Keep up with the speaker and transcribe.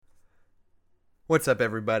What's up,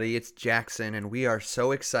 everybody? It's Jackson, and we are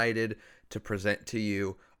so excited to present to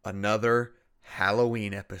you another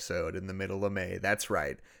Halloween episode in the middle of May. That's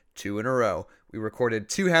right, 2 in a row. We recorded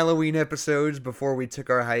 2 Halloween episodes before we took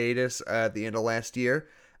our hiatus at the end of last year.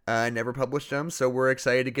 Never published them, so we're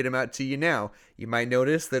excited to get them out to you now. You might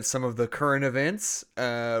notice that some of the current events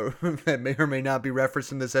that may or may not be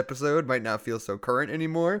referenced in this episode might not feel so current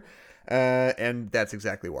anymore, and that's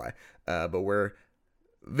exactly why. But we're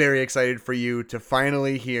very excited for you to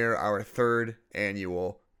finally hear our 3rd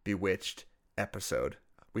annual Bewitched episode.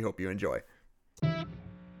 We hope you enjoy.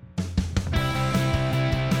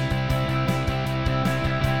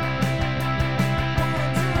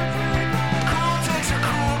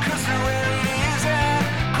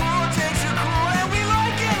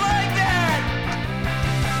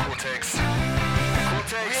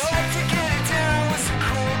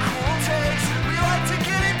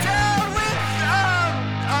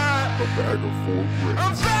 Bag of 4 grapes.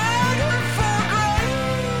 A bag of 4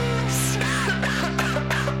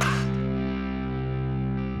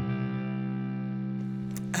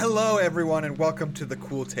 grapes. Hello, everyone, and welcome to the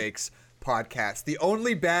Cool Takes podcast, the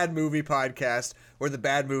only bad movie podcast where the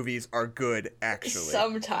bad movies are good, actually.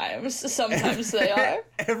 Sometimes they are.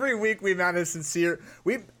 Every week we mount a sincere...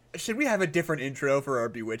 Should we have a different intro for our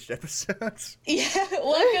Bewitched episodes? Yeah,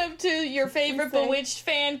 welcome to your favorite Bewitched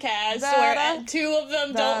fan cast, where 2 of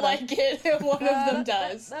them don't like it and 1 of them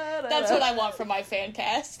does. That's what I want from my fan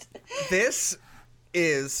cast. This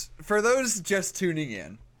is, for those just tuning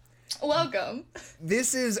in, welcome.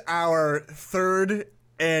 This is our 3rd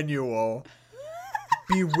annual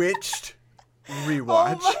Bewitched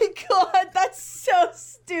rewatch. Oh my god, that's so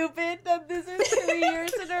stupid that this is 3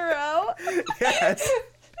 years in a row. Yes.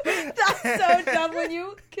 That's so dumb when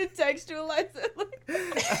you contextualize it.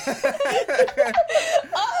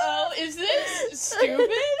 Uh-oh, is this stupid?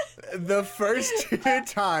 The first 2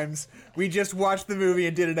 times, we just watched the movie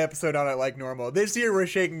and did an episode on it like normal. This year, we're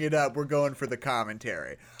shaking it up. We're going for the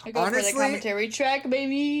commentary. Honestly, for the commentary track,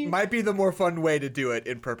 baby. Might be the more fun way to do it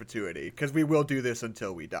in perpetuity, because we will do this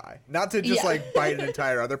until we die. Not to just, bite an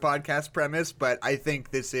entire other podcast premise, but I think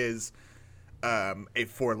this is a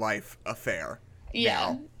for-life affair. Yeah.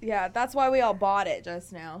 Now. Yeah, that's why we all bought it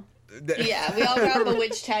just now. Yeah, we all got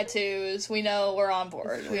Bewitched tattoos. We know we're on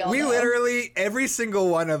board. We know. Literally, every single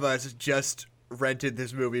one of us just rented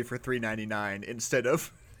this movie for $3.99 instead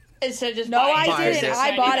of just no, buying I it. didn't.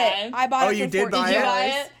 I bought it. I bought it. You for did buy Did you it? buy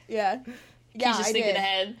it? Yeah. Yeah, just I thinking did.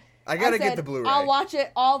 ahead. I gotta said, get the Blu-ray. I'll watch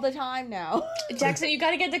it all the time now. Jackson, you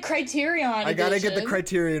gotta get the Criterion I gotta get the edition.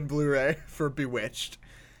 Criterion Blu-ray for Bewitched.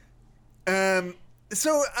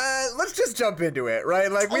 So let's just jump into it, right?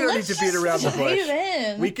 Like, we don't need to beat around the bush.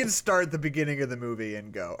 In. We can start the beginning of the movie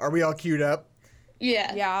and go. Are we all queued up?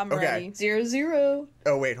 Yeah. Yeah, I'm Okay. ready. 0-0.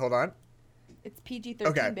 Oh, wait, hold on. It's PG-13,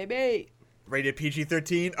 Okay. baby. Rated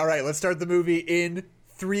PG-13. All right, let's start the movie in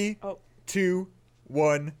 3, 2,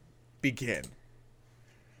 1, begin.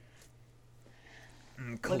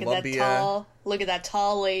 Columbia. Look at that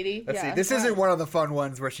tall lady. Let's see. Yeah, This right. isn't one of the fun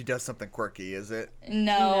ones where she does something quirky, is it?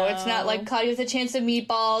 No, it's not like Caught You with a Chance of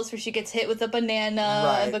Meatballs where she gets hit with a banana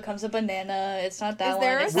and Right. becomes a banana. It's not that Is one.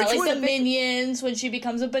 there a It's not like the specific- Minions when she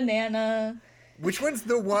becomes a banana. Which one's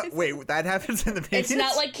the one? Wait, that happens in the Minions? It's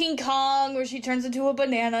not like King Kong where she turns into a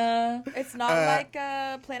banana. It's not like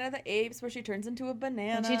Planet of the Apes where she turns into a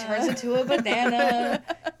banana. When she turns into a banana.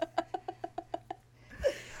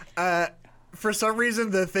 For some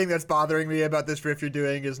reason, the thing that's bothering me about this riff you're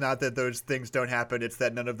doing is not that those things don't happen, it's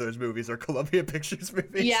that none of those movies are Columbia Pictures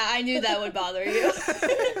movies. Yeah, I knew that would bother you.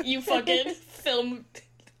 You fucking film.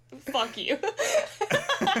 Fuck you.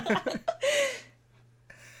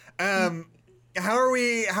 How are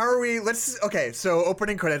we, okay, so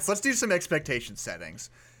opening credits, let's do some expectation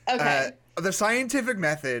settings. Okay. The scientific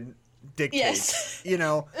method dictates,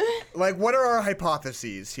 Yes. like, what are our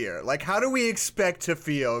hypotheses here? Like, how do we expect to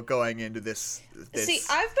feel going into this See,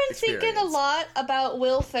 I've been thinking a lot about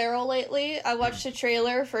Will Ferrell lately. I watched a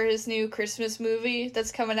trailer for his new Christmas movie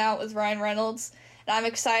that's coming out with Ryan Reynolds, and I'm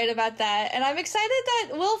excited about that. And I'm excited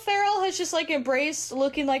that Will Ferrell has just, like, embraced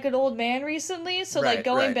looking like an old man recently. So, like,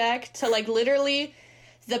 going back to, like, literally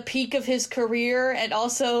the peak of his career and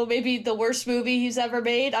also maybe the worst movie he's ever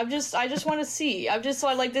made. I just want to see. I just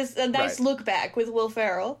want, like, a nice look back with Will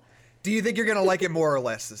Ferrell. Do you think you're going to like it more or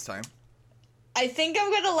less this time? I think I'm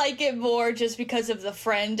gonna like it more just because of the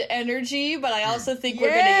friend energy, but I also think we're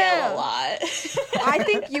gonna yell a lot. I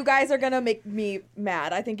think you guys are gonna make me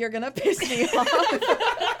mad. I think you're gonna piss me off.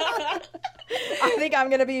 I think I'm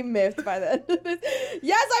gonna be miffed by then.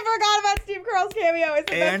 Yes, I forgot about Steve Carell's cameo. It's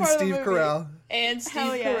the best part of the movie. Carell. And Steve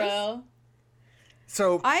Hell yes. Carell.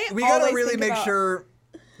 So we gotta really make sure.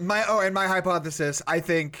 My hypothesis. I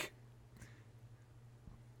think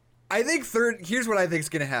here's what I think is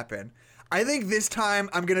gonna happen. I think this time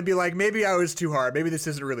I'm gonna be like, maybe I was too hard. Maybe this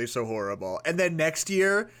isn't really so horrible. And then next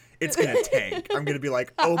year it's gonna tank. I'm gonna be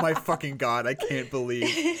like, oh my fucking god, I can't believe.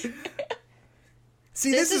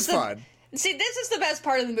 See, this is fun. See, this is the best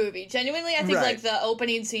part of the movie. Genuinely, I think like the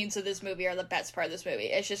opening scenes of this movie are the best part of this movie.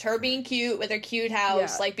 It's just her being cute with her cute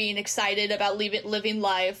house, like being excited about living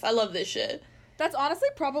life. I love this shit. That's honestly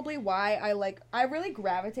probably why I really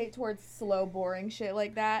gravitate towards slow, boring shit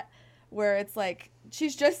like that, where it's like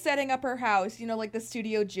she's just setting up her house, you know, like the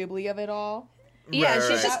Studio Ghibli of it all. Yeah,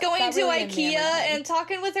 she's just going to really IKEA and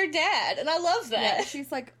talking with her dad, and I love that. Yeah,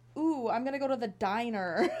 she's like, ooh, I'm gonna go to the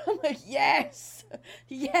diner. I'm like, yes.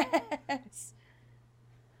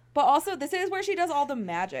 But also, this is where she does all the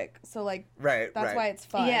magic, so like, that's why it's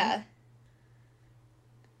fun. Yeah.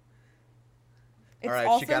 It's all right,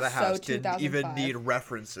 also she got a house. So didn't even need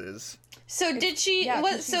references. So did she?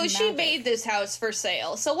 She made this house for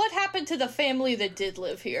sale. So what happened to the family that did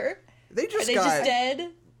live here? Are they just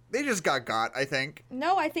dead? They just got, I think.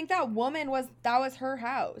 No, I think that woman was her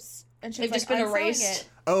house. And she's just been erased.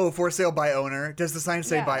 Oh, for sale by owner. Does the sign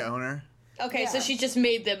say by owner? Okay, so she just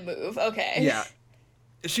made them move. Okay. Yeah.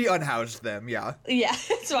 She unhoused them, yeah. Yeah,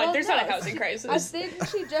 it's fine. There's not a housing crisis. Didn't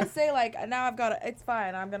she just say, like, now it's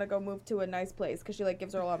fine, I'm gonna go move to a nice place, because she, like,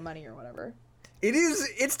 gives her a lot of money or whatever.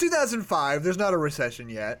 It's 2005, there's not a recession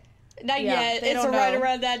yet. Not yet. It's right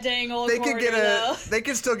around that dang old corner, though. They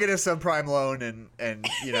can still get a subprime loan and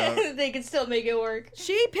you know. They can still make it work.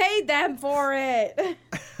 She paid them for it.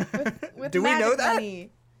 with Do we know that?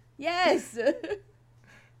 Money. Yes.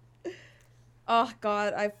 Oh,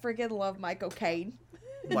 God, I freaking love Michael Caine.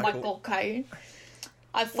 Michael Caine.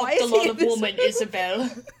 I fucked a lot of women, Isabel.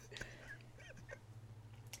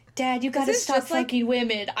 Dad, you gotta stop fucking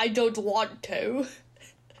women. I don't want to.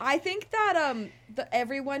 I think that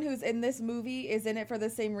everyone who's in this movie is in it for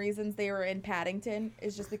the same reasons they were in Paddington.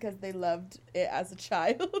 Is just because they loved it as a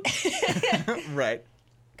child. Right.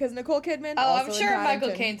 Because Nicole Kidman. Oh, also I'm sure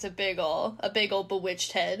Michael Caine's a big ol'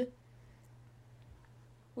 Bewitched head.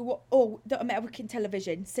 The American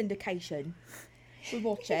television syndication. We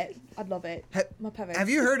watch it. I'd love it. Have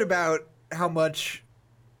you heard about how much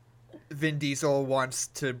Vin Diesel wants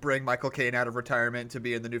to bring Michael Caine out of retirement to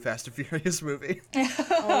be in the new Fast and Furious movie?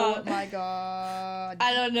 Oh my god.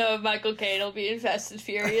 I don't know if Michael Caine will be in Fast and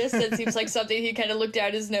Furious. That seems like something he kind of looked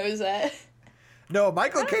down his nose at. No,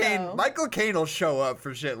 Michael Caine will show up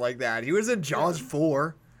for shit like that. He was in Jaws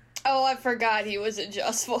 4. Oh, I forgot he was in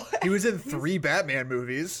Jaws 4. He was in 3 Batman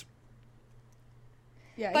movies.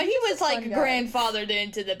 Yeah, but he was like grandfathered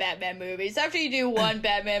into the Batman movies. After you do one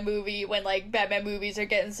Batman movie, when like Batman movies are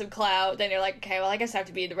getting some clout, then you're like, okay, well, I guess I have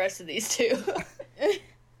to be in the rest of these too.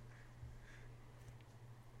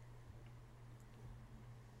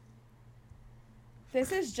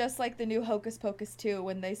 This is just like the new Hocus Pocus 2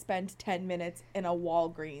 when they spend 10 minutes in a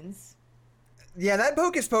Walgreens. Yeah, that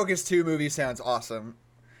Hocus Pocus 2 movie sounds awesome.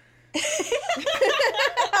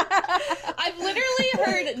 I've literally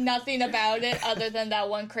heard nothing about it other than that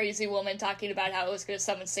one crazy woman talking about how it was going to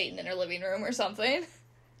summon Satan in her living room or something.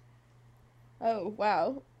 Oh,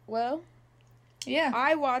 wow. Well, yeah.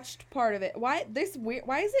 I watched part of it. Why is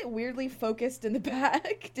it weirdly focused in the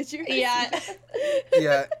back? Did you see that?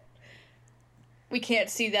 Yeah. We can't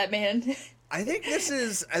see that, man. I think this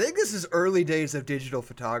is early days of digital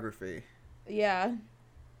photography. Yeah.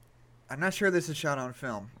 I'm not sure this is shot on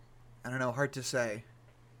film. I don't know, hard to say.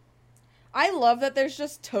 I love that there's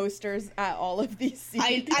just toasters at all of these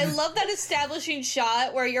scenes. I love that establishing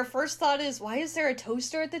shot where your first thought is, why is there a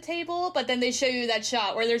toaster at the table? But then they show you that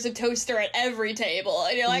shot where there's a toaster at every table.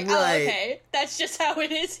 And you're like, oh, okay, that's just how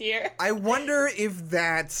it is here. I wonder if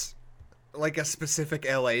that's like a specific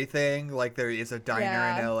LA thing. Like there is a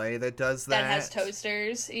diner in LA that does that. That has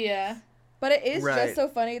toasters, yeah. But it is just so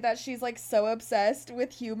funny that she's, like, so obsessed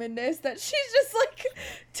with humanness that she's just, like,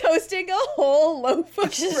 toasting a whole loaf of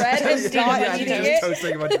bread and not eating it. Just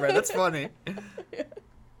toasting a bunch of bread. That's funny.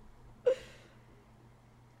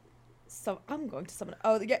 So, I'm going to summon...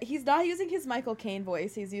 Oh, yeah, he's not using his Michael Caine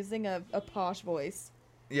voice. He's using a posh voice.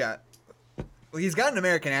 Yeah. Well, he's got an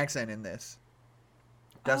American accent in this.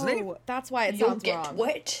 Doesn't he? That's why it sounds wrong. You'll get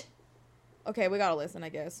what? Okay, we gotta listen, I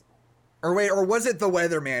guess. Or was it The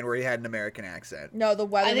Weatherman where he had an American accent? No, The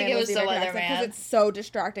Weatherman. I think it was The Weatherman because it's so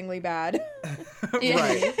distractingly bad.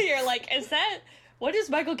 Right. You're like, what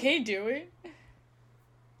is Michael Caine doing?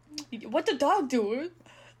 What the dog doing?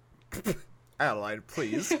 Adeline,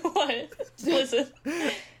 please. What? Listen.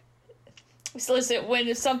 So listen,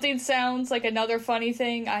 when something sounds like another funny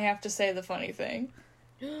thing, I have to say the funny thing.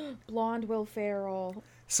 Blonde Will Ferrell.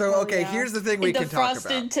 So, okay, here's the thing we can talk about. The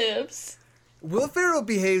frosted tips. Will Ferrell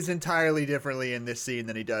behaves entirely differently in this scene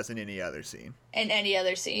than he does in any other scene. In any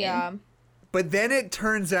other scene. Yeah. But then it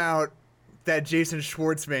turns out that Jason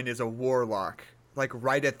Schwartzman is a warlock, like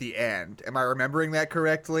right at the end. Am I remembering that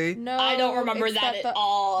correctly? No, I don't remember that at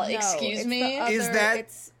all. No, excuse me. Is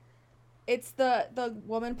that... It's the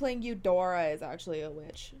woman playing Eudora is actually a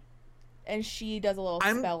witch. And she does a little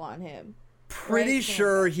spell on him. Pretty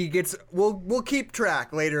sure he gets... We'll keep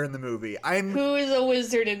track later in the movie. Who is a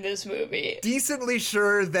wizard in this movie? Decently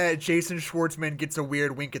sure that Jason Schwartzman gets a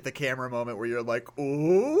weird wink at the camera moment where you're like,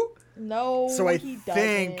 ooh? No, so I he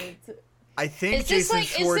think is Jason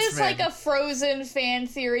Schwartzman... Is this like a Frozen fan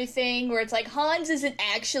theory thing where it's like Hans isn't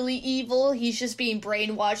actually evil, he's just being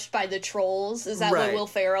brainwashed by the trolls? Is that what Will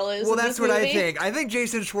Ferrell is? Well, that's what movie? I think. I think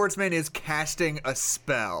Jason Schwartzman is casting a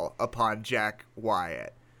spell upon Jack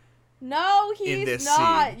Wyatt. No, he's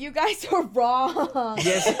not. Scene. You guys are wrong.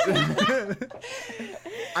 Yes.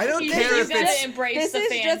 I don't care if it's... embrace the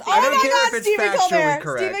fan. Just, oh my god, Stephen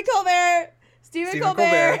Colbert! Stephen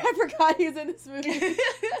Colbert! I forgot he's in this movie.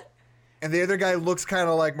 And the other guy looks kind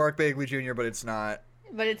of like Mark Bagley Jr., but it's not.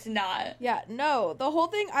 But it's not. Yeah, no. The whole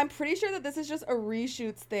thing, I'm pretty sure that this is just a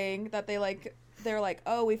reshoots thing that they're like,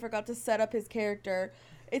 oh, we forgot to set up his character.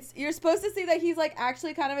 You're supposed to see that he's like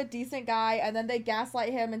actually kind of a decent guy, and then they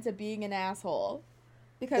gaslight him into being an asshole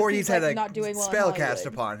because he's had a not doing well spell cast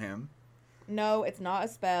upon him. No, it's not a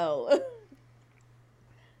spell.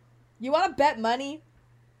 You want to bet money?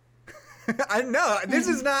 I know this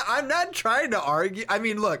is not. I'm not trying to argue. I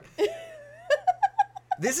mean, look.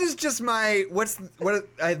 This is just my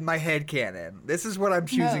my headcanon. This is what I'm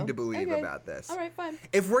choosing to believe about this. All right, fine.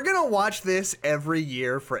 If we're gonna watch this every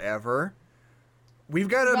year forever. We've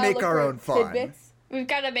got to make our own fun. Tidbits. We've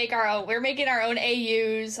got to make our own. We're making our own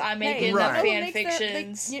AUs. I'm making the fan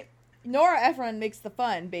fictions. Nora Ephron makes the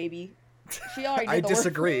fun, baby. She already did the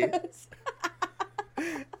disagree. Work for us.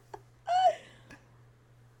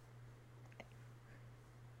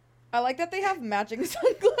 I like that they have matching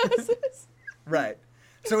sunglasses. Right.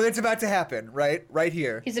 So it's about to happen, right? Right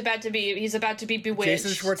here. He's about to be bewitched.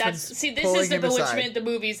 Jason Schwartzman's this is the bewitchment the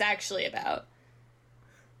movie's actually about.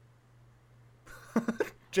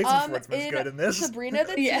 Jason Schwartzman's good in this. Sabrina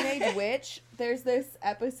the Teenage Witch, there's this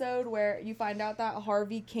episode where you find out that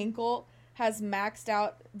Harvey Kinkle has maxed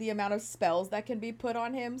out the amount of spells that can be put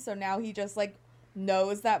on him, so now he just like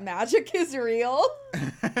knows that magic is real.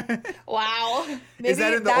 Wow. Maybe is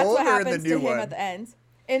that in the that's old what or in happens the new to him one? at the end.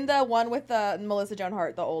 In the one with the Melissa Joan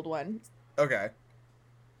Hart, the old one. Okay.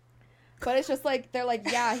 But it's just like they're like,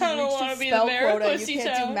 yeah, he reached his spell quota. You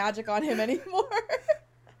can't do magic on him anymore.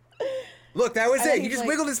 Look, that was it. He just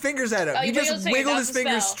wiggled his fingers at him. He just wiggled his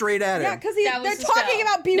fingers straight at him. Yeah, because they're talking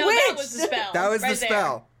about Bewitched. No, that was the spell. That was the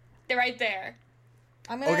spell. They're right there.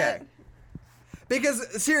 Okay.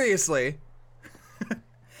 Because, seriously,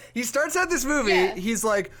 he starts out this movie, he's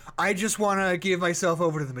like, I just want to give myself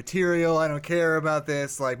over to the material. I don't care about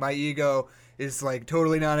this. Like, my ego is, like,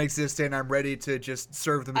 totally non-existent. I'm ready to just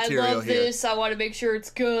serve the material here. I love this. I want to make sure it's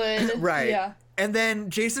good. Right. Yeah. And then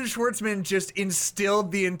Jason Schwartzman just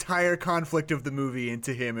instilled the entire conflict of the movie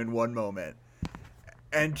into him in one moment.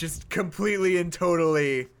 And just completely and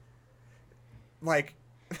totally, like,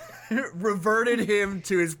 reverted him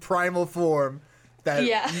to his primal form that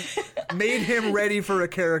made him ready for a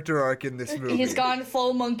character arc in this movie. He's gone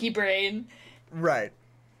full monkey brain. Right.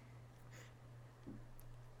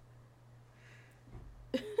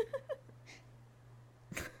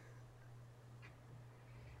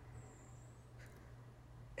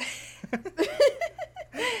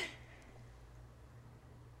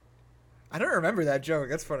 I don't remember that joke.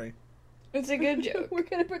 That's funny. It's a good joke. We're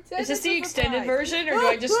gonna pretend. Is this the extended version, or do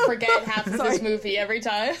I just forget half of this movie every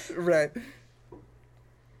time? Right.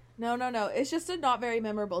 No. It's just a not very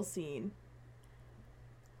memorable scene.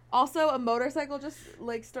 Also, a motorcycle just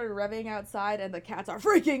like started revving outside, and the cats are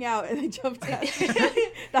freaking out, and they jumped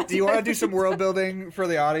out. Do you want to do some world building for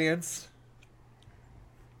the audience?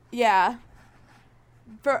 Yeah.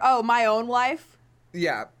 For my own life.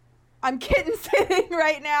 Yeah. I'm kitten sitting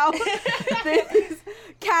right now. These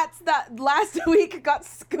cats that last week got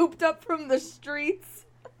scooped up from the streets.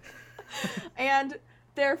 And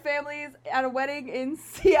their families at a wedding in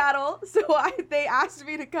Seattle. So they asked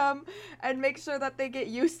me to come and make sure that they get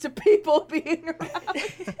used to people being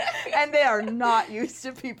around. And they are not used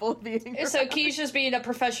to people being around. So Keisha's being a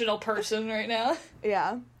professional person right now.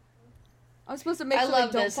 Yeah. I'm supposed to make sure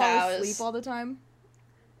they don't fall asleep all the time.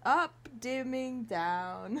 Up, dimming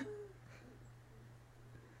down.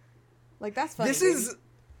 Like, that's funny. This is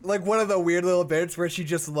like one of the weird little bits where she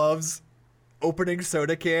just loves opening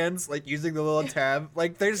soda cans, like using the little tab.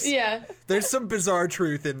 Like, there's some bizarre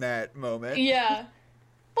truth in that moment. Yeah.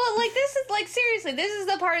 But, like, this is, like, seriously, this is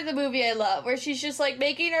the part of the movie I love, where she's just, like,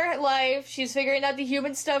 making her life, she's figuring out the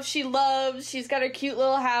human stuff she loves, she's got her cute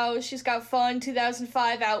little house, she's got fun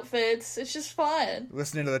 2005 outfits, it's just fun.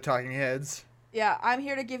 Listening to the Talking Heads. Yeah, I'm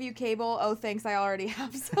here to give you cable. Oh, thanks, I already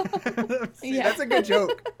have some. See, that's a good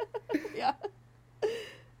joke. Yeah.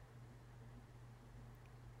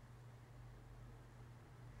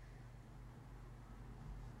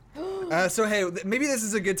 So, hey, maybe this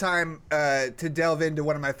is a good time to delve into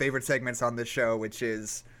one of my favorite segments on this show, which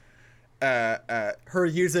is her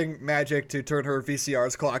using magic to turn her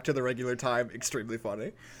VCR's clock to the regular time. Extremely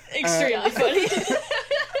funny. Extremely funny.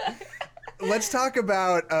 Let's talk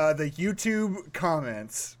about the YouTube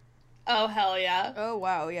comments. Oh, hell yeah. Oh,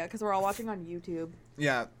 wow, yeah, because we're all watching on YouTube.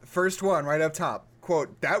 Yeah, first one right up top.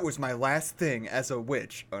 Quote, "That was my last thing as a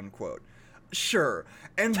witch," unquote. Sure.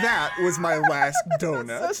 And that was my last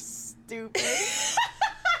donut. So stupid.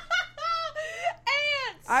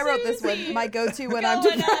 I wrote this one, my go-to when I'm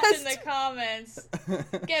depressed. Going off in the comments.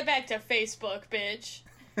 Get back to Facebook, bitch.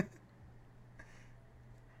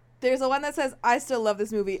 There's the one that says, "I still love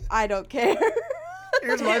this movie. I don't care."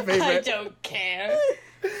 Here's my favorite. I don't care.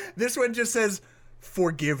 This one just says,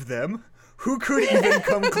 "Forgive them. Who could even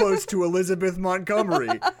come close to Elizabeth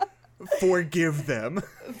Montgomery? Forgive them."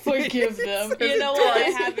 Forgive them. You know what? I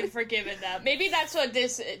haven't forgiven them. Maybe that's what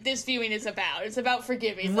this viewing is about. It's about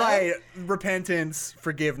forgiving them. Right. Repentance,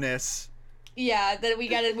 forgiveness. Yeah, then we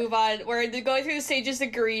gotta move on. We're going through the stages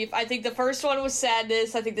of grief. I think the first one was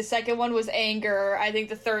sadness. I think the second one was anger. I think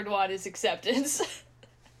the third one is acceptance.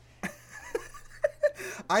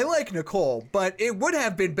 I like Nicole, but it would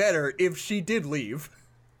have been better if she did leave.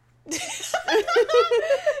 It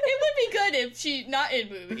would be good if she not in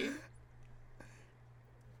movie.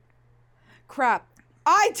 Crap.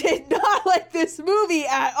 I did not like this movie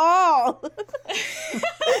at all.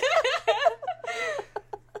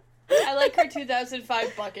 I like her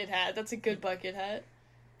 2005 bucket hat. That's a good bucket hat.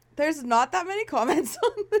 There's not that many comments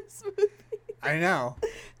on this movie. I know.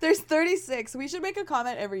 There's 36. We should make a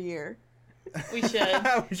comment every year. We should.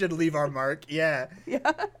 We should leave our mark. Yeah.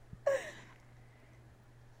 Yeah.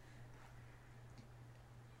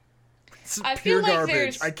 It's I pure feel like garbage.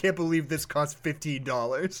 there's- I can't believe this cost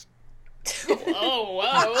 $15. Oh,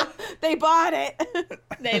 whoa. They bought it.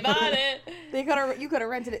 They bought it. You could have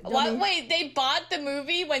rented it. What? dummy. Wait, they bought the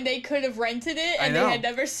movie when they could have rented it I and they know. had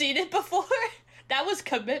never seen it before? That was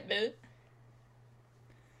commitment.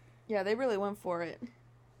 Yeah, they really went for it.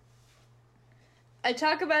 I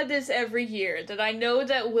talk about this every year, that I know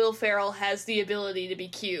that Will Ferrell has the ability to be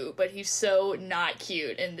cute, but he's so not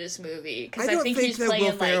cute in this movie. Because I don't think think he's that playing,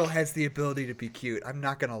 Will Ferrell like... has the ability to be cute. I'm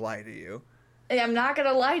not gonna lie to you. I'm not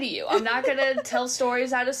gonna lie to you. I'm not gonna tell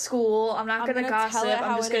stories out of school. I'm not gonna gossip. tell it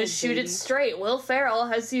how I'm just it gonna is, shoot baby. it straight. Will Ferrell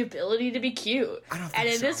has the ability to be cute. I don't think And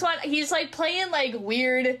in so. this one, he's like playing like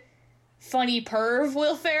weird, funny perv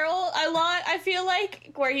Will Ferrell a lot, I feel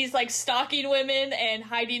like, where he's like stalking women and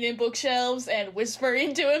hiding in bookshelves and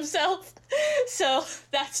whispering to himself. So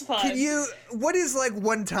that's fun. Can you? What is like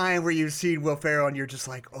one time where you've seen Will Ferrell and you're just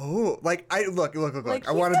like, oh, like I look. Like,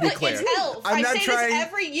 I want to be Like, clear. it's Elf. I'm I not say trying. this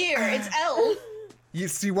every year. It's Elf.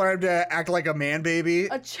 You want him to act like a man baby,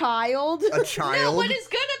 A child? a child. No, what is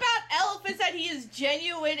good about Elf is that he is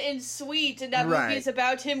genuine and sweet, and that Right. movie is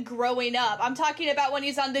about him growing up. I'm talking about when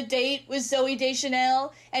he's on the date with Zooey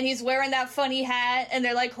Deschanel, and he's wearing that funny hat, and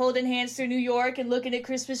they're like holding hands through New York and looking at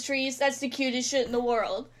Christmas trees. That's the cutest shit in the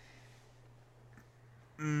world.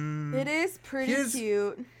 It is pretty Here's-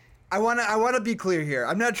 cute. I wanna be clear here.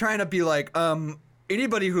 I'm not trying to be like,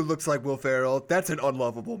 anybody who looks like Will Ferrell, that's an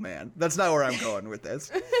unlovable man. That's not where I'm going with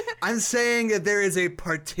this. I'm saying that there is a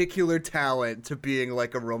particular talent to being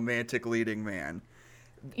like a romantic leading man.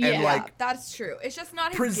 Yeah. And like That's true. It's just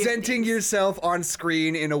not his presenting giftings. yourself on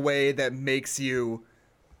screen in a way that makes you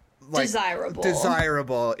like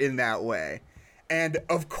desirable in that way. And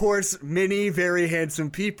of course, many very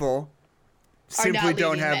handsome people simply not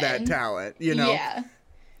don't leading have men. that talent, you know? Yeah.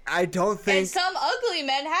 I don't think And some ugly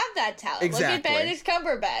men have that talent. Exactly. Look at Benedict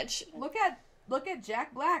Cumberbatch. Look at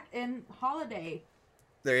Jack Black in Holiday.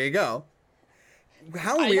 there you go.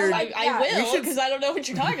 How I weird. Yeah, will, we should- because I don't know what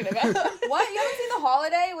you're talking about. What? You haven't seen The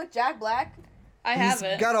Holiday with Jack Black? I He's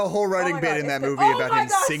haven't. got a whole running Oh my bit God, in that it's movie good. Oh about my him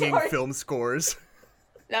God, singing sorry. film scores.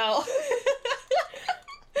 No.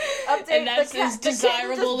 Update, And that's as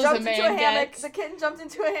desirable as a man gets. The kitten jumped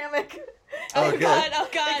into a hammock. Oh, Oh good. god, oh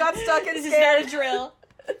god. It got stuck and This scared. is not a drill.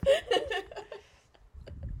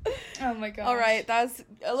 Oh my god. All right, that's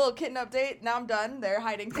a little kitten update. Now I'm done. They're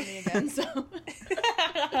hiding from me again, so.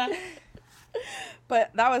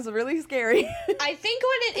 But that was really scary. I think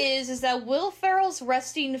what it is that Will Ferrell's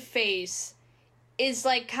resting face is,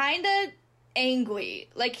 like, kind of angry.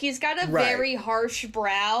 Like, he's got a very harsh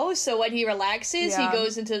brow, so when he relaxes, he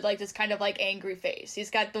goes into, like, this kind of, like, angry face. He's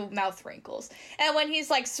got the mouth wrinkles. And when he's,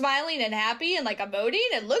 like, smiling and happy and, like, emoting,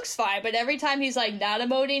 it looks fine, but every time he's, like, not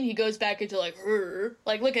emoting, he goes back into, like, her.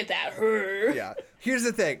 Like, look at that, her. Yeah. Here's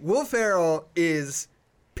the thing. Will Ferrell is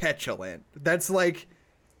petulant. That's, like,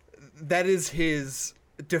 that is his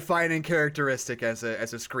defining characteristic as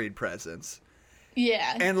a screen presence.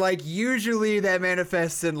 Yeah. And, like, usually that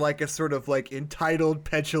manifests in, like, a sort of, like, entitled,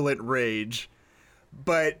 petulant rage.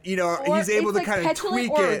 But, you know, Or he's able to like kind of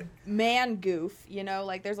tweak or it. man goof, you know?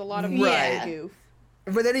 Like, there's a lot of Right. man goof.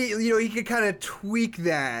 But then he could kind of tweak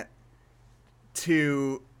that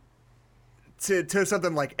to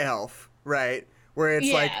something like Elf, right? Where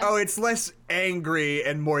it's like, oh, it's less angry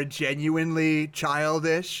and more genuinely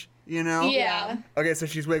childish. You know? Yeah. Okay, so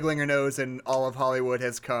she's wiggling her nose, and all of Hollywood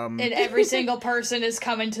has come. And every single person is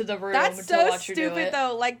coming to the room That's to so watch her do stupid, it.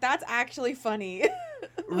 though. Like, that's actually funny.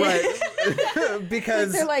 Right.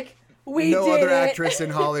 Because they're like, we no did other it. actress in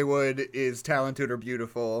Hollywood is talented or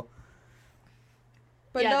beautiful.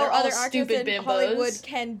 But Yeah, no they're all other actress stupid in bimbos. Hollywood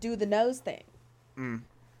can do the nose thing. Mm.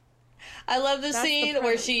 I love the That's the scene where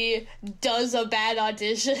premise. she does a bad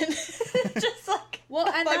audition. Just like, Well,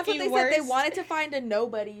 and that's what fucking they worst. said. They wanted to find a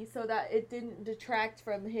nobody so that it didn't detract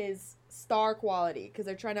from his star quality, because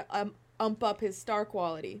they're trying to ump up his star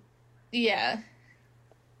quality. Yeah.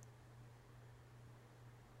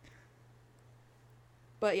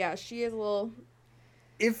 But yeah, she is a little.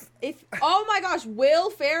 If Oh my gosh, Will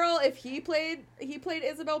Ferrell, if he played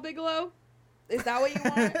Isabel Bigelow, is that what you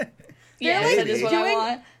want? Yeah, like that is what I doing-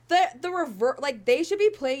 want. The revert, like, they should be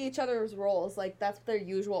playing each other's roles. Like, that's their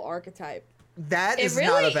usual archetype. that It is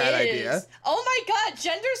really not a bad is. idea. Oh my god,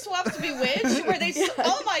 gender swapped Bewitched, where they.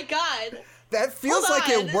 Oh my god. That feels Hold like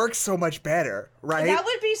it on. works so much better, right? That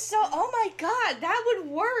would be so. Oh my god, that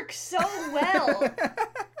would work so well.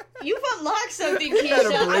 You've unlocked something, Had a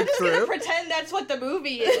Keisha. I'm just gonna breakthrough. pretend that's what the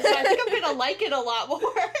movie is. I think I'm gonna like it a lot more.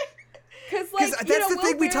 Because, Because like, that's the Will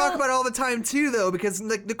thing we talk Ferrell- about all the time too, though. Because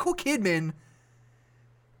like Nicole Kidman,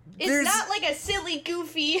 It's There's- not like a silly,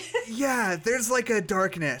 goofy. yeah, there's like a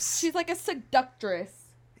darkness. She's like a seductress.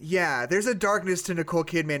 Yeah, there's a darkness to Nicole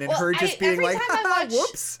Kidman, and Well, her just being every like, time I haha, watch-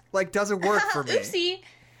 whoops, like doesn't work for me. Oopsie.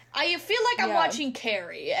 I feel like I'm Yeah. watching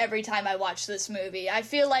Carrie every time I watch this movie. I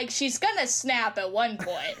feel like she's gonna snap at one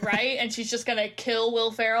point, right? And she's just gonna kill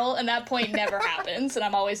Will Ferrell, and that point never happens, and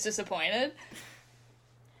I'm always disappointed.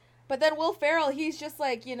 But then Will Ferrell, he's just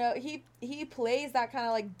like, you know, he plays that kind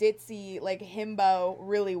of like ditzy, like himbo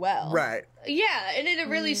really well. Right. Yeah, and in a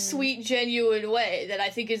really sweet, genuine way that I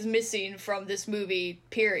think is missing from this movie,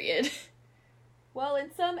 period. Well,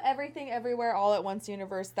 in some Everything Everywhere All at Once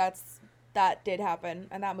universe, that did happen,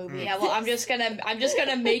 and that movie. Yeah, well, I'm just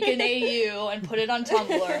gonna make an AU and put it on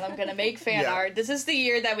Tumblr, and I'm gonna make fan Yeah. art. This is the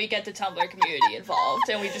year that we get the Tumblr community involved,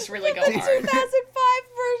 and we just really go the hard. 2005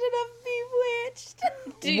 version of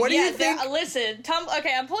Bewitched. Dude, What do you yeah, think- listen,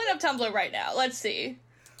 okay, I'm pulling up Tumblr right now. Let's see.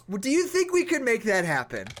 Well, do you think we could make that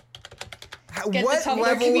happen? Get What the Tumblr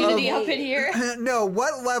level community of up in here. no?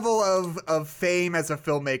 What level of fame as a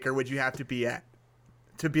filmmaker would you have to be at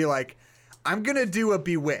to be like, I'm gonna do a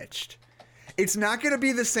Bewitched? It's not gonna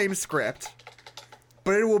be the same script,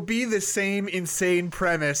 but it will be the same insane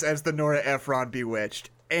premise as the Nora Ephron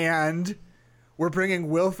Bewitched, and we're bringing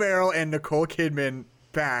Will Ferrell and Nicole Kidman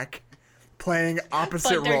back, playing opposite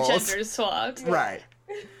But their roles. genders swapped. Right.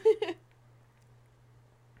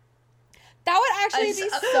 That would actually be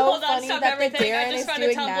so Hold on, funny stop that everything. the Darren I just is found a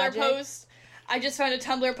doing Tumblr magic. post. I just found a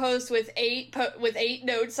Tumblr post with eight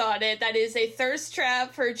notes on it. That is a thirst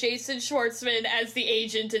trap for Jason Schwartzman as the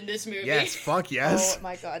agent in this movie. Yes. Fuck yes. Oh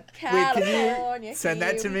my god. Wait, can you California, send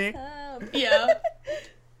that here to we me? come. Yeah.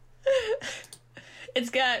 It's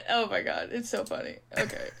got. Oh my god, it's so funny.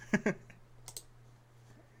 Okay.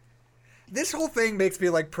 This whole thing makes me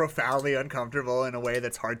like profoundly uncomfortable in a way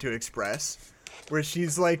that's hard to express. Where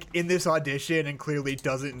she's like in this audition and clearly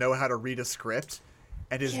doesn't know how to read a script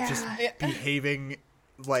and is just Yeah. behaving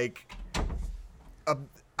like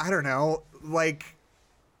I don't know, like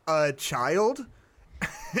a child.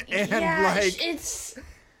 And yeah, like it's.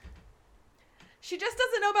 She just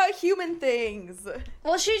doesn't know about human things.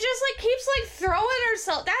 Well, she just, like, keeps, like, throwing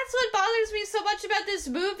herself. That's what bothers me so much about this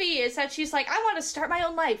movie, is that she's like, I want to start my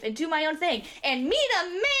own life and do my own thing and meet a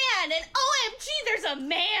man, and OMG, there's a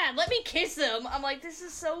man! Let me kiss him! I'm like, this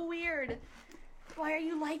is so weird. Why are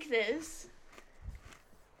you like this?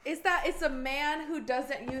 is that it's a man who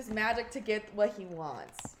doesn't use magic to get what he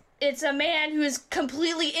wants. It's a man who is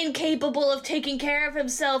completely incapable of taking care of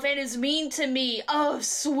himself and is mean to me. Oh,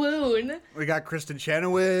 swoon. We got Kristen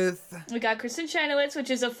Chenoweth. Which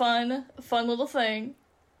is a fun little thing.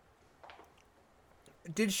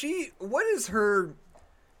 What is her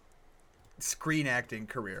screen acting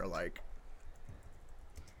career like?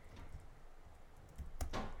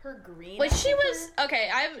 Her green. Like she was okay.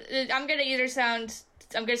 I'm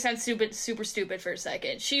gonna sound super stupid for a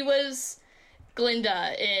second. She was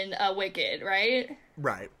Glinda in Wicked, right?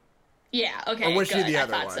 Right. Yeah. Okay. Or was good. she the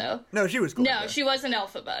other I thought one? So. No, she was Glinda. No, she wasn't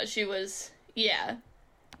Elphaba. She was Yeah,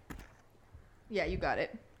 you got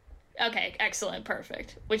it. Okay, excellent,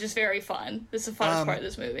 perfect. Which is very fun. This is the funnest part of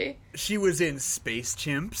this movie. She was in Space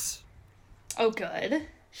Chimps. Oh, good.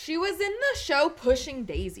 She was in the show Pushing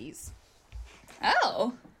Daisies.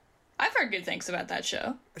 Oh. I've heard good things about that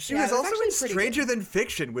show. She was also in Stranger Than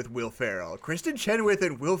Fiction with Will Ferrell. Kristen Chenoweth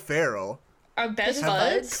and Will Ferrell are best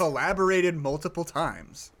buds. Collaborated multiple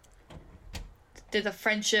times. Did the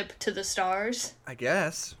friendship to the stars? I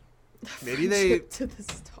guess. Maybe to the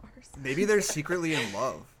stars. Maybe they're secretly in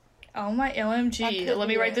love. Oh my OMG. Let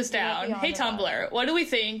me write this down. Hey Tumblr, what do we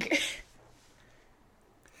think?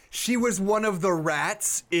 She was one of the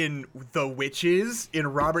rats in The Witches, in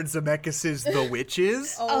Robert Zemeckis' The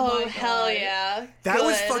Witches. Oh hell yeah. That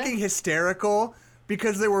was fucking hysterical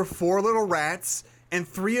because there were 4 little rats and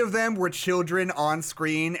 3 of them were children on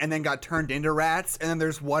screen and then got turned into rats. And then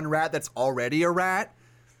there's one rat that's already a rat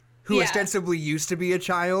who ostensibly used to be a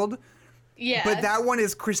child. Yeah. But that one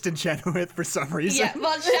is Kristen Chenoweth for some reason. Yeah,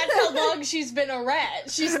 well, that's how long she's been a rat.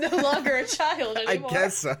 She's no longer a child anymore. I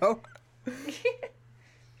guess so.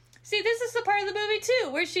 See, this is the part of the movie, too,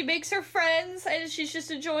 where she makes her friends and she's just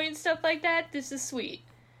enjoying stuff like that. This is sweet.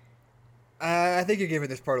 I think you're giving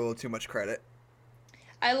this part a little too much credit.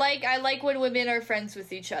 I like when women are friends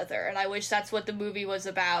with each other, and I wish that's what the movie was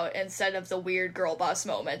about instead of the weird girl boss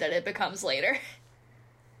moment that it becomes later.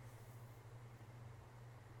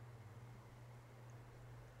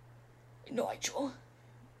 Nigel,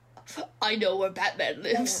 I know where Batman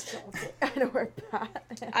lives. I know where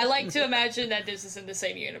Batman. I like to imagine that this is in the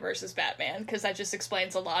same universe as Batman, because that just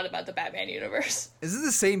explains a lot about the Batman universe. This is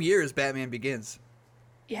the same year as Batman Begins.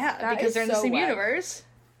 Yeah, that because they're in the same whack. universe.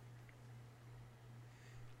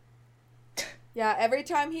 Yeah, every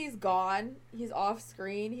time he's gone, he's off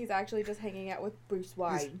screen, he's actually just hanging out with Bruce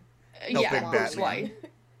Wayne. Yeah, Bruce Wayne.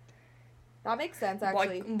 That makes sense,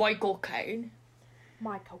 actually. Michael Caine.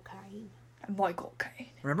 Michael Caine. Michael Caine.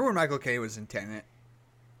 Remember when Michael Caine was in Tenet?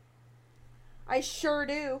 I sure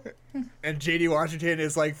do. And J.D. Washington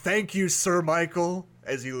is like, "Thank you, Sir Michael,"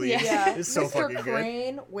 as he leaves. Yeah. It's so Mr. fucking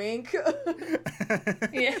Crane, wink.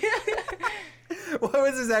 Yeah. What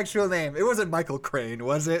was his actual name? It wasn't Michael Crane,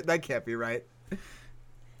 was it? That can't be right.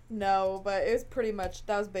 No, but it was pretty much,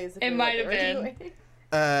 that was basically it might have been.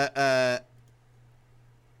 Doing.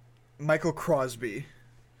 Michael Crosby.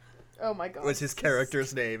 Oh my god. Was his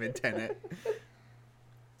character's name in Tenet.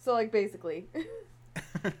 So, like, basically.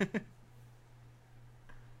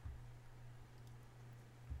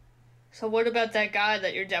 So what about that guy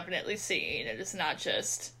that you're definitely seeing? It is not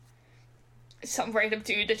just some random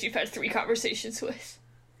dude that you've had 3 conversations with.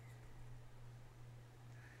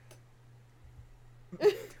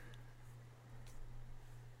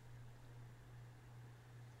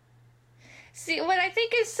 See, what I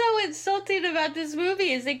think is so insulting about this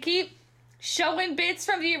movie is they keep showing bits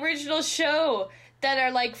from the original show that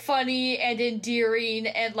are, like, funny and endearing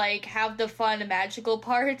and, like, have the fun and magical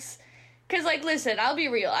parts. Because, like, listen, I'll be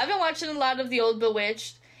real. I've been watching a lot of the old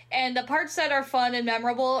Bewitched, and the parts that are fun and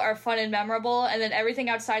memorable, and then everything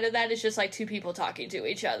outside of that is just, like, 2 people talking to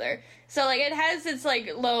each other. So, like, it has its,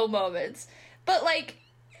 like, low moments. But, like,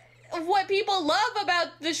 what people love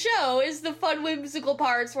about the show is the fun, whimsical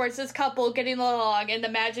parts where it's this couple getting along and the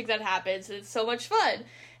magic that happens. It's so much fun.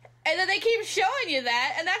 And then they keep showing you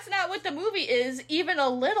that, and that's not what the movie is, even a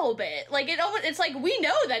little bit. Like, it's like, we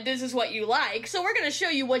know that this is what you like, so we're gonna show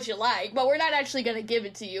you what you like, but we're not actually gonna give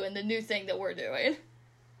it to you in the new thing that we're doing.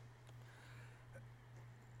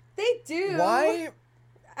 They do. Why?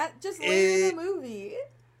 Just later in the movie.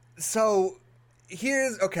 So,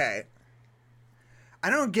 okay. I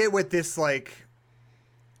don't get what this, like,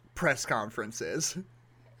 press conference is.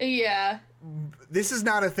 Yeah. This is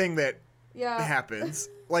not a thing that happens.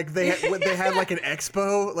 Like, they have, like, an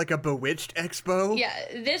expo, like a Bewitched expo. Yeah,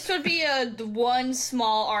 this would be one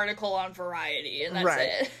small article on Variety, and that's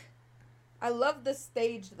it. I love the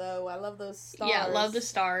stage, though. I love those stars. Yeah, I love the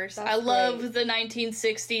stars. That's I love great. the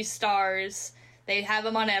 1960s stars. They have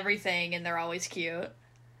them on everything, and they're always cute.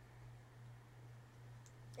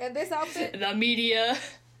 And this outfit? The media.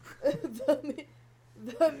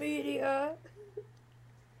 the media.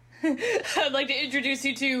 I'd like to introduce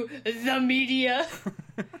you to the media.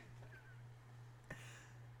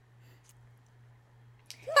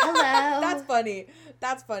 Hello. That's funny.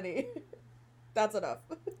 That's funny. That's enough.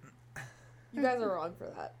 You guys are wrong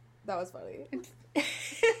for that. That was funny.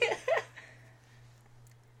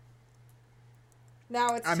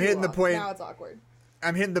 Now it's hitting the point. Now it's awkward.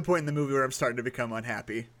 I'm hitting the point in the movie where I'm starting to become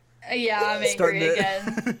unhappy. Yeah, I'm angry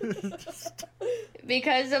again.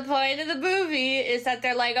 Because the point of the movie is that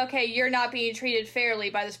they're like, okay, you're not being treated fairly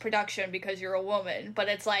by this production because you're a woman. But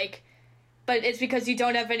it's like, but it's because you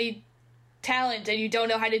don't have any talent and you don't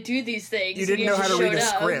know how to do these things. You didn't know how to read a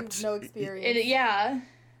up. script. No experience. And, yeah.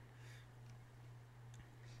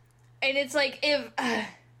 And it's like, if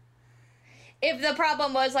the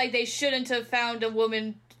problem was, like, they shouldn't have found a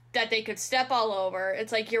woman that they could step all over,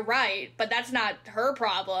 it's like, you're right, but that's not her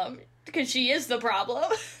problem, because she is the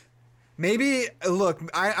problem. Maybe, look,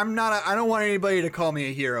 I don't want anybody to call me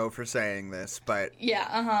a hero for saying this, but... Yeah,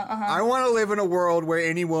 I want to live in a world where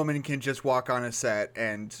any woman can just walk on a set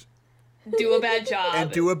and... do a bad job.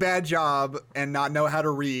 And do a bad job and not know how to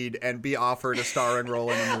read and be offered a starring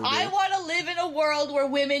role in a movie. I want to live in a world where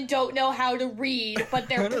women don't know how to read, but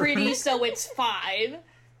they're pretty, so it's fine.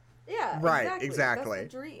 Yeah, right, exactly.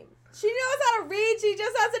 That's the dream. She knows how to read, she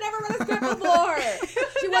just hasn't ever read a script before.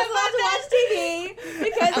 She wasn't allowed to watch TV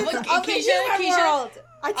because it's of the human world.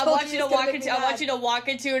 I want you to walk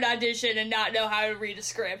into an audition and not know how to read a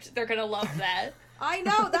script. They're gonna love that. I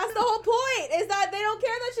know, that's the whole point, is that they don't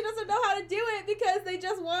care that she doesn't know how to do it because they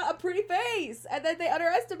just want a pretty face, and then they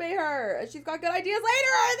underestimate her, and she's got good ideas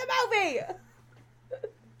later in the movie!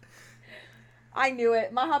 I knew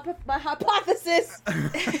it. My hypothesis is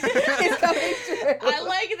coming true. I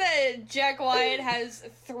like that Jack Wyatt has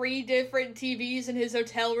 3 different TVs in his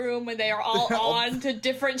hotel room, and they are all on to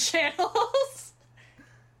different channels.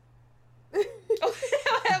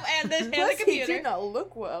 and the computer. He did not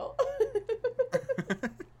look well.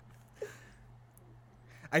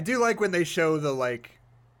 I do like when they show the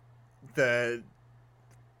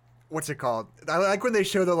what's it called? I like when they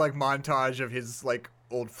show the montage of his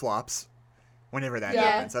old flops. Whenever that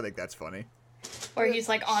happens, I think that's funny. Or he's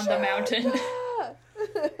on the mountain.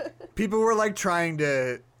 People were trying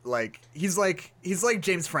to he's like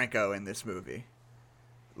James Franco in this movie.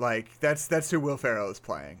 That's who Will Ferrell is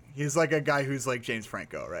playing. He's a guy who's like James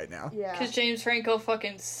Franco right now. Yeah. Because James Franco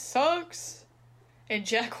fucking sucks. And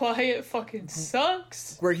Jack Wyatt fucking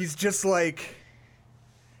sucks. Where he's just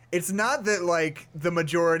it's not that the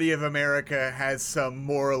majority of America has some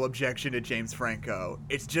moral objection to James Franco.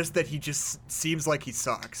 It's just that he just seems like he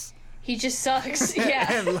sucks. He just sucks,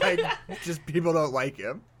 yeah. And just people don't like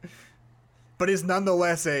him. But is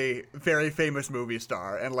nonetheless a very famous movie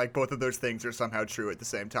star, and both of those things are somehow true at the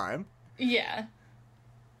same time. Yeah.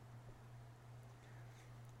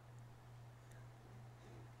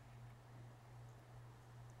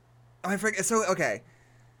 Oh, I forget. So, okay.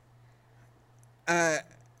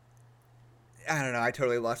 I don't know. I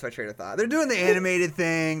totally lost my train of thought. They're doing the animated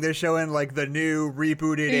thing. They're showing the new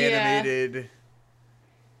rebooted animated.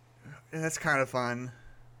 That's kind of fun.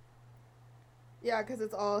 Yeah, because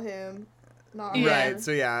it's all him, not Yeah. Right.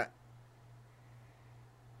 So yeah.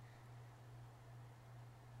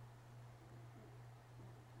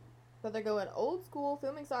 But they're going old school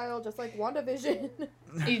filming style, just like WandaVision.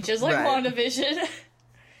 Just like Right. WandaVision.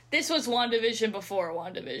 This was WandaVision before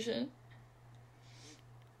WandaVision.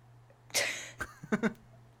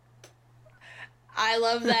 I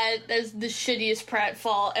love that. That's the shittiest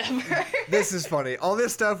pratfall ever. This is funny. All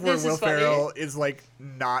this stuff where This is Will funny. Ferrell is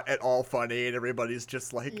not at all funny, and everybody's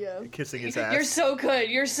just kissing his ass. You're so good.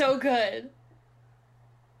 You're so good.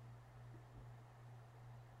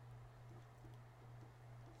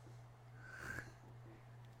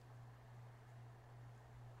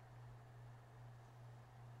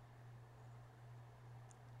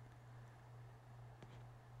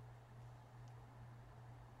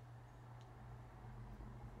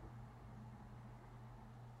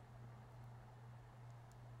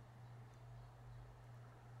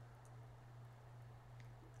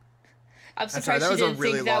 I'm sorry, surprised that she was a didn't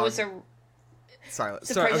really think that long was a. Silence.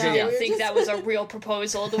 Surprised Sorry. she Okay, didn't think that was a real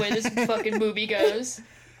proposal. The way this fucking movie goes.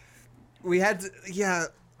 We had to,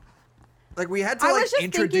 we had I was to just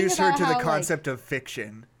introduce thinking her about to the how, concept of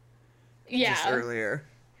fiction. Yeah. Just earlier.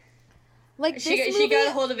 This She movie, got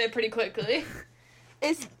a hold of it pretty quickly.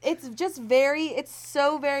 it's just very, it's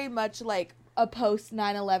so very much like a post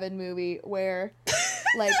 9/11 movie where,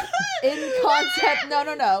 in concept,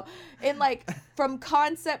 no, in from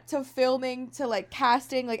concept to filming to like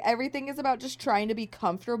casting, like everything is about just trying to be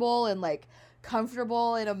comfortable and like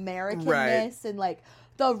comfortable in Americanness and like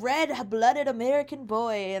the red-blooded American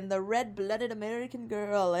boy and the red-blooded American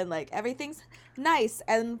girl, and like everything's nice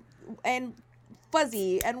and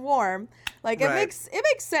fuzzy and warm. Like it makes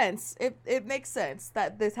sense. It makes sense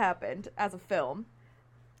that this happened as a film.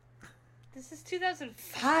 This is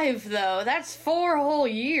 2005 though. That's 4 whole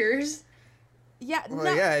years. Yeah.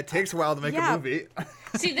 Well, yeah, it takes a while to make a movie.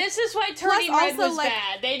 See, this is why Turning Red was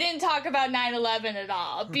bad. They didn't talk about 9/11 at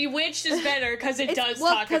all. Bewitched is better because it does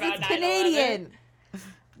talk about 9/11. It's Canadian.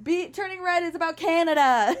 Turning Red is about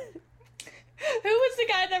Canada. Who was the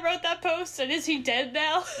guy that wrote that post? And is he dead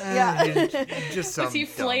now? Yeah. Just was he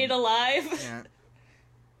flayed alive? Yeah.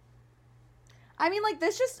 I mean, like,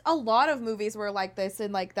 there's just a lot of movies were like this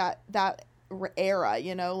in, like, that era,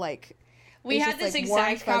 you know? Like, we had this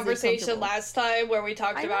exact conversation last time where we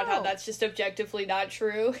talked about how that's just objectively not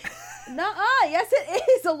true. Nuh-uh. Yes, it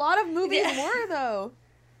is. A lot of movies were, though.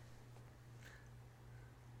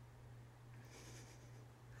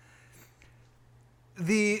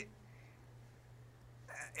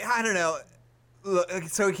 I don't know. Look,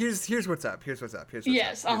 so here's what's up. Here's what's up.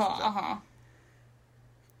 Yes,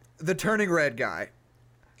 The Turning Red guy.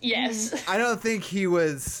 Yes. I don't think he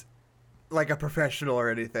was like a professional or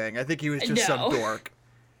anything. I think he was just some dork.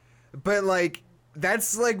 But like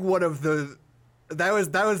that's like one of the that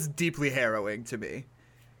was deeply harrowing to me.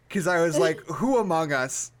 'Cause I was like, who among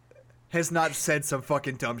us has not said some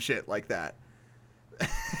fucking dumb shit like that?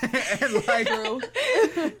 And like,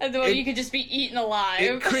 and the way you could just be eaten alive.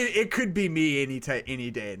 It could be me any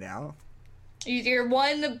day now. You're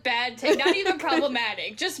one bad take, not even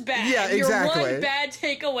problematic, just bad. Yeah, exactly. You're one bad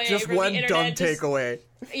takeaway. Just from one the dumb internet takeaway.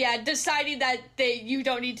 Yeah, deciding that you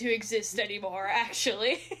don't need to exist anymore.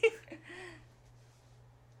 Actually.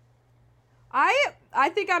 I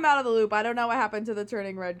think I'm out of the loop. I don't know what happened to the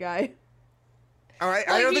Turning Red guy. All right,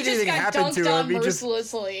 I don't think anything happened to him. He just got dunked on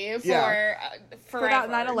mercilessly for that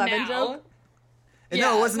 9/11 joke.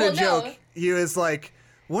 No, it wasn't a joke. No. He was like,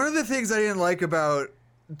 one of the things I didn't like about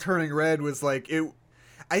Turning Red was like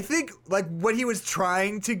I think like what he was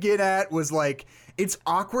trying to get at was like it's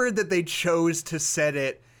awkward that they chose to set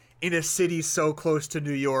it in a city so close to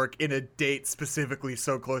New York in a date specifically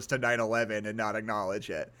so close to 9/11 and not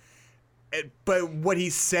acknowledge it. But what he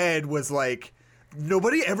said was like,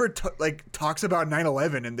 nobody ever talks about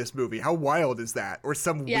 9/11 in this movie. How wild is that? Or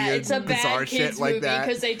some weird, it's a bizarre bad shit kids like movie that.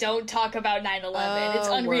 Because they don't talk about 9/11. It's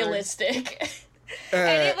unrealistic.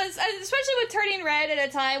 And it was, especially with Turning Red at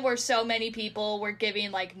a time where so many people were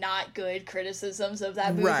giving, like, not good criticisms of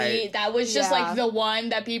that movie. Right. That was just, like, the one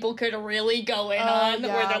that people could really go in on,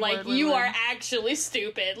 where they're like, you are actually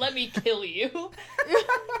stupid. Let me kill you.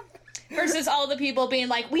 Versus all the people being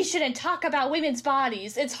like, we shouldn't talk about women's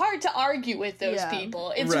bodies. It's hard to argue with those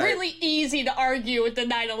people. It's really easy to argue with the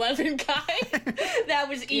 9/11 guy. That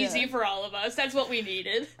was easy for all of us. That's what we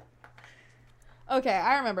needed. Okay,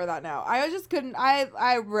 I remember that now. I just couldn't. I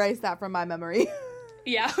erased that from my memory.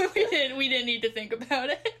 Yeah, we didn't need to think about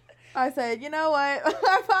it. I said, you know what?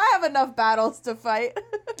 I have enough battles to fight.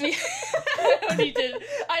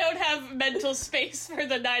 I don't have mental space for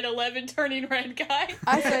the 9/11 Turning Red guy.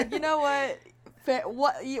 I said, you know what?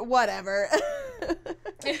 Whatever.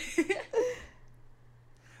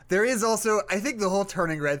 There is also, I think the whole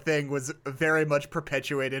Turning Red thing was very much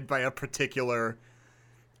perpetuated by a particular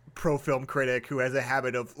pro-film critic who has a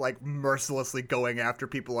habit of like mercilessly going after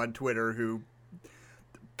people on Twitter who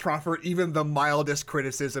proffer even the mildest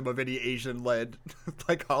criticism of any Asian-led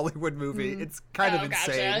like Hollywood movie. It's kind of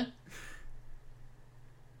insane. Gotcha.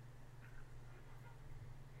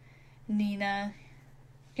 Nina,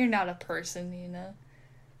 you're not a person, Nina.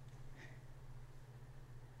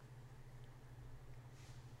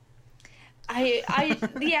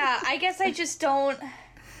 I guess I just don't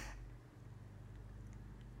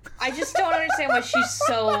understand why she's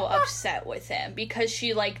so upset with him, because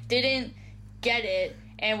she like didn't get it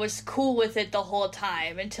and was cool with it the whole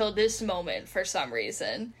time until this moment for some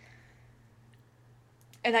reason.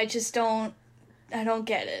 And I don't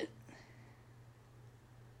get it.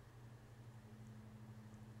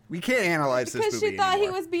 We can't analyze this movie because she thought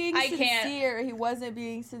anymore. he was being sincere. He wasn't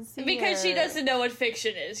being sincere. Because she doesn't know what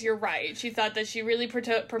fiction is. You're right. She thought that she really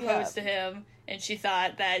proposed to him, and she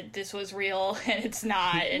thought that this was real, and it's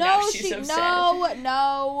not. And now she's upset.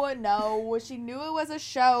 No. She knew it was a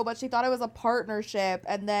show, but she thought it was a partnership,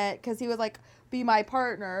 and then because he was like, "Be my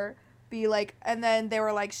partner," be like, and then they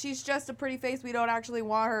were like, "She's just a pretty face. We don't actually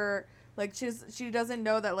want her." Like she doesn't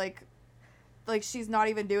know that like like she's not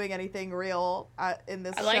even doing anything real in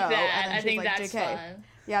this show. I like that. And then I think like, that's JK. fun.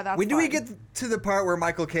 Yeah, that's When do fun. we get to the part where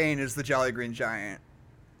Michael Caine is the Jolly Green Giant?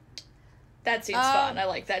 That scene's fun. I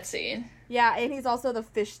like that scene. Yeah, and he's also the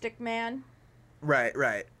fish stick man.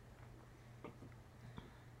 Right.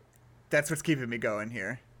 That's what's keeping me going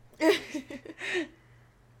here.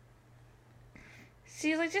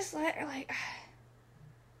 See, like, just like,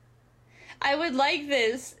 I would like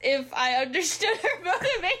this if I understood her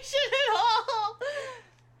motivation at all.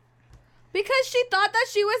 Because she thought that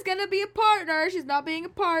she was gonna be a partner. She's not being a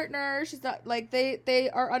partner. She's not, like, they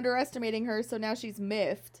are underestimating her, so now she's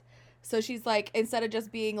miffed. So she's like, instead of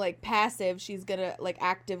just being like passive, she's gonna like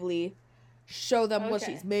actively show them what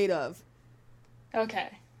she's made of. Okay.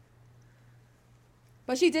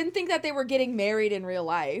 But she didn't think that they were getting married in real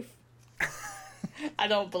life. I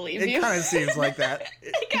don't believe you. It kind of seems like that.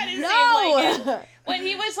 It kind of No! seemed like it. When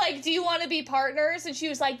he was like, do you want to be partners? And she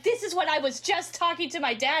was like, this is what I was just talking to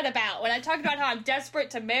my dad about. When I talked about how I'm desperate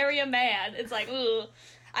to marry a man. It's like, ooh.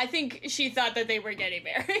 I think she thought that they were getting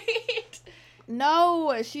married.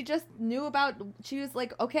 No, she just knew about, she was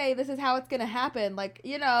like, okay, this is how it's gonna happen. Like,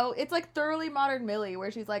 you know, it's like Thoroughly Modern Millie, where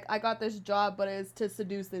she's like, I got this job, but it's to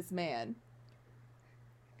seduce this man.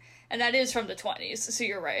 And that is from the 20s, so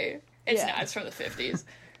you're right. It's not, it's from the 50s.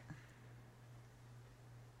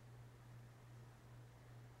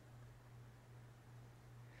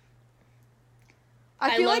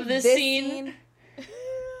 I feel love like this this scene.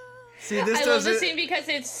 See, this I love doesn't. this scene because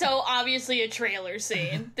it's so obviously a trailer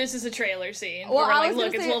scene. This is a trailer scene. Well, where we're I like, was look,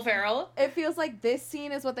 gonna it's say- Will Ferrell. It feels like this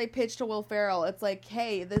scene is what they pitched to Will Ferrell. It's like,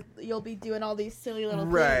 hey, you'll be doing all these silly little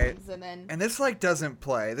Right. things, and then... And this, like, doesn't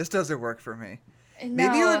play. This doesn't work for me. No.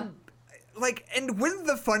 Maybe it would, like, and wouldn't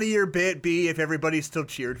the funnier bit be if everybody still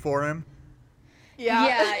cheered for him?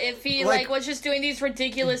 Yeah, if he, Like- was just doing these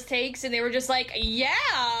ridiculous takes and they were just like, yeah!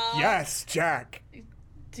 Yes, Jack.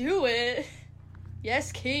 Do it.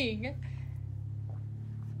 Yes, King.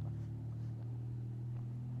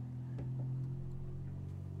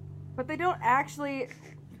 But they don't actually...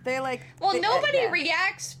 They, like... Well, they- nobody yeah.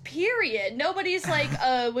 reacts, period. Nobody's like,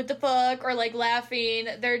 what the fuck, or like laughing.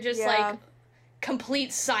 They're just Yeah. like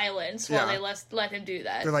complete silence while Yeah. they let him do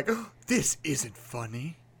that. They're like, oh, this isn't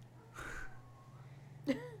funny.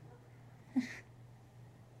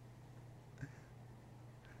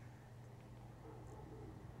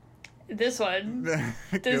 This one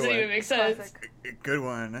Good doesn't one. even make sense. Classic. Good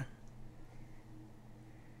one.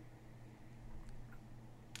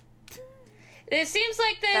 It seems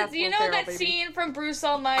like That's you Will know Ferrell, that baby. scene from Bruce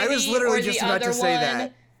Almighty. I was literally or just the about to other say one?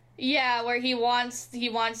 that. Yeah, where he wants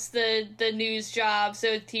the news job,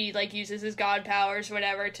 so he like uses his god powers or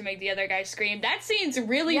whatever to make the other guy scream. That scene's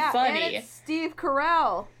really funny. And it's Steve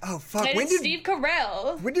Carell. Oh, fuck. And it's Steve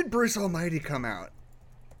Carell. When did Bruce Almighty come out?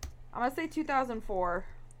 I'm gonna say 2004.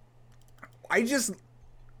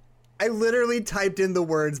 I literally typed in the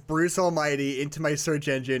words Bruce Almighty into my search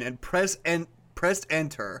engine and pressed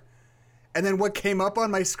enter. And then what came up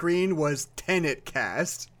on my screen was Tenet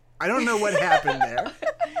cast. I don't know what happened there.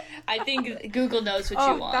 I think Google knows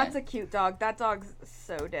what you want. That's a cute dog. That dog's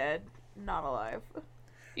so dead. Not alive.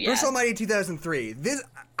 Yeah. Bruce Almighty 2003. This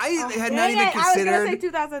I had Dang not even it, I was gonna say considered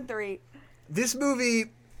 2003. this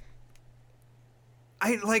movie.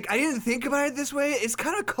 I didn't think about it this way. It's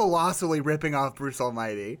kind of colossally ripping off Bruce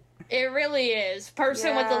Almighty. It really is.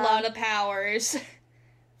 Person with a Yeah. lot of powers,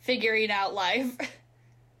 figuring out life.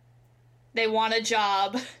 They want a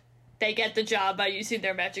job. They get the job by using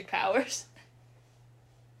their magic powers.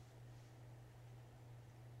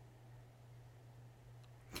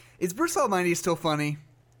 Is Bruce Almighty still funny?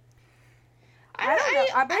 I don't know.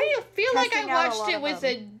 I've been I feel like I testing out a watched lot it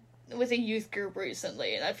of with a youth group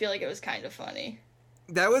recently, and I feel like it was kind of funny.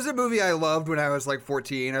 That was a movie I loved when I was like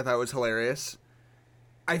 14. I thought it was hilarious.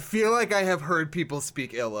 I feel like I have heard people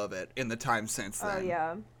speak ill of it in the time since then. Oh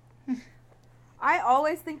yeah. I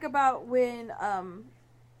always think about when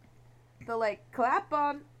the like clap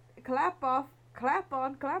on, clap off, clap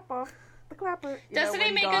on, clap off, the clapper. You know, Doesn't he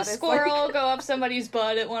when make God a is, squirrel like- go up somebody's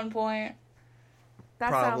butt at one point? That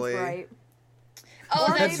Probably. sounds right. Oh,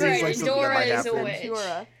 Or that's maybe right. like something that Dora might is a happen. witch.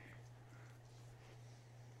 Ventura.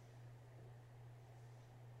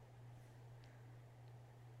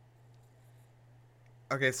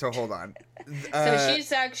 Okay, so hold on.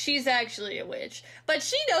 So she's actually a witch, but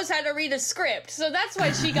she knows how to read a script, so that's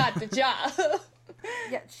why she got the job.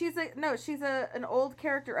 Yeah, she's an old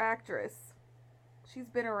character actress. She's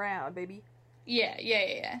been around, baby.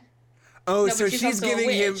 Yeah. Oh, No, so but she's she's also a giving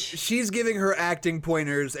witch. she's giving her acting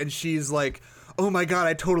pointers, and she's like, "Oh my god,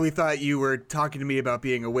 I totally thought you were talking to me about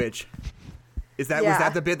being a witch." Was Yeah.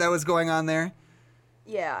 that the bit that was going on there?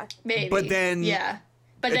 Yeah. Maybe. But then... Yeah.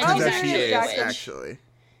 But it then turns he's out she actually is, a witch. actually.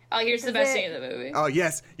 Oh, here's the best scene in the movie. Oh,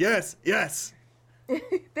 yes, yes, yes.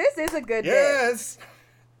 This is a good Yes.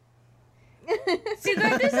 See,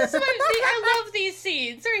 this is what I love these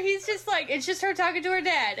scenes where he's just like, it's just her talking to her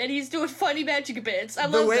dad, and he's doing funny magic bits. I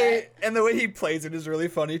love that. And the way he plays it is really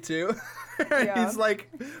funny too. Yeah. He's like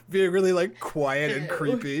being really like quiet and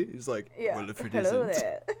creepy. He's like, Yeah. well, if it Hello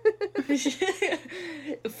isn't. there.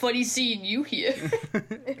 Funny seeing you here.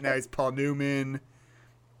 Now he's Paul Newman.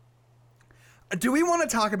 Do we want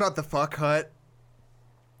to talk about the fuck hut?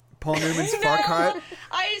 Paul Newman's fuck hut?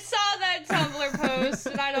 I saw that Tumblr post,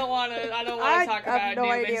 and I don't want to talk about I have no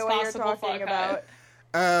Newman's idea what you're possible talking fuck about.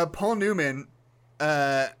 hut. Paul Newman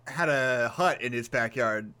had a hut in his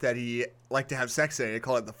backyard that he liked to have sex in. He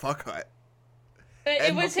called it the fuck hut.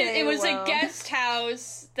 It was well. a guest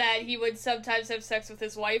house that he would sometimes have sex with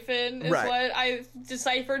his wife in, is Right. what I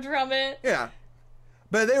deciphered from it. Yeah.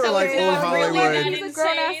 But they were So like it's old not really Hollywood. that He's a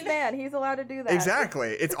grown ass insane. man. He's allowed to do that. Exactly.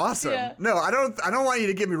 It's awesome. Yeah. No, I don't want you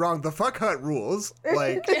to get me wrong. The fuck hut rules.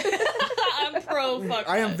 Like I'm pro fuck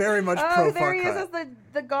I am hut. very much Oh, pro there he fuck is hut.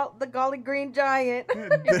 as the Golly Green Giant.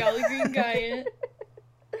 Golly Green Giant.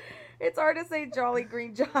 It's hard to say Jolly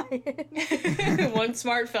Green Giant. One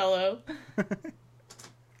smart fellow.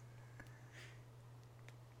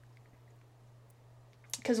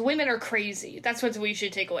 Because women are crazy. That's what we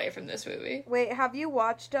should take away from this movie. Wait, have you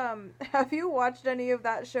watched any of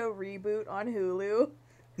that show Reboot on Hulu?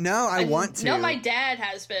 No, I want to. No, my dad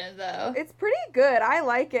has been, though. It's pretty good. I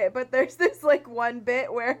like it, but there's this like one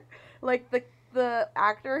bit where like the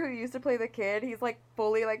actor who used to play the kid, he's like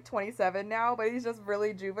fully like 27 now, but he's just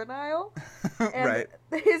really juvenile. And Right.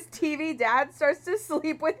 his TV dad starts to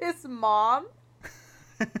sleep with his mom.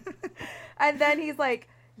 And then he's like,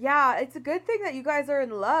 yeah, it's a good thing that you guys are in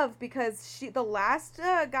love because the last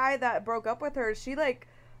guy that broke up with her, she like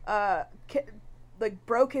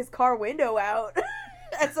broke his car window out.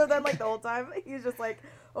 And so then like the whole time he's just like,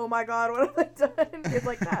 oh my God, what have I done? It's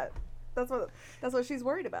like that. That's what she's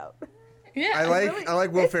worried about. Yeah. I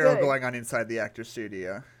like Will it's Ferrell good. going on Inside the Actors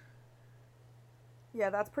Studio. Yeah,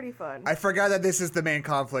 that's pretty fun. I forgot that this is the main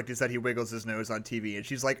conflict, is that he wiggles his nose on TV, and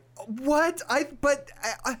she's like, "What? I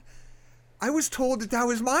was told that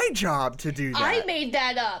was my job to do that." I made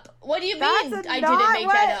that up. What do you mean That's I not didn't make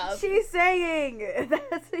what that up? she's saying.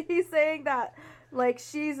 He's saying that like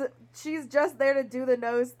she's just there to do the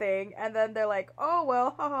nose thing, and then they're like, oh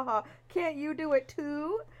well, ha ha ha, can't you do it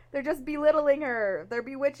too? They're just belittling her. They're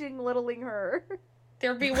littling her.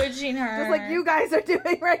 They're bewitching her. Just like you guys are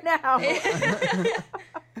doing right now.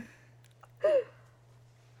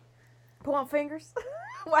 Point fingers.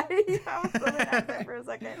 Why did you have something out there for a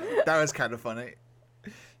second? That was kind of funny.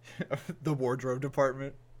 The wardrobe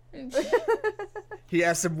department. He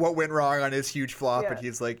asked him what went wrong on his huge flop, Yeah. and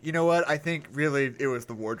he's like, "You know what? I think really it was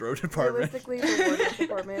the wardrobe department." Realistically, the wardrobe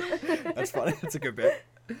department. That's funny. That's a good bit.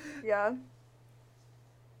 Yeah.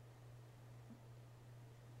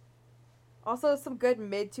 Also, some good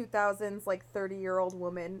mid-2000s, like, 30-year-old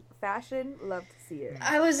woman fashion. Love to see it.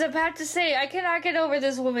 I was about to say, I cannot get over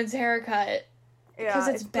this woman's haircut. Yeah, Because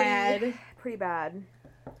it's bad. Pretty bad.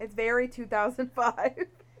 It's very 2005.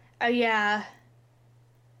 Yeah.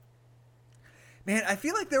 Man, I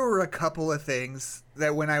feel like there were a couple of things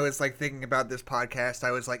that when I was like thinking about this podcast, I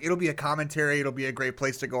was like, it'll be a commentary. It'll be a great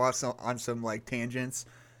place to go off on some like tangents.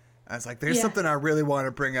 I was like, there's something I really want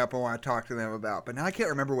to bring up and want to talk to them about, but now I can't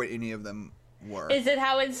remember what any of them were. Is it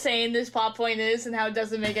how insane this plot point is and how it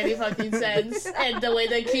doesn't make any fucking sense? And the way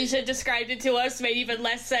that Keisha described it to us made even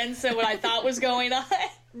less sense than what I thought was going on?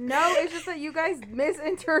 No, it's just that you guys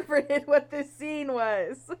misinterpreted what this scene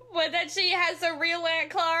was. But that she has a real Aunt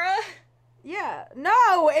Clara? Yeah.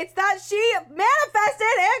 No, it's that she manifested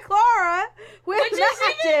Aunt Clara with Which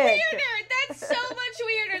magic. is even weirder! That's so much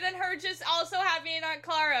weirder than her just also having an Aunt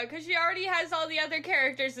Clara, because she already has all the other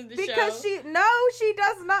characters in the show. Because she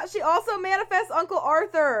does not. She also manifests Uncle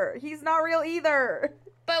Arthur. He's not real either.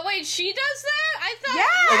 But wait, she does that? I thought...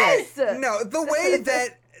 Yes! Okay, no, the way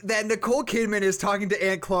that Nicole Kidman is talking to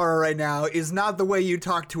Aunt Clara right now is not the way you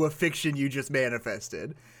talk to a fiction you just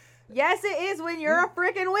manifested. Yes, it is. When you're a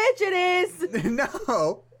freaking witch, it is.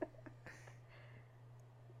 No.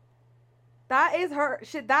 That is her.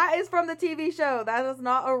 Shit, that is from the TV show. That is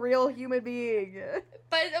not a real human being.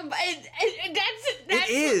 But that's It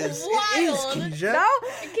is. wild. It is, Keisha. No,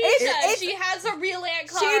 Keisha, she has a real Aunt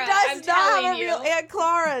Clara. she I'm does not have telling a real you. Aunt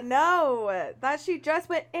Clara. No, that she just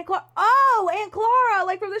went Aunt Clara. Oh, Aunt Clara,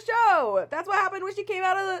 like from the show. That's what happened when she came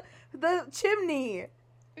out of the chimney.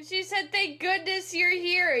 She said, "Thank goodness you're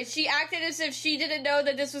here." She acted as if she didn't know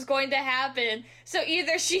that this was going to happen. So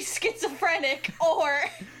either she's schizophrenic or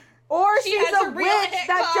she's a witch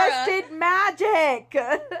that just did magic.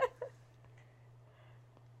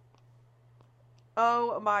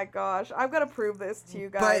 Oh my gosh. I'm going to prove this to you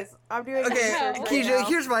guys. I'm doing okay, Keisha,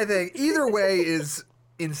 here's my thing. Either way is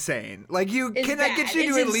insane. Like, can I get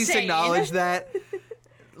you to at least acknowledge that?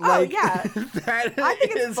 Like, yeah. I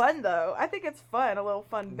think it's fun, though. I think it's fun. A little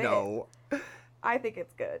fun bit. No. I think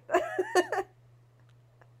it's good.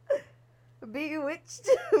 Bewitched.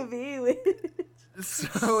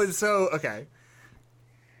 So, okay.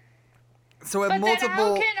 So but then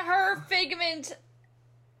how can her figment...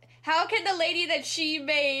 How can the lady that she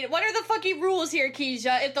made... What are the fucking rules here,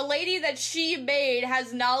 Keisha? If the lady that she made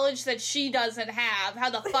has knowledge that she doesn't have,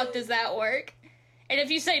 how the fuck does that work? And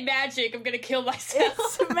if you say magic, I'm gonna kill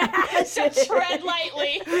myself. It's magic. So tread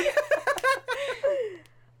lightly.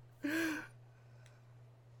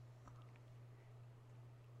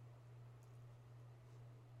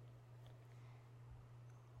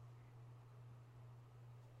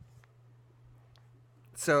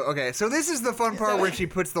 So this is the fun part where she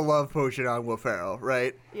puts the love potion on Will Ferrell,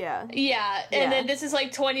 right? Yeah, and then this is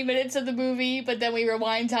like 20 minutes of the movie, but then we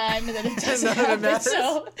rewind time, and then it doesn't happen,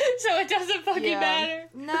 so it doesn't fucking matter.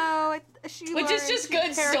 No, which is just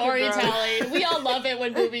good storytelling. We all love it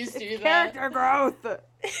when movies do that. Character growth. That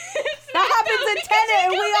happens in Tenet,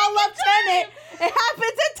 and we all love Tenet. It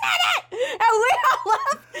happens in Tenet, and we all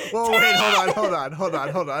love Tenet. Well, wait,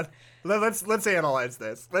 hold on. Let's analyze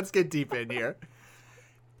this. Let's get deep in here.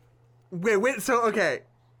 Wait, so, okay.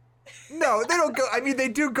 No, they don't go... I mean, they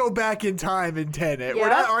do go back in time in Tenet. Yeah. We're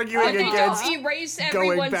not arguing against they don't erase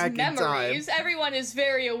everyone's memories. Everyone is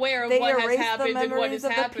very aware of what has happened and what is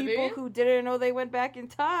happening. The people who didn't know they went back in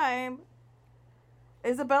time.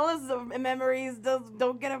 Isabella's memories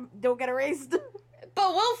don't get erased.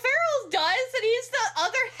 But Will Ferrell does, and he's the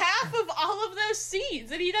other half of all of those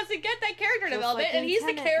scenes, and he doesn't get that character development, and he's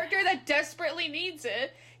the character that desperately needs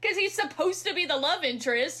it. Because he's supposed to be the love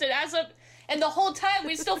interest, and the whole time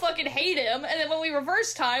we still fucking hate him, and then when we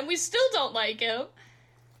reverse time, we still don't like him.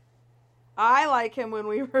 I like him when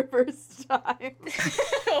we reverse time.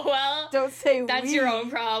 Well, don't say that's your own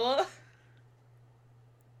problem.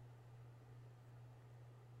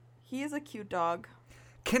 He is a cute dog.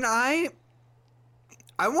 Okay,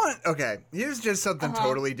 here's just something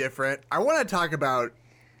totally different. I want to talk about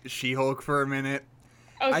She-Hulk for a minute.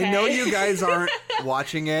 Okay. I know you guys aren't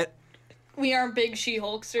watching it. We are big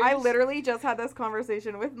She-Hulksters. I literally just had this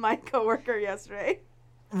conversation with my coworker yesterday.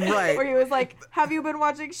 Right. Where he was like, "Have you been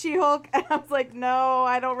watching She-Hulk?" And I was like, "No,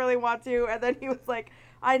 I don't really want to." And then he was like,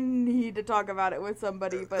 "I need to talk about it with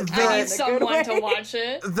somebody, but I need someone to watch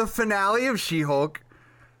it." The finale of She-Hulk,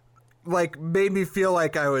 like, made me feel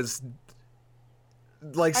like I was,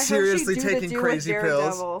 like, seriously taking crazy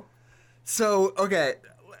pills. So, okay.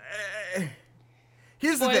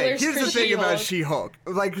 Here's the thing about She-Hulk.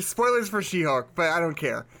 Like, spoilers for She-Hulk, but I don't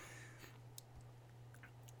care.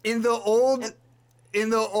 In the old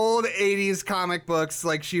 80s comic books,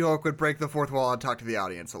 like, She-Hulk would break the fourth wall and talk to the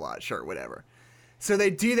audience a lot. Sure, whatever. So they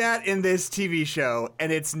do that in this TV show,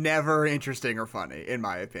 and it's never interesting or funny, in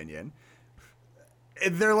my opinion.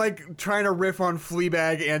 They're, like, trying to riff on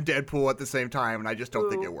Fleabag and Deadpool at the same time, and I just don't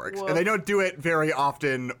think it works. And they don't do it very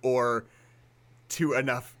often or to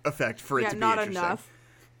enough effect for it to be interesting. Yeah, not enough.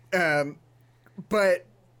 But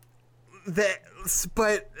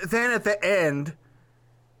then at the end,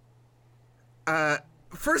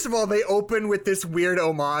 first of all, they open with this weird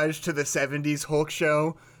homage to the 70s Hulk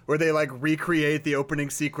show, where they, like, recreate the opening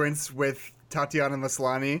sequence with Tatiana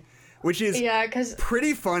Maslany, which is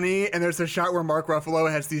pretty funny, and there's a shot where Mark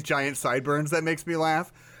Ruffalo has these giant sideburns that makes me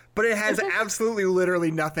laugh. But it has absolutely,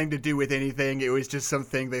 literally nothing to do with anything. It was just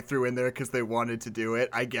something they threw in there because they wanted to do it,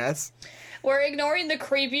 I guess. We're ignoring the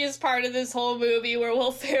creepiest part of this whole movie where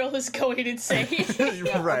Will Ferrell is going insane.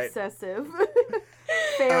 Right. Obsessive.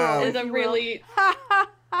 Ferrell is a really...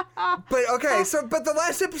 But, okay, but the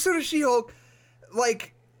last episode of She-Hulk,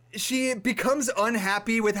 like, she becomes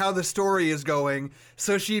unhappy with how the story is going,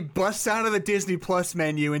 so she busts out of the Disney Plus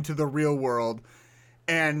menu into the real world.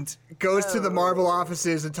 And goes to the Marvel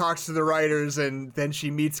offices and talks to the writers, and then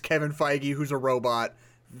she meets Kevin Feige, who's a robot.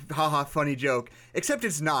 Haha, funny joke. Except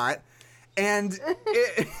it's not. And,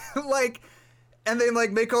 and they,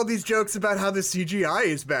 like, make all these jokes about how the CGI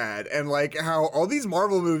is bad, and, like, how all these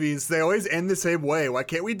Marvel movies, they always end the same way. Why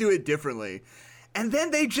can't we do it differently? And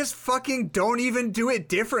then they just fucking don't even do it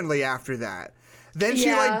differently after that. Then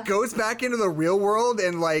she, like, goes back into the real world,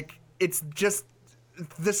 and, like, it's just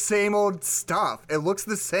the same old stuff. It looks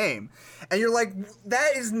the same. And you're like,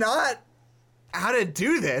 that is not how to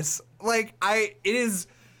do this. Like, it is...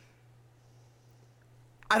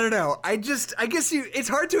 I don't know. I guess it's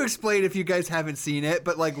hard to explain if you guys haven't seen it,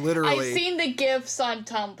 but like literally. I've seen the GIFs on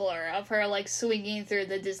Tumblr of her like swinging through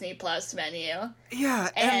the Disney Plus menu. Yeah.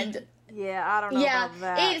 And yeah, I don't know about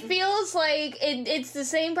that. It feels like it's the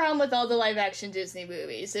same problem with all the live action Disney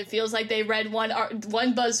movies. It feels like they read one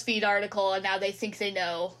BuzzFeed article and now they think they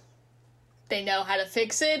know how to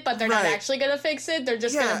fix it, but they're not actually going to fix it. They're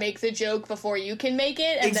just going to make the joke before you can make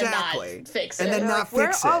it and then not fix it. And then not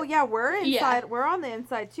fix it. Oh, yeah, we're inside. Yeah. We're on the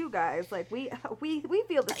inside, too, guys. Like, we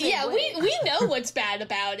feel the same way. We know what's bad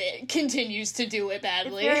about it. Continues to do it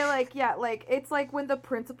badly. It's very, it's like when the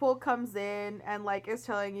principal comes in and, like, is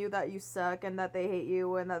telling you that you suck and that they hate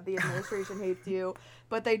you and that the administration hates you,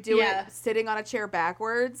 but they do it sitting on a chair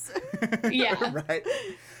backwards. Yeah. Right.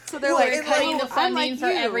 So they're like cutting the funding for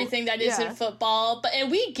everything that isn't football,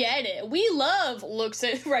 and we get it. We love looks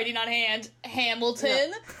at writing on hand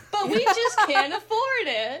Hamilton, but we just can't afford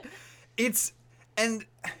it. And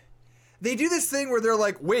they do this thing where they're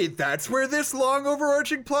like, wait, that's where this long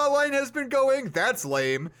overarching plot line has been going? That's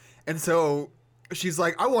lame. And so she's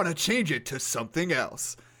like, I want to change it to something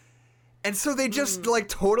else. And so they just like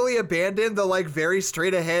totally abandon the like very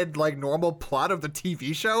straight ahead like normal plot of the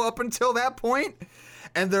TV show up until that point.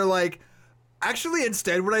 And they're like, actually,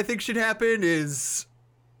 instead, what I think should happen is,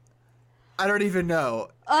 I don't even know.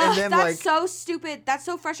 And then, that's so stupid. That's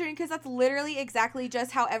so frustrating because that's literally exactly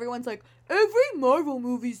just how everyone's like, every Marvel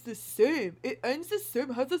movie's the same. It ends the same,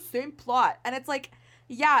 has the same plot. And it's like,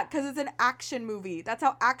 yeah, because it's an action movie. That's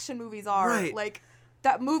how action movies are. Right. Like,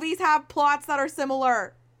 that movies have plots that are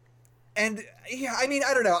similar. And, yeah, I mean,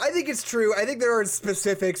 I don't know. I think it's true. I think there are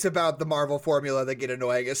specifics about the Marvel formula that get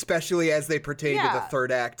annoying, especially as they pertain to the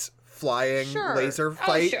third act flying laser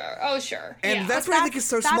fight. Oh, sure. And that's what I think is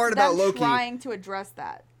so smart about Loki. Trying to address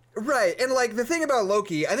that. Right. And, like, the thing about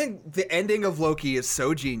Loki, I think the ending of Loki is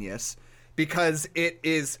so genius because it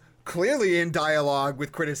is clearly in dialogue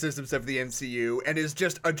with criticisms of the MCU and is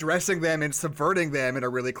just addressing them and subverting them in a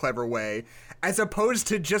really clever way, as opposed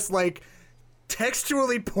to just, like,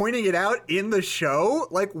 textually pointing it out in the show.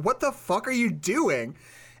 Like, what the fuck are you doing?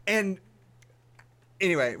 And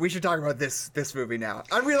anyway, we should talk about this movie now.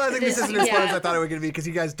 I'm realizing this isn't as fun as I thought it was going to be because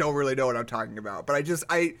you guys don't really know what I'm talking about. But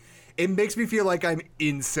it makes me feel like I'm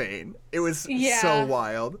insane. It was so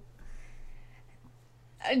wild.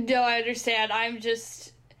 No, I understand. I'm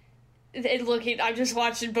just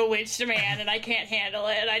watching Bewitched, man, and I can't handle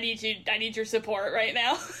it. I need your support right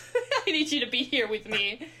now. I need you to be here with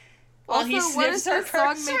me. Also, what does this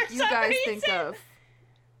song make you guys think of?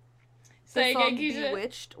 The song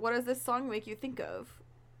Bewitched. What does this song make you think of?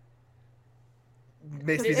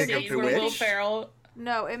 Makes me think of Bewitched. Will Ferrell.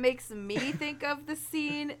 No, it makes me think of the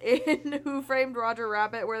scene in Who Framed Roger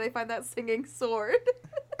Rabbit where they find that singing sword.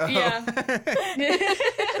 Oh. Yeah.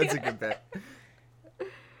 That's a good bet.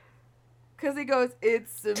 Because he goes,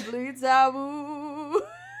 it's simply taboo.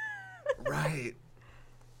 Right.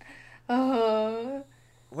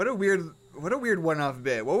 What a weird one-off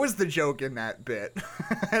bit. What was the joke in that bit?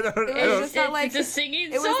 It's a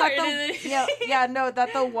singing sword. That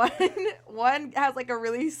the one has like a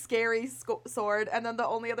really scary sword, and then the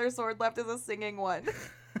only other sword left is a singing one.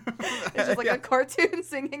 It's just like a cartoon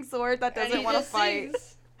singing sword that doesn't want to fight.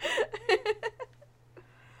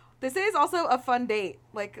 This is also a fun date,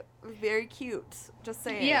 like very cute. Just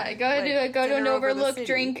saying. Yeah, go to an overlook,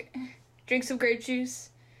 drink some grape juice.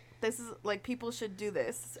 This is, like, people should do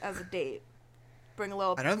this as a date. Bring a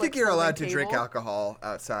little... I don't think you're allowed to drink alcohol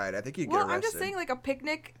outside. I think you get arrested. Well, I'm just saying, like, a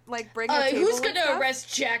picnic, like, bring a table who's gonna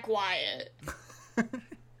arrest Jack Wyatt?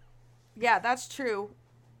 Yeah, that's true.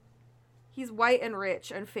 He's white and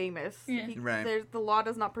rich and famous. Yeah. The law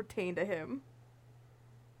does not pertain to him.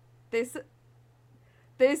 This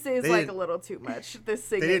is, like, a little too much. This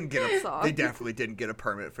singing song. They definitely didn't get a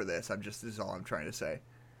permit for this. This is all I'm trying to say.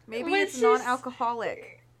 Maybe it's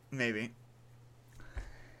non-alcoholic. Maybe.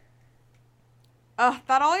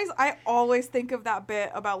 I always think of that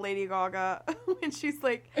bit about Lady Gaga when she's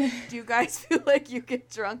like, do you guys feel like you get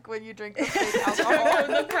drunk when you drink the fake alcohol?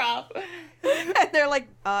 The prop. And they're like,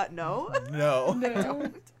 no. No.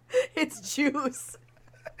 No. It's juice.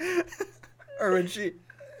 Or when she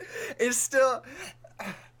is still...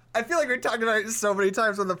 I feel like we're talking about it so many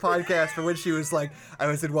times on the podcast, but when she was like, I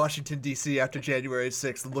was in Washington, D.C. after January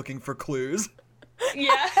 6th looking for clues.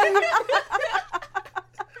 Yeah.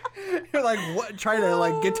 You're like, what? Trying to,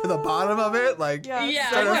 like, get to the bottom of it? Like, trying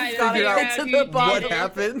to figure out what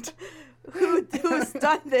happened? Who's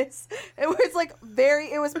done this? It was, like,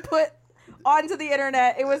 it was put onto the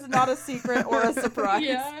internet. It was not a secret or a surprise.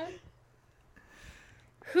 Yeah.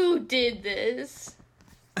 Who did this?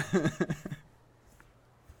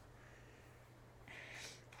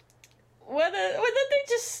 What did they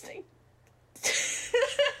just...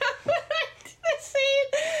 The scene,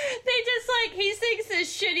 they just, like, he sings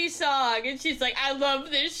this shitty song, and she's like, I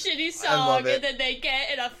love this shitty song, and then they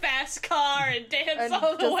get in a fast car and dance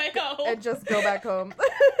all the way home. And just go back home.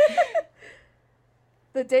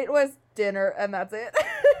 The date was dinner, and that's it.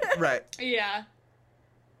 Right. Yeah.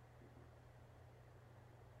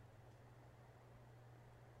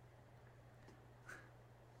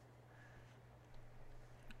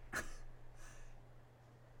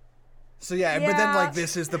 So yeah, but then like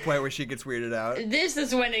this is the point where she gets weirded out. This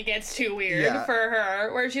is when it gets too weird for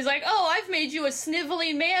her, where she's like, "Oh, I've made you a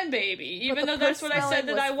snivelly man baby, even though that's what I said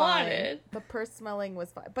that I wanted." The purse smelling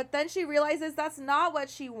was fine, but then she realizes that's not what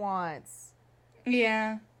she wants.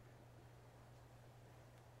 Yeah.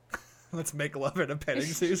 Let's make love in a petting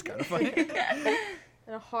zoo is kind of funny.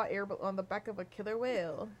 And a hot air on the back of a killer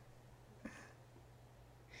whale.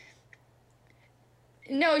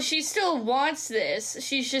 No, she still wants this.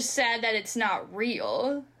 She's just sad that it's not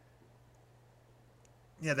real.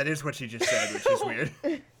 Yeah, that is what she just said, which is weird.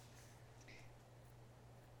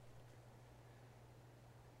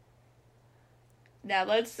 Now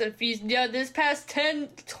if you know this past 10,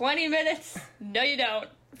 20 minutes, no you don't.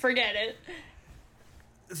 Forget it.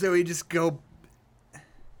 So we just go...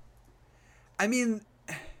 I mean...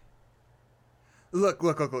 Look.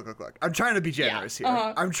 I'm trying to be generous here.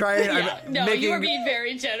 I'm trying... No, you are being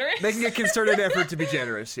very generous. Making a concerted effort to be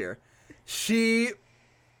generous here. She...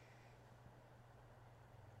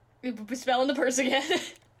 Smelling the purse again.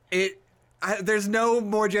 There's no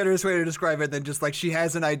more generous way to describe it than just, like, she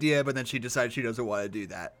has an idea, but then she decides she doesn't want to do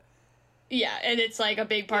that. Yeah, and it's, like, a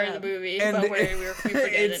big part of the movie, and but we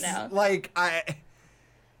forget it now. Like,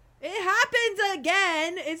 It happens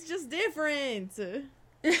again. It's just different.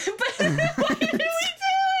 But what are we doing?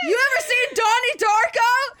 You ever seen Donnie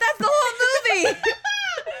Darko? That's the whole movie.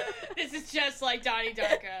 This is just like Donnie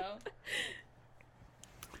Darko.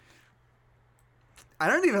 I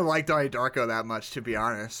don't even like Donnie Darko that much, to be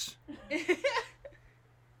honest.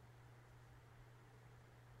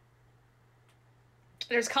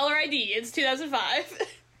 There's caller ID. It's 2005.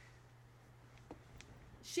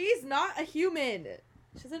 She's not a human.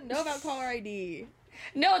 She doesn't know about caller ID.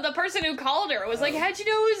 No, the person who called her was like, how'd you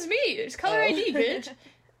know it was me? It's caller ID, bitch.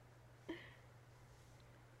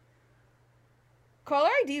 Caller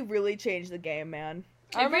ID really changed the game, man.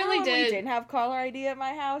 I really when did. We didn't have caller ID at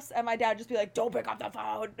my house, and my dad would just be like, don't pick up the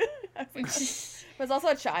phone. I was also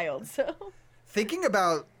a child, so... Thinking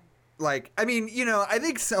about, like, I mean, you know, I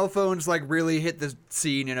think cell phones, like, really hit the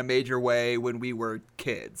scene in a major way when we were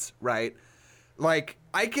kids, right? Like,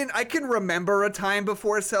 I can remember a time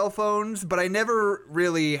before cell phones, but I never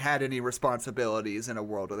really had any responsibilities in a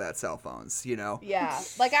world without cell phones, you know? Yeah.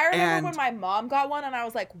 Like, I remember when my mom got one, and I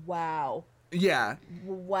was like, wow. Yeah.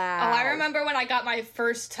 Wow. Oh, I remember when I got my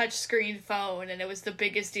first touchscreen phone, and it was the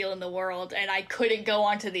biggest deal in the world, and I couldn't go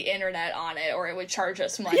onto the internet on it, or it would charge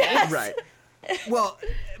us money. Yes. Right. Well,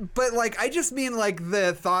 but, like, I just mean, like,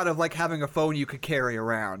 the thought of, like, having a phone you could carry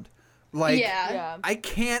around. Like, yeah. I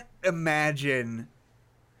can't imagine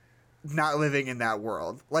not living in that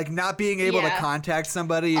world. Like, not being able to contact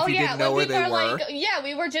somebody if you didn't know where they were. Like,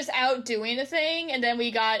 we were just out doing a thing, and then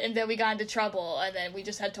we got into trouble, and then we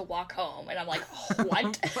just had to walk home, and I'm like,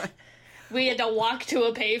 what? We had to walk to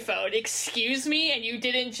a payphone. Excuse me, and you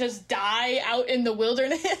didn't just die out in the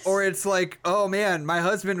wilderness? Or it's like, oh man, my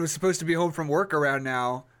husband was supposed to be home from work around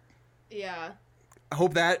now. Yeah. I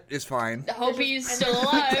hope that is fine. I hope he's still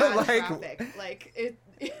alive. Like, traffic. Like,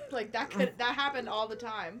 like, that happened all the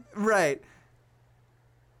time. Right.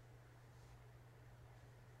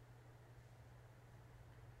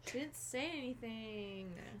 She didn't say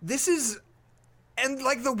anything. This is... And,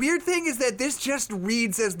 like, the weird thing is that this just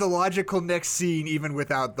reads as the logical next scene even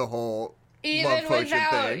without the whole love potion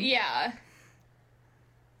thing. Yeah.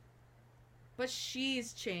 But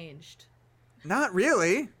she's changed. Not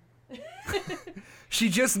really. She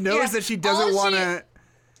just knows that she doesn't want to...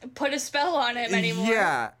 Put a spell on him anymore.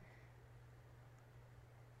 Yeah.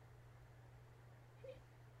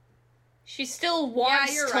 She still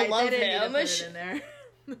wants to love him. Put it in there.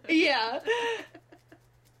 Yeah.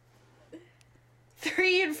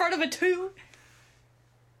 3 in front of a 2.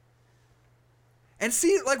 And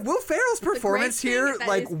see, like, Will Ferrell's performance here,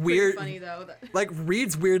 like, weird, funny, though, like,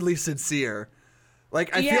 reads weirdly sincere.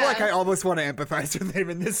 Like, I feel like I almost want to empathize with him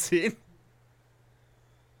in this scene.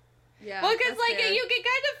 Yeah. Well, because, like, you can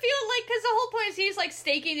kind of feel like, because the whole point is he's, like,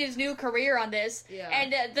 staking his new career on this,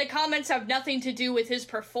 and the comments have nothing to do with his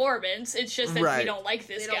performance. It's just that we don't like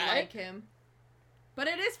this guy. They don't like him. But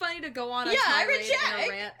it is funny to go on a tirade and a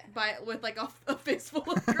rant with, like, a fistful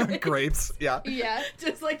of grapes. Grapes, yeah. Yeah.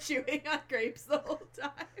 Just, like, chewing on grapes the whole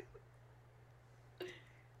time.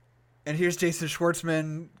 And here's Jason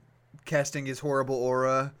Schwartzman casting his horrible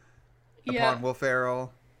aura upon Will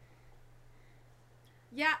Ferrell.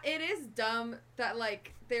 Yeah, it is dumb that,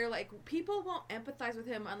 like, they're like, people won't empathize with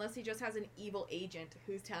him unless he just has an evil agent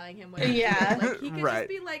who's telling him what to do. Like, he could just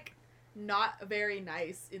be, like, not very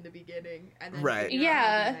nice in the beginning, and then figure out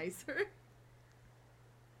how to be nicer.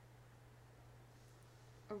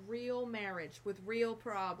 A real marriage with real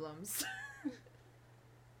problems.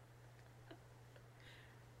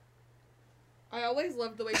 I always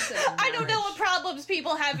loved the way you said marriage. I don't know what problems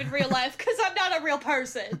people have in real life, because I'm not a real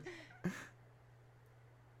person.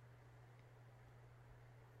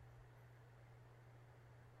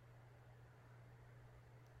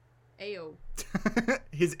 Ayo.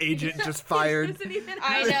 His agent just fired.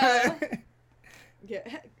 I know. Yeah,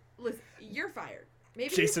 listen, you're fired.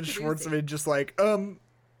 Maybe Jason Schwartzman just like,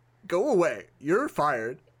 go away. You're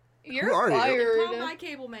fired. You're Who are fired. you? Call my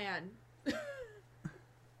cable man.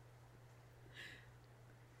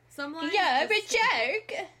 Some lines. Yeah, I'm a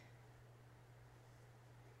jerk.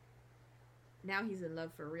 Now he's in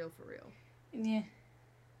love for real, for real. Yeah.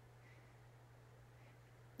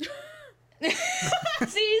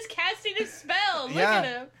 See, he's casting a spell. Look at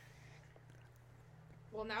him.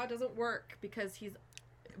 Well, now it doesn't work because he's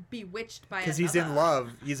bewitched by because he's in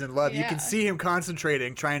love. He's in love. You can see him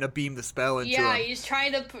concentrating, trying to beam the spell into him. Yeah, he's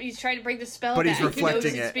trying to bring the spell but back. He's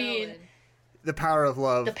reflecting it. The power of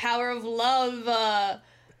love. The power of love.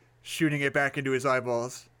 Shooting it back into his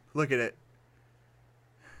eyeballs. Look at it.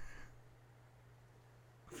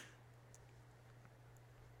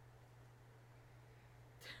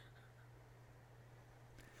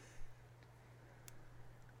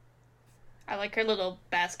 I like her little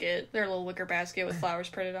basket, their little wicker basket with flowers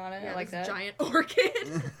printed on it. I like that. Giant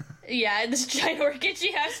orchid. Yeah, this giant orchid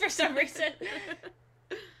she has for some reason.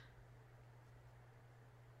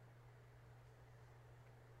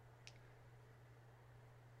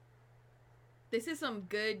 This is some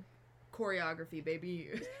good choreography, baby.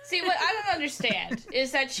 See, what I don't understand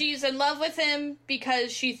is that she's in love with him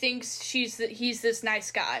because she thinks he's this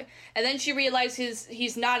nice guy. And then she realizes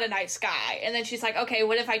he's not a nice guy. And then she's like, okay,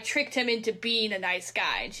 what if I tricked him into being a nice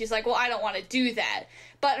guy? And she's like, well, I don't want to do that.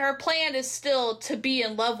 But her plan is still to be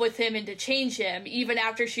in love with him and to change him, even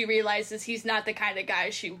after she realizes he's not the kind of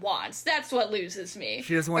guy she wants. That's what loses me.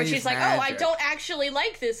 She doesn't want to use she's like, magic. oh, I don't actually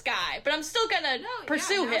like this guy, but I'm still gonna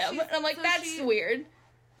pursue him. And I'm like, so that's weird.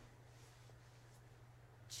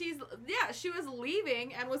 She was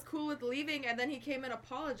leaving and was cool with leaving, and then he came and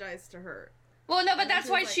apologized to her. Well, no, but that's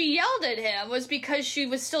why she yelled at him, was because she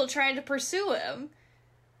was still trying to pursue him.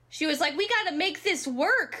 She was like, we gotta make this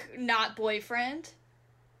work, not boyfriend.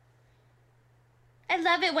 I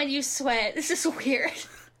love it when you sweat. This is weird.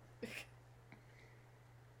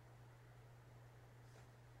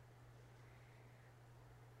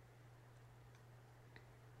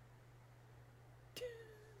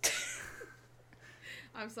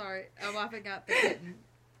 I'm sorry. I'm laughing at the kitten.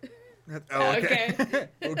 Oh, okay.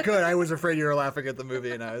 Well, good. I was afraid you were laughing at the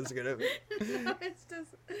movie, and I was gonna. No, it's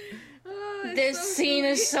just. Oh, this so scene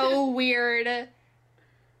is so weird. I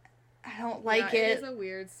don't like it. It is a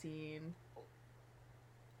weird scene.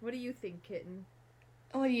 What do you think, kitten?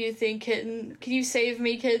 What do you think, kitten? Can you save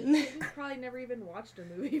me, kitten? Kitten's probably never even watched a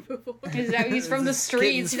movie before. He's from the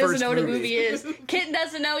streets. He doesn't know what a movie is. Kitten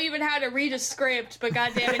doesn't know even how to read a script, but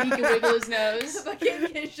goddammit, he can wiggle his nose. But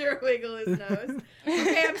Kitten can sure wiggle his nose.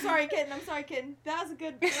 Okay, I'm sorry, Kitten. That was a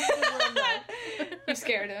good run, though. You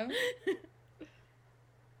scared him.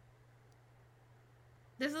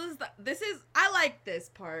 This is. I like this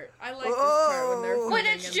part. I like this part when they're. When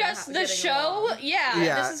it's just the show,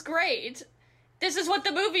 yeah, this is great. This is what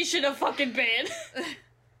the movie should have fucking been.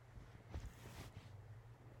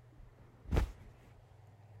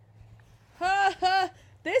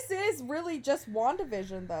 This is really just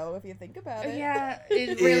WandaVision, though, if you think about it. Yeah,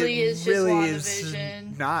 it really is just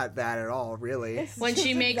WandaVision. Not that at all, really. When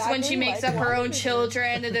she makes up her own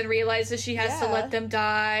children and then realizes she has to let them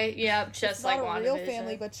die. Yep, just it's like not a WandaVision. real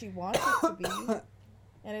family, but she wants it to be.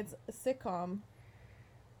 And it's a sitcom.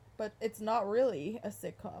 But it's not really a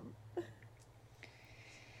sitcom.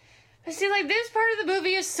 See, like, this part of the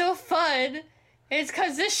movie is so fun. It's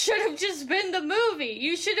because this should have just been the movie.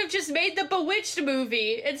 You should have just made the Bewitched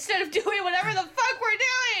movie instead of doing whatever the fuck we're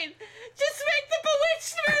doing. Just make the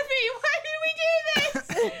Bewitched movie. Why did we do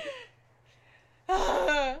this?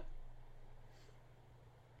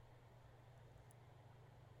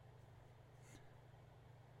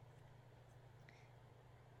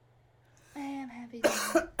 Happy New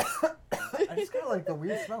Year. I just got like the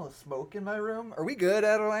weird smell of smoke in my room. Are we good,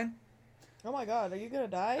 Adeline? Oh my god, are you gonna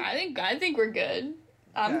die? I think we're good.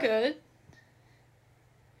 I'm good.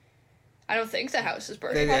 I don't think the house is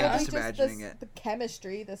burning Maybe I'm down. just imagining it. The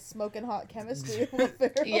chemistry, the smoking hot chemistry.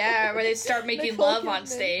 Yeah, where they start making Nicole love on Kidman.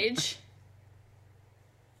 stage.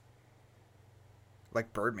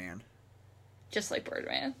 Like Birdman. Just like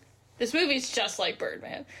Birdman. This movie's just like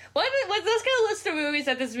Birdman. Let's get a list of movies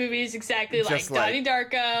that this movie is exactly Just like. like Donnie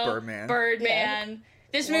Darko, Birdman. Yeah.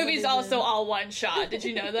 This One movie's Division. also all one shot. Did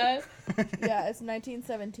you know that? Yeah, it's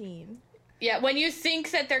 1917. Yeah, when you think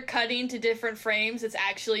that they're cutting to different frames, it's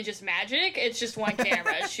actually just magic. It's just one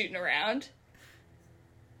camera shooting around.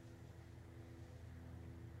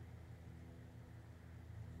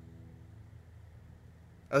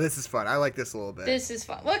 Oh, this is fun. I like this a little bit. This is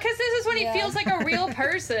fun. Well, because this is when he Yeah. feels like a real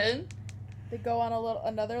person. They go on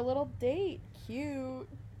another little date. Cute.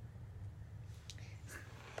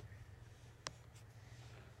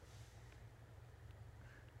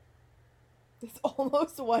 It's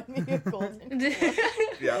almost won me a golden.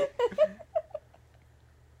 Yeah.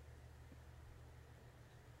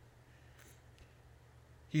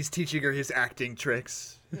 He's teaching her his acting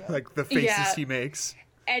tricks. Yeah. Like the faces Yeah. he makes.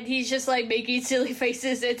 And he's just like making silly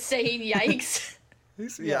faces and saying yikes.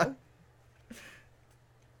 Yeah.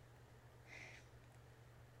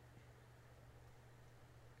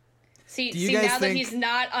 See, Do you see guys now that think- he's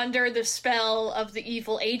not under the spell of the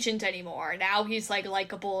evil agent anymore, now he's like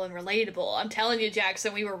likable and relatable. I'm telling you,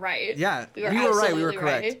 Jackson, we were right. Yeah, We were right. We were absolutely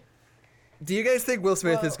correct. right. Do you guys think Will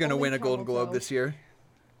Smith Well, is going to only win a time Golden will Globe tell. this year?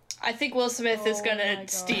 I think Will Smith is Oh gonna my God.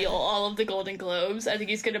 steal all of the Golden Globes. I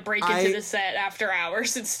think he's gonna break into I- the set after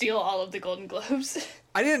hours and steal all of the Golden Globes.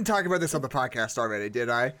 I didn't talk about this on the podcast already, did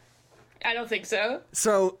I? I don't think so.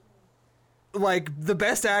 So, like, the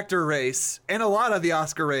Best Actor race, and a lot of the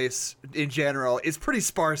Oscar race in general, is pretty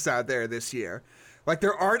sparse out there this year. Like,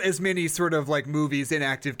 there aren't as many sort of, like, movies in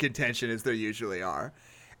active contention as there usually are.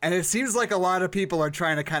 And it seems like a lot of people are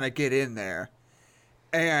trying to kind of get in there.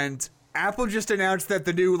 And Apple just announced that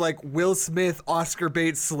the new, like, Will Smith Oscar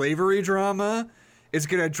bait slavery drama is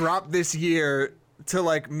going to drop this year to,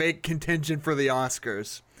 like, make contention for the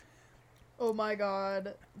Oscars. Oh my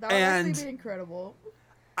god. That would And- actually be incredible.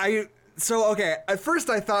 Okay, at first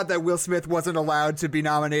I thought that Will Smith wasn't allowed to be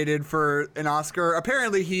nominated for an Oscar.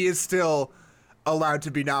 Apparently he is still allowed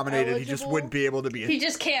to be nominated. He just Eligible? wouldn't be able to be. He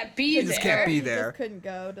just can't be He there. just can't be He there. just couldn't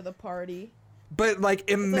go to the party. But, like,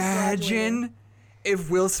 imagine if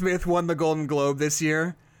Will Smith won the Golden Globe this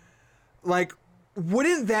year. Like,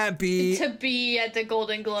 wouldn't that be... To be at the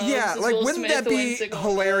Golden Globes. Yeah, as like, Will wouldn't Smith that be wins the Golden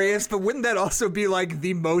hilarious? But wouldn't that also be, like,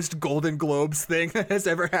 the most Golden Globes thing that has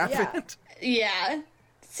ever happened? Globe. Yeah.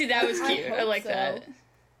 See, that was I cute. I hope like so. that.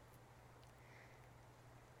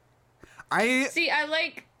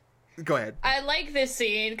 Go ahead. I like this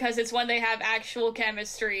scene because it's when they have actual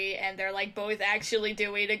chemistry and they're like both actually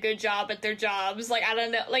doing a good job at their jobs. Like, I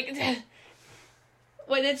don't know, like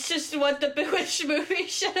when it's just what the Bewitched movie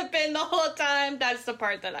should have been the whole time. That's the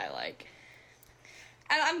part that I like.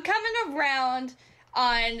 And I'm coming around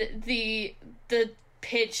on the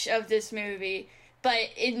pitch of this movie, but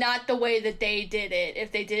not the way that they did it.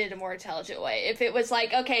 If they did it a more intelligent way, if it was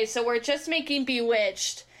like, okay, so we're just making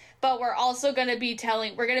Bewitched, but we're also going to be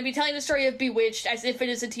telling the story of Bewitched as if it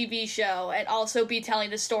is a TV show, and also be telling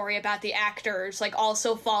the story about the actors, like,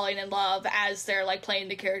 also falling in love as they're, like, playing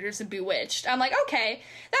the characters in Bewitched. I'm like, okay,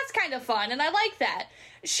 that's kind of fun, and I like that.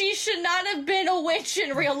 She should not have been a witch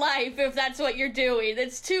in real life if that's what you're doing.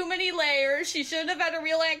 It's too many layers. She shouldn't have had a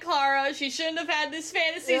real Aunt Clara. She shouldn't have had this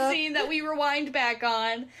fantasy scene that we rewind back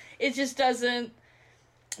on. It just doesn't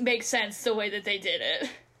make sense the way that they did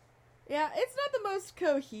it. Yeah, it's not the most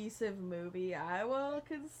cohesive movie. I will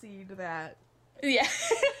concede that. Yeah.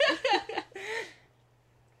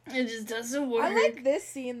 It just doesn't work. I like this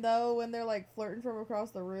scene though when they're like flirting from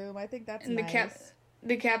across the room. I think that's And nice.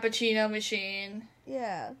 the cappuccino machine.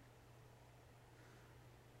 Yeah.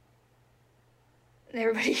 And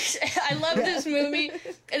everybody, I love this movie.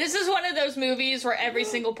 And this is one of those movies where every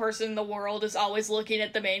single person in the world is always looking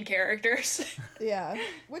at the main characters. Yeah.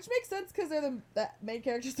 Which makes sense because they're the main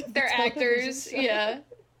characters of the They're television actors, show. yeah.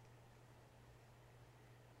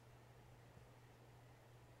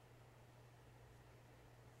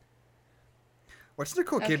 What's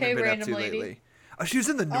Nicole Okay, Kidman been up random to lady. lately? Oh, she was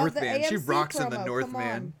in the the Northman. She AMC rocks in the promo, come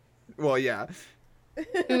Northman. Well, yeah.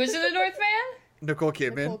 Who was in the Northman? Nicole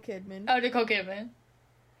Kidman. Nicole Kidman. Oh, Nicole Kidman.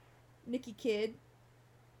 Nikki Kidd.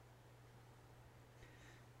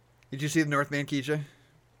 Did you see the Northman, Keisha?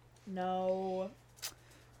 No.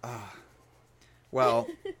 Well,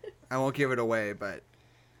 I won't give it away, but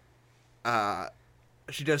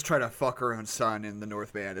she does try to fuck her own son in the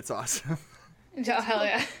Northman. It's awesome. Oh, hell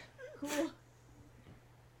yeah. Cool.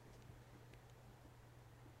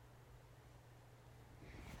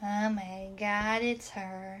 Oh my god, it's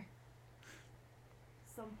her.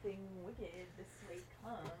 Something wicked this way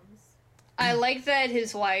comes. I like that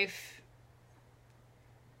his wife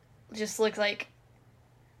just looks like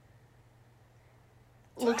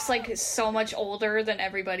so much older than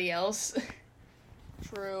everybody else.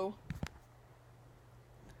 True.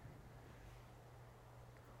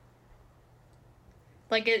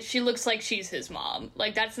 Like, she looks like she's his mom.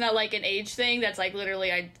 Like, that's not, like, an age thing. That's, like,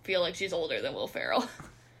 literally, I feel like she's older than Will Ferrell.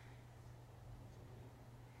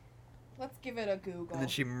 Let's give it a Google. And then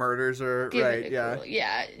she murders her, Give right, it a yeah. Google.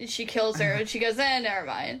 Yeah, she kills her, and she goes, never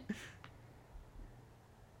mind.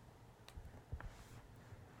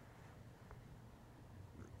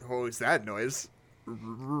 What was that noise?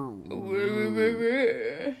 Remember,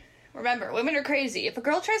 women are crazy. If a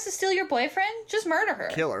girl tries to steal your boyfriend, just murder her.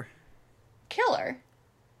 Kill her. Kill her.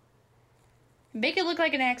 Make it look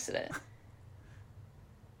like an accident.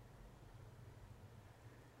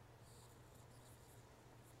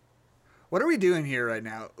 What are we doing here right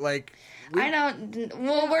now? Like, I don't.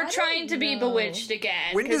 Well, we're trying to be Bewitched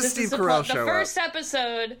again. When does this Steve is the Carell show first up?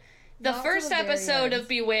 episode. The Not first till the very episode end. of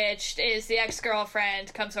Bewitched is the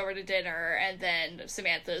ex-girlfriend comes over to dinner, and then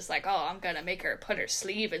Samantha's like, "Oh, I'm gonna make her put her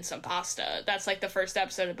sleeve in some pasta." That's like the first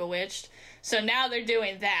episode of Bewitched. So now they're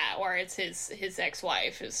doing that, where it's his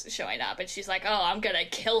ex-wife is showing up, and she's like, "Oh, I'm gonna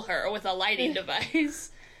kill her with a lighting device."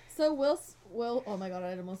 So Will, oh my god,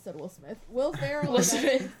 I almost said Will Smith. Will Ferrell Will is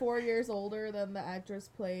actually Smith. 4 years older than the actress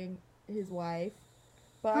playing his wife.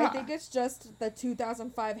 But Huh. I think it's just the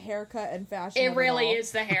 2005 haircut and fashion. It of really all.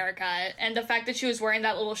 is the haircut, and the fact that she was wearing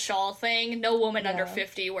that little shawl thing. No woman under Yeah.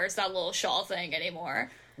 50 wears that little shawl thing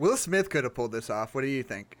anymore. Will Smith could have pulled this off. What do you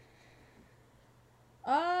think?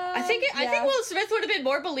 I think Will Smith would have been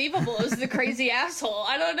more believable as the crazy asshole.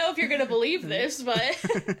 I don't know if you're gonna believe this, but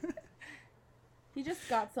He just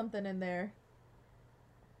got something in there.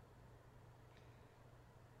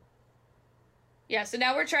 yeah. So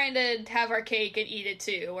now we're trying to have our cake and eat it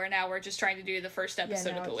too. Where now we're just trying to do the first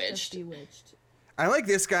episode now of it's just Bewitched. Bewitched. I like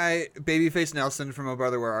this guy, Babyface Nelson from Oh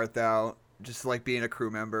Brother Where Art Thou. Just like being a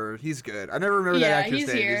crew member. He's good. I never remember that Yeah, actor's he's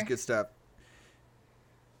name. here. He's good stuff.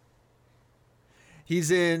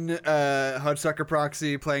 He's in Hudsucker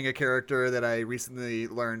Proxy playing a character that I recently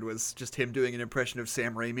learned was just him doing an impression of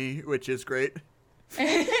Sam Raimi, which is great.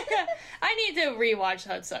 I need to rewatch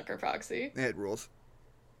Hudsucker Proxy. It rules.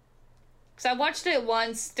 Because I watched it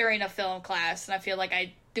once during a film class, and I feel like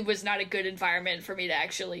it was not a good environment for me to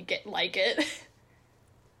actually like it.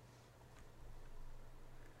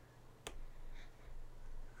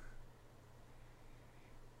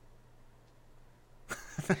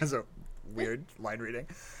 That's a weird line reading.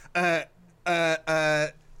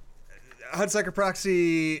 Hudsucker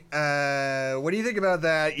Proxy, what do you think about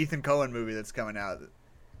that Ethan Coen movie that's coming out?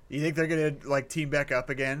 You think they're gonna like team back up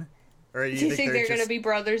again? Or Do you think they're gonna be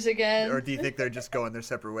brothers again? Or do you think they're just going their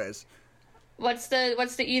separate ways? What's the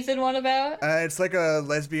Ethan one about? It's like a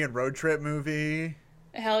lesbian road trip movie.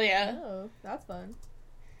 Hell yeah. Oh, that's fun.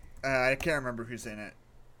 I can't remember who's in it.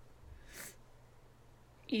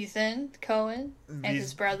 Ethan Cohen and He's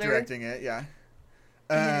his brother. directing it, yeah.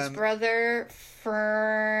 And his brother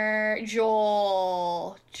for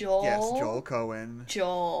Joel. Joel? Yes, Joel Cohen.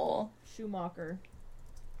 Joel. Schumacher.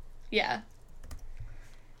 Yeah.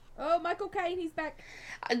 Oh, Michael Caine, he's back.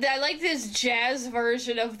 I like this jazz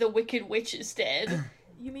version of The Wicked Witch is Dead.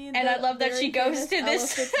 You mean? And the I love that very she goes to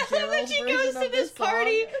famous this. Ella I love that Fitzgerald she goes version to of this song?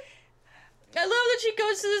 party. I love that she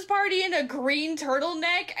goes to this party in a green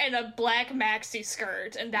turtleneck and a black maxi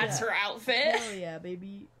skirt, and that's Yeah. her outfit. Oh yeah,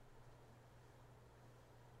 baby.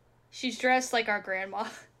 She's dressed like our grandma.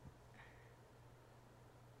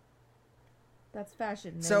 That's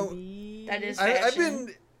fashion. So- baby. That is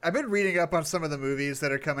I've been reading up on some of the movies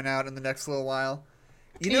that are coming out in the next little while.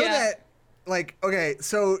 You know Yeah. that, like, okay,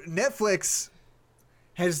 so Netflix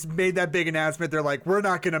has made that big announcement. They're like, we're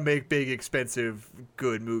not gonna make big, expensive,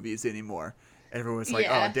 good movies anymore. Everyone's like,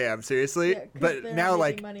 Yeah. oh damn, seriously? Yeah, 'cause But they're now, making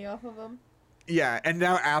like, money off of them. yeah, and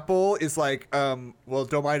now Apple is like, well,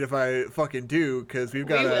 don't mind if I fucking do, because we've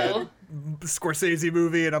got We a will. Scorsese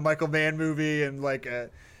movie and a Michael Mann movie and like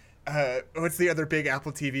what's the other big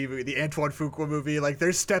Apple TV movie? The Antoine Fuqua movie. Like,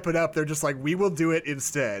 they're stepping up. They're just like, we will do it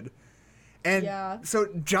instead. And Yeah. so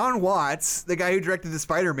John Watts, the guy who directed the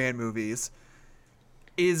Spider-Man movies,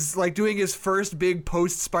 is like doing his first big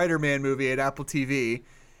post-Spider-Man movie at Apple TV,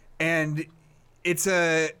 and it's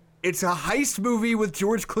a heist movie with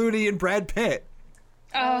George Clooney and Brad Pitt.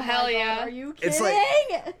 Oh hell my yeah! God, are you kidding? It's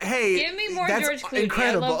like, hey, Give me more that's George Clooney.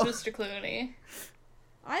 incredible. I love Mr. Clooney.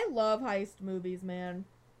 I love heist movies, man.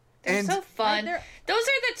 They're so fun. Like, those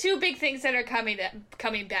are the two big things that are coming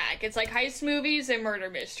back. It's like heist movies and murder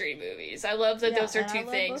mystery movies. I love that those are two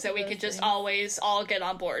things that we can just always all get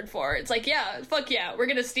on board for. It's like, yeah, fuck yeah, we're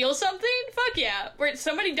gonna steal something? Fuck yeah.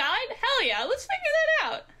 Somebody died? Hell yeah, let's figure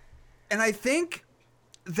that out. And I think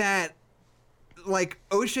that, like,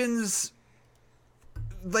 Ocean's...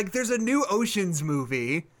 Like, there's a new Ocean's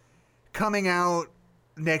movie coming out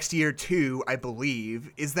next year, too, I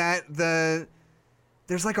believe. Is that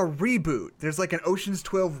there's like a reboot. There's like an Ocean's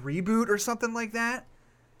 12 reboot or something like that.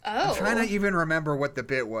 Oh. I'm trying to even remember what the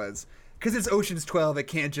bit was. Because it's Ocean's 12, it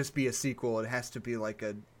can't just be a sequel. It has to be like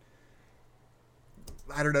I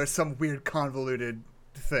don't know, some weird convoluted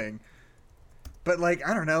thing. But, like,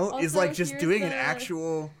 I don't know, Also, is like just doing an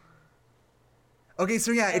actual... Okay,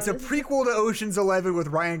 so yeah, it's a prequel to Ocean's 11 with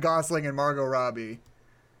Ryan Gosling and Margot Robbie.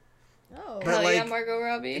 Oh. But, Hell like, yeah, Margot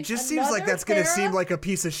Robbie. It just seems like that's going to seem like a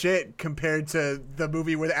piece of shit compared to the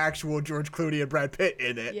movie with actual George Clooney and Brad Pitt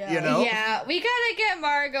in it, you know? Yeah, we gotta get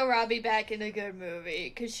Margot Robbie back in a good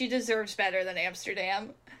movie, because she deserves better than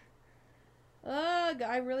Amsterdam.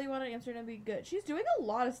 I really want Amsterdam to be good. She's doing a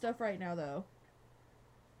lot of stuff right now, though.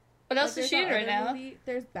 What else is she in right now?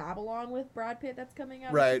 There's Babylon with Brad Pitt that's coming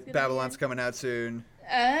out. Right, Babylon's coming out soon.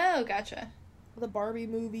 Oh, gotcha. The Barbie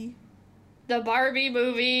movie. The Barbie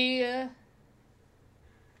movie.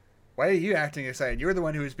 Why are you acting excited? You were the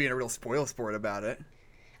one who was being a real spoil sport about it.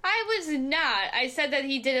 I was not. I said that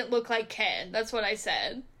he didn't look like Ken. That's what I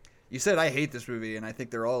said. You said I hate this movie, and I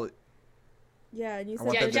think they're all... Yeah, and you I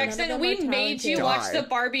want said... them to- Yeah, Jackson, we made you Die. watch the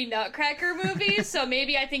Barbie Nutcracker movie, so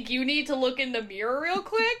maybe I think you need to look in the mirror real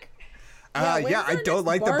quick. when's I our don't next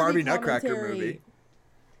like the Barbie Barbie Nutcracker commentary? movie.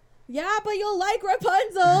 Yeah, but you'll like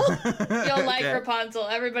Rapunzel! You'll like Okay. Rapunzel.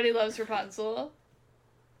 Everybody loves Rapunzel.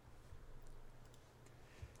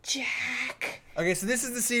 Jack. Okay, so this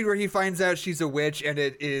is the scene where he finds out she's a witch, and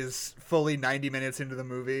it is fully 90 minutes into the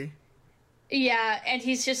movie. Yeah, and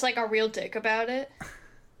he's just like a real dick about it.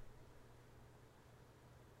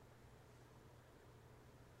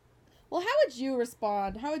 Well, how would you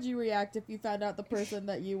respond? How would you react if you found out the person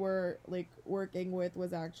that you were, like, working with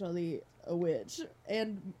was actually a witch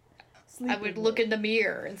and sleeping I would look in the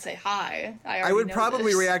mirror and say hi. I would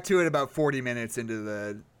probably react to it about 40 minutes into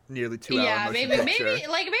the nearly 2 hour Yeah, motion maybe picture. maybe even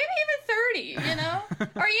 30, you know?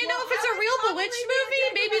 Or if it's a I real would Bewitched probably movie,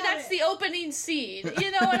 think maybe about that's it. the opening scene.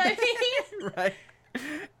 You know what I mean? Right.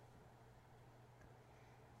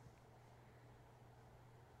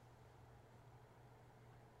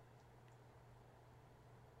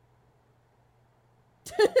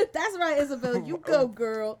 That's right, Isabella. You go,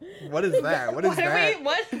 girl. What is that? What is that?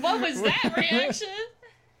 What was that reaction?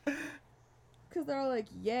 Because they're all like,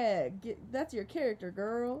 yeah, that's your character,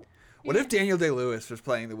 girl. What if Daniel Day-Lewis was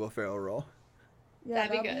playing the Will Ferrell role? Yeah,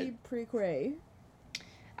 That'd be that'd be pretty cray.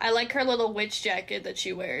 I like her little witch jacket that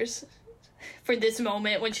she wears for this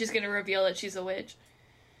moment when she's going to reveal that she's a witch.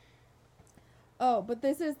 Oh, but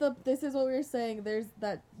this is what we were saying. There's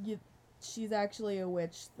she's actually a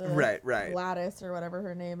witch. Right. Gladys or whatever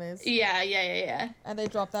her name is. Yeah. And they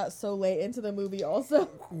dropped that so late into the movie also.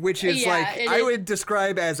 Which is Yeah, like, I would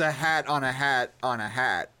describe as a hat on a hat on a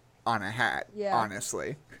hat on a hat, Yeah.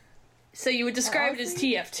 honestly. So you would describe it as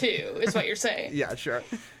TF2, is what you're saying. Yeah, sure.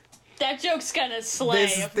 That joke's gonna slay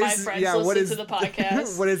if my friends listen to the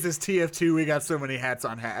podcast. What is this TF2? We got so many hats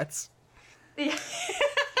on hats. Yeah.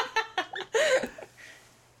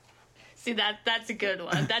 See, that's a good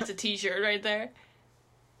one. That's a t-shirt right there.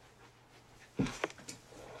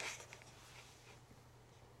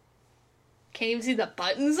 Can't even see the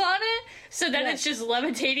buttons on it? So then it's just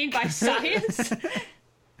levitating by science?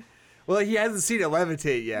 Well, he hasn't seen it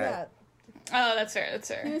levitate yet. Yeah. Oh, that's fair,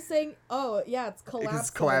 He was saying, oh, yeah, it's collapsible. It's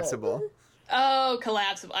collapsible. Oh,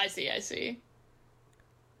 collapsible. I see.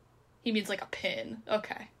 He means like a pin.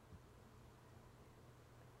 Okay.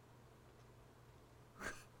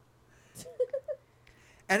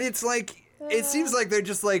 And it's like, it seems like they're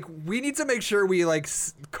just like, we need to make sure we like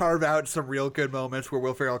carve out some real good moments where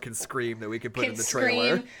Will Ferrell can scream that we can put in the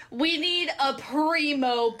trailer. We need a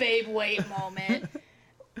primo babe weight moment.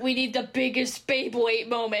 We need the biggest babe weight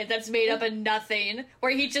moment that's made up of nothing,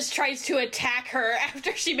 where he just tries to attack her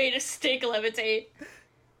after she made a stick levitate.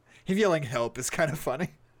 Him yelling help is kind of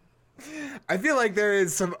funny. I feel like there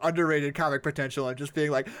is some underrated comic potential in just being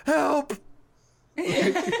like, help!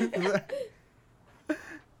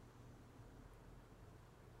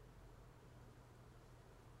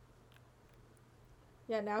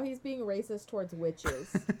 Yeah, now he's being racist towards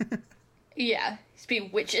witches. Yeah, he's being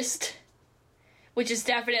witchist. which is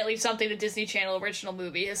definitely something the Disney Channel original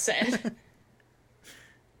movie has said.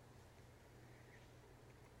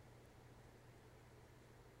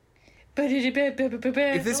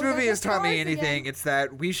 If this movie has taught me anything, again. it's that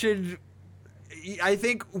I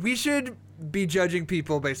think we should be judging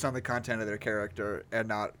people based on the content of their character and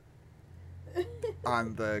not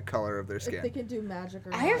on the color of their If they skin. can do magic or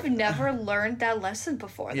not. I have never learned that lesson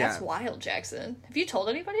before. Yeah. That's wild, Jackson. Have you told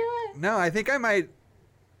anybody that? No, I think I might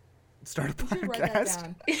start a You should write that podcast.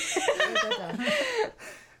 down. Write that down.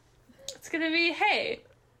 It's gonna be, hey,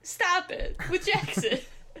 stop it, with Jackson.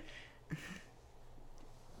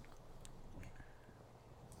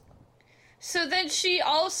 So then she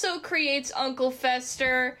also creates Uncle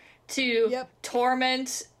Fester to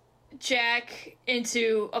torment Jack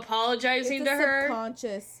into apologizing It's to a her.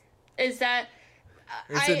 subconscious. Is that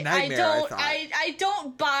It's a nightmare, I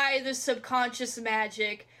don't buy the subconscious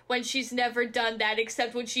magic when she's never done that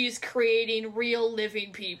except when she's creating real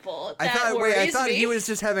living people. I That thought worries me. he was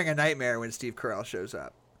just having a nightmare when Steve Carell shows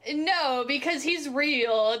up. No, because he's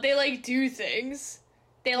real. They like do things.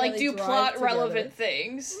 They like they do drive plot together. relevant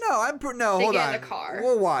things. No, They hold get on. in a car.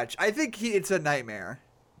 We'll watch. I think it's a nightmare.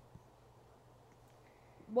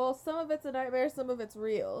 Well, some of it's a nightmare, some of it's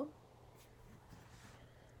real.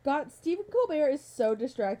 God, Stephen Colbert is so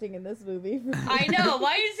distracting in this movie. I know.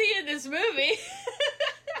 Why is he in this movie?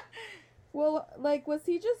 Well, like, was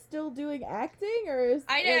he just still doing acting, or is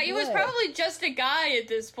I know, like, he was what? probably just a guy at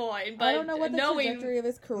this point, but I don't know what the trajectory of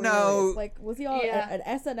his career No. is. Like, was he all Yeah. an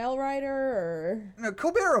SNL writer, or No,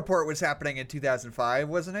 Colbert Report was happening in 2005,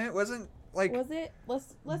 wasn't it? Wasn't like was it?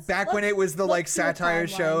 Let's back when it was the like let's do a satire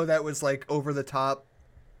show timeline. that was like over the top.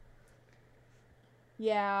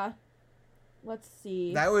 Yeah. Let's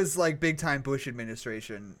see. That was like big time Bush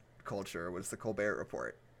administration culture. Was the Colbert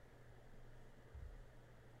Report?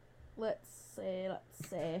 Let's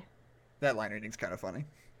see. That line reading's kind of funny.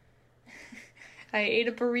 I ate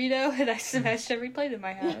a burrito and I smashed every plate in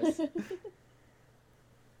my house.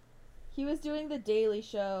 He was doing the Daily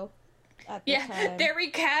Show at the Yeah, time. they're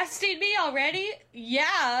recasting me already?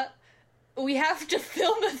 Yeah. We have to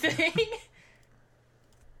film a thing.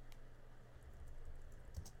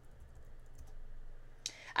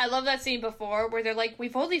 I love that scene before where they're like,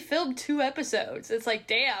 we've only filmed 2 episodes. It's like,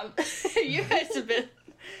 damn, you guys have been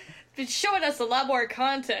showing us a lot more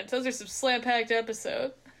content. Those are some slam-packed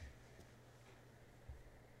episodes.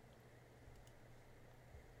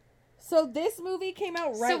 So this movie came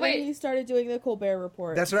out right So wait. when he started doing the Colbert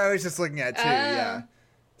Report. That's what I was just looking at too. Yeah.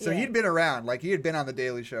 So Yeah. he'd been around, like he had been on the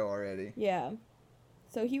Daily Show already. Yeah.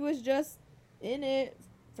 So he was just in it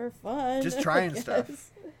for fun. Just I trying guess.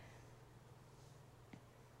 stuff.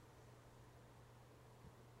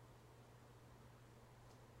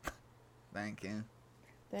 Thank you.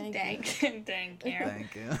 Thank you. Thank you.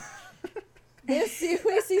 Thank you. This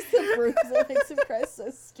we see some bruise that makes him cry so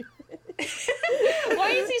stupid.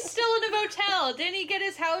 Why is he still in a motel? Didn't he get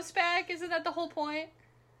his house back? Isn't that the whole point?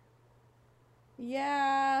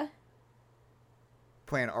 Yeah.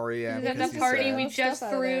 Playing REM. Isn't that because the he's party sad. we just Stuff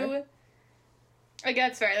out of there. threw? I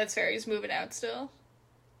guess that's fair. He's moving out still.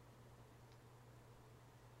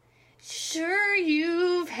 Sure,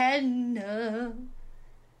 you've had enough.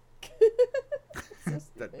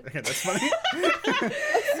 That's funny.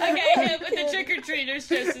 Okay, him with the trick-or-treaters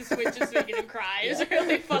just as switches making him cry is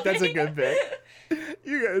really funny. That's a good bit.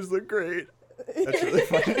 You guys look great. That's really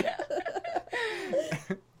funny.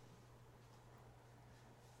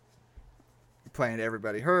 Playing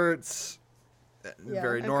Everybody Hurts. Yeah.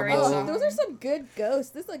 Very A great normal. song. Those are some good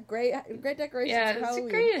ghosts. This is a great decorations Yeah, for it's a Halloween.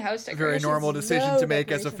 great house decoration. Very normal decision no to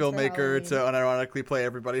make as a decorations for filmmaker to Halloween. unironically play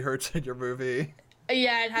Everybody Hurts in your movie.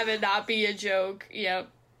 Yeah, and have it not be a joke. Yep.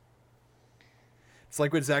 It's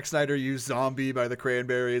like when Zack Snyder used Zombie by the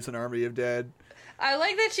Cranberries in Army of Dead. I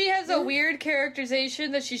like that she has a weird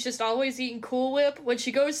characterization that she's just always eating Cool Whip. When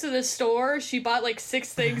she goes to the store, she bought like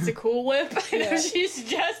 6 things of Cool Whip. Yeah. She's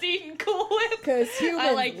just eating Cool Whip. Because humans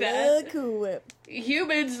I like that. love Cool Whip.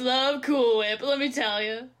 Humans love Cool Whip, let me tell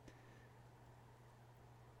you.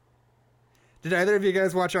 Did either of you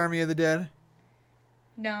guys watch Army of the Dead?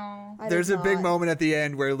 No. I There's did a big not. moment at the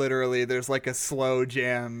end where literally there's like a slow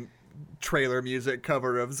jam trailer music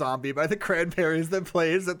cover of Zombie by the Cranberries that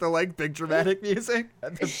plays at the like big dramatic music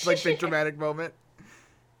at the like big dramatic moment.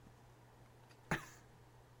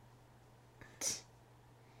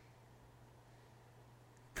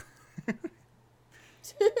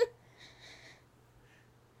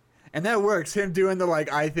 And that works. Him doing the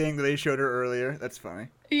like eye thing that they showed her earlier. That's funny.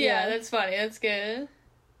 Yeah, Yeah. that's funny. That's good.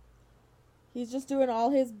 He's just doing all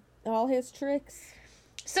his tricks.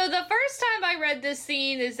 So the first time I read this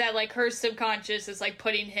scene is that, like, her subconscious is, like,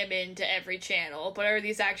 putting him into every channel. But are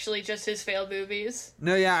these actually just his failed movies?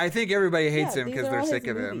 No, yeah, I think everybody hates him because they're sick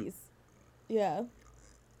of him. Yeah.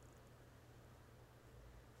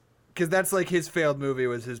 Because that's, like, his failed movie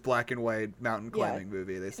was his black and white mountain climbing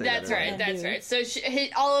movie. They say that's right, that's right. So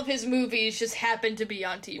all of his movies just happen to be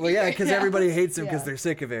on TV. Well, yeah, because everybody hates him because Yeah. they're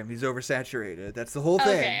sick of him. He's oversaturated. That's the whole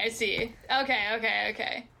thing. Okay, I see.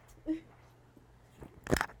 Okay.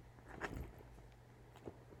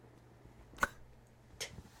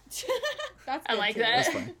 That's I good like too. that. That's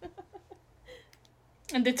fine.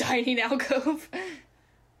 And the dining alcove.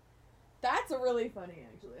 That's really funny,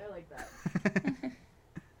 actually. I like that.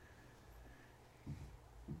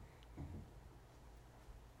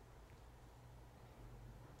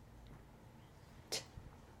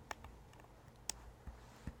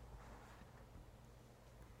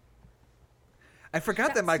 I forgot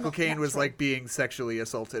that That's Michael not Caine was, natural. like, being sexually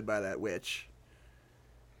assaulted by that witch.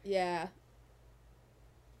 Yeah.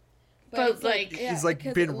 But, it's like, He's,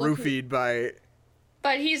 like, been roofied by...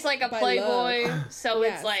 But he's like a By playboy, love. so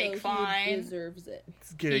Yeah, it's like so fine. He deserves it.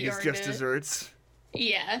 getting He his earned just it. desserts.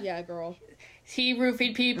 Yeah. Yeah, girl. He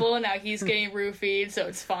roofied people, now he's getting roofied, so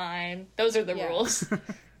it's fine. Those are the Yeah. rules.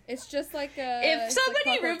 It's just like If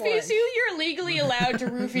somebody roofies you, you're legally allowed to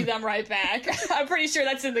roofie them right back. I'm pretty sure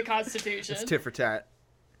that's in the Constitution. It's tit for tat.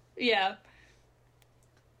 Yeah.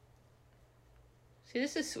 See,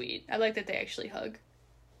 this is sweet. I like that they actually hug.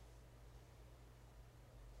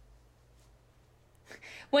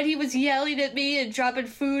 When he was yelling at me and dropping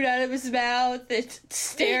food out of his mouth and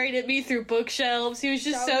staring at me through bookshelves, he was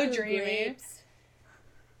just so dreamy.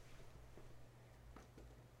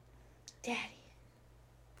 Daddy.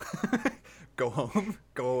 Go home.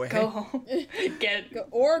 Go away. Go home. Get Go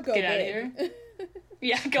out of big. here.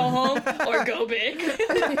 Yeah, go home or go big.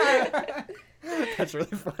 That's really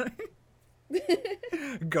funny.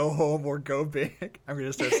 Go home or go big. I'm going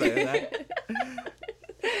to start saying that.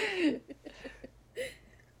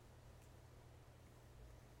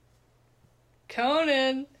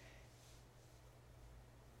 Conan.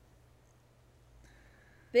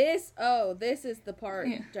 This is the part,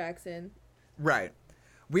 Yeah. Jackson. Right.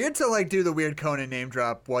 Weird to, like, do the weird Conan name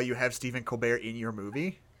drop while you have Stephen Colbert in your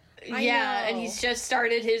movie. I Yeah, and know. he's just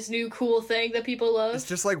started his new cool thing that people love. It's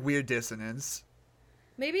just, like, weird dissonance.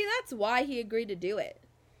 Maybe that's why he agreed to do it.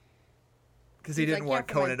 Because he He's didn't like, want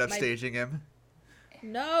yeah, for my- Conan upstaging him.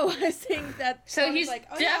 No, I think that. So Conan he's was like,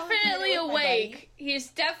 oh, yeah, I'll definitely hit it with my buddy. awake. He's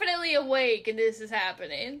definitely awake, and this is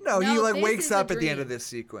happening. No, he, No, like, this wakes is a up at the end dream. of this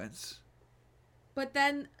sequence. But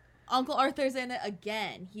then Uncle Arthur's in it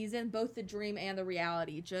again. He's in both the dream and the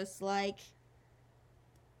reality, just like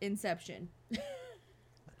Inception.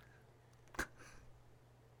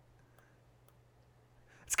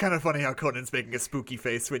 It's kind of funny how Conan's making a spooky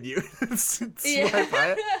face when you swipe Yeah.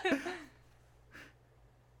 by it.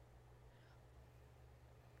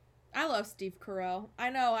 I love Steve Carell. I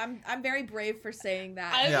know, I'm very brave for saying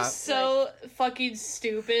that. I'm Yeah. so fucking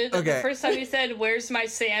stupid. Okay. The first time he said, "Where's my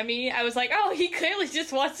Sammy?" I was like, "Oh, he clearly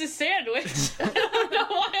just wants a sandwich." I don't know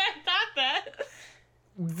why I thought that.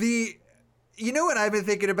 You know what I've been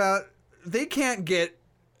thinking about? They can't get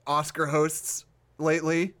Oscar hosts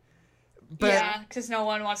lately. But Yeah, because no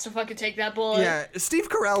one wants to fucking take that bullet. yeah, Steve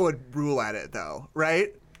Carell would rule at it though,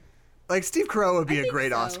 right? Like Steve Carell would be a think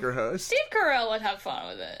great so. Oscar host. Steve Carell would have fun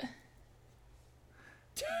with it.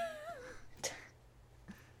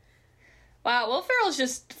 Wow, Will Ferrell's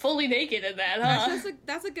just fully naked in that, huh?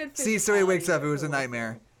 That's a good. See, so he wakes up. It was a physicality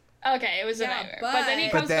nightmare. Okay, it was a Yeah, nightmare. But then he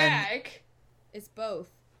but comes then- back. It's both.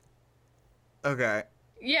 Okay.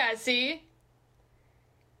 Yeah, see?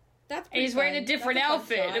 That's. And he's pretty wearing fun. a different That's a fun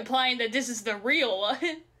outfit, shot. implying that this is the real one.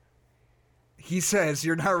 He says,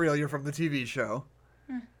 "You're not real. You're from the TV show."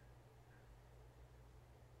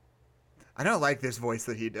 I don't like this voice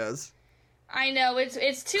that he does. I know,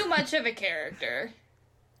 it's too much of a character.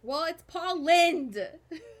 Well, it's Paul Lind.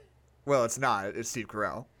 Well, it's not. It's Steve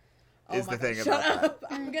Carell. Oh Is my the thing God, about shut up.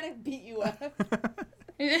 I'm gonna beat you up.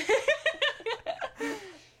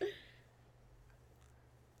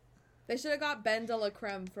 They should have got Ben de la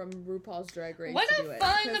Creme from RuPaul's Drag Race What to a do it.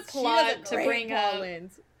 fun 'cause she plot does a to great bring Paul up.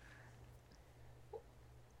 Lind.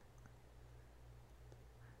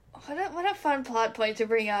 What a fun plot point to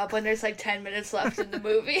bring up when there's like 10 minutes left in the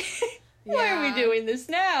movie. Why are we Yeah. doing this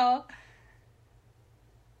now?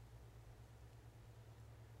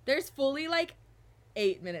 There's fully like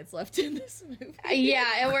 8 minutes left in this movie. Yeah,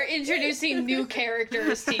 and we're introducing new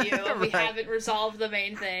characters to you, and we Right. haven't resolved the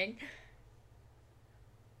main thing.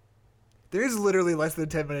 There's literally less than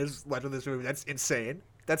 10 minutes left of this movie. That's insane.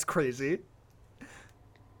 That's crazy.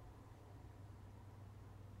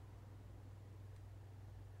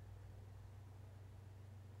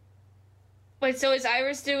 Wait, so is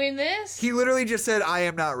Iris doing this? He literally just said, I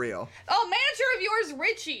am not real. Oh, manager of yours,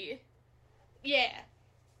 Richie. Yeah.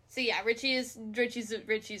 So yeah, Richie's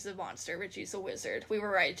a monster. Richie's a wizard. We were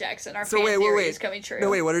right, Jackson. Our fan theory is coming true. No,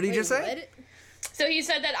 wait, what did he just say? What? So he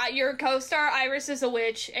said that your co-star Iris is a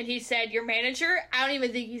witch, and he said your manager, I don't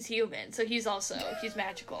even think he's human, so he's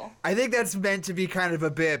magical. I think that's meant to be kind of a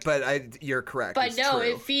bit, but you're correct. But it's no,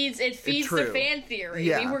 true. it feeds the fan theory.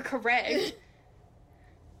 Yeah. We were correct.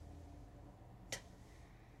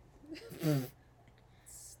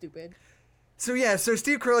 Stupid. So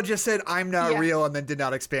Steve Carell just said, I'm not real, and then did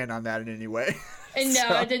not expand on that in any way. And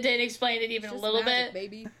no, it didn't explain it even Just a little magic,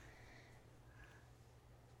 bit. baby.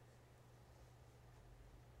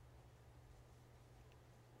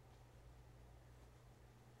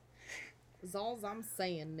 All I'm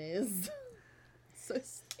saying is, so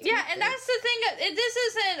yeah, and that's the thing.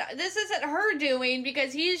 This isn't her doing,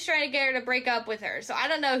 because he's trying to get her to break up with her. So I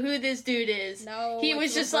don't know who this dude is. No, he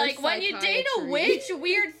was just like, when you date a witch,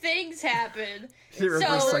 weird things happen.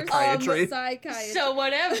 Reverse psychiatry. So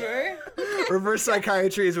whatever. Reverse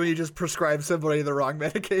psychiatry is when you just prescribe somebody the wrong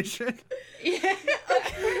medication. Yeah.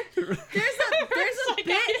 There's a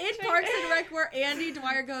bit in Parks and Rec where Andy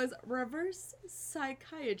Dwyer goes, reverse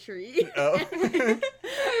psychiatry. Oh.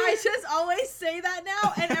 I just always say that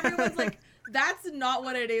now, and everyone's like, that's not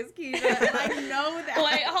what it is, Keisha. And I know that.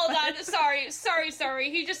 Wait, hold on.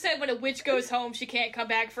 Sorry. He just said when a witch goes home, she can't come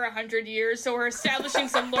back for 100 years. So we're establishing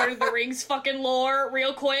some Lord of the Rings fucking lore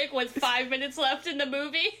real quick with 5 minutes left in the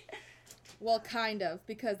movie. Well, kind of,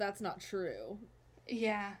 because that's not true.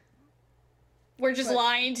 Yeah. We're just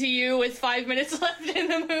lying to you with 5 minutes left in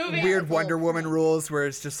the movie. Weird Wonder Woman rules where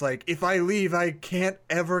it's just like, if I leave, I can't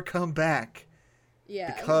ever come back.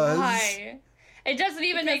 Yeah. Because... Why? It doesn't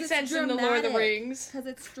even make sense in the Lord of the Rings. Because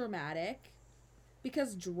it's dramatic.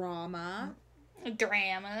 Because drama.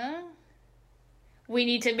 Drama. We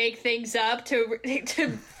need to make things up to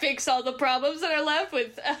fix all the problems that are left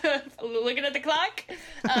with, looking at the clock,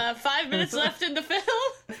 5 minutes left in the film.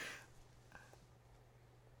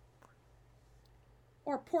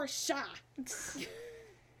 Or Portia.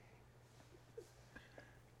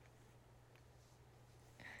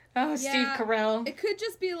 Oh, Steve Carell. It could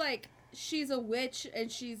just be like, she's a witch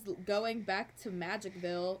and she's going back to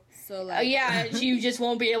Magicville, so like... yeah, you just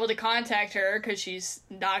won't be able to contact her because she's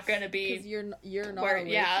not going to be... Because you're not a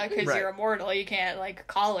witch. Yeah, because you're immortal. You can't, like,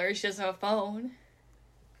 call her. She doesn't have a phone.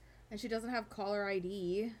 And she doesn't have caller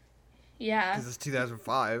ID. Yeah. Because it's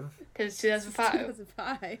 2005. Because it's 2005.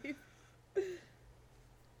 2005.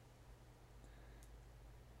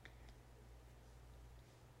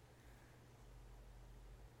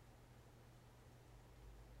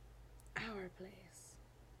 Our place.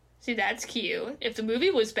 See, that's cute. If the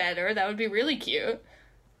movie was better, that would be really cute.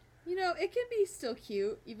 You know, it can be still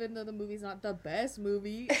cute, even though the movie's not the best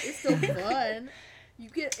movie. It's still fun.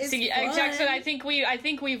 It's fun. Jackson, I think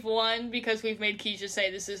we've won because we've made Keisha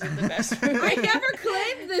say this isn't the best movie. I never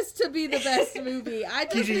claimed this to be the best movie. I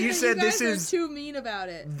just Keisha, think you that said you guys this is too mean about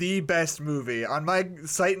it. The best movie. On my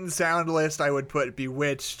Sight and Sound list, I would put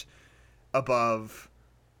Bewitched above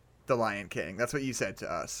The Lion King. That's what you said to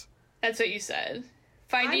us. That's what you said.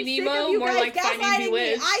 Finding I'm sick Nemo, of you more guys like Finding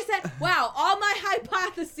Bewitched. Me. I said, wow, all my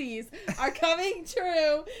hypotheses are coming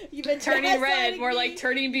true. You've been Turning red, more me. like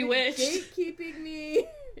Turning Bewitched. Gatekeeping me.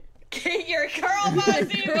 You're girl bossing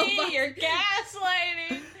me. You're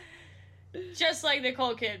gaslighting. Just like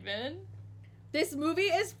Nicole Kidman. This movie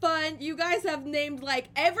is fun. You guys have named, like,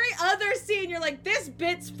 every other scene. You're like, this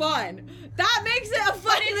bit's fun. That makes it a fun movie.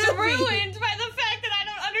 But it's ruined by the fact that I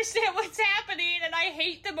don't understand what's happening, and I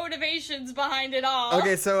hate the motivations behind it all.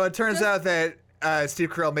 Okay, so it turns out that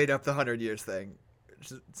Steve Carell made up the 100 years thing.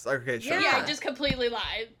 Okay, sure. Yeah, just completely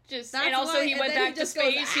lied. And also he went back to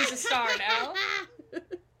space. He's a star now.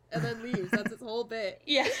 And then leaves. That's his whole bit.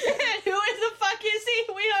 Yeah. Who the fuck is he?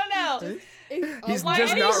 We don't know. He's Why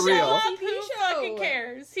just did not he real. show up? Who fucking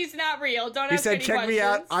cares? He's not real. Don't He ask said, any check questions. me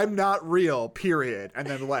out. I'm not real, period. And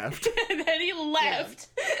then left. And then he left.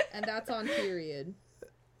 Yeah. And that's on period.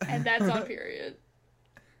 And that's on period.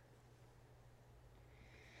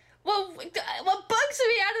 Well, what bugs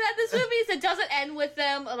me out of this movie is it doesn't end with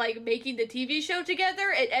them, like, making the TV show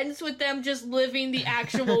together. It ends with them just living the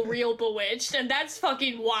actual real Bewitched, and that's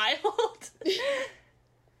fucking wild.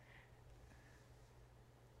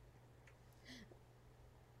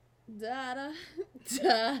 Da-da.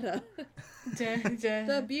 Da-da.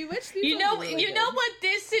 The Bewitched people. You know what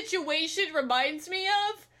this situation reminds me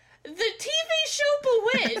of? The TV show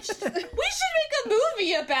Bewitched. We should make a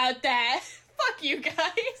movie about that. Fuck you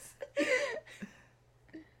guys.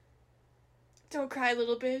 Don't cry,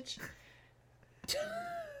 little bitch.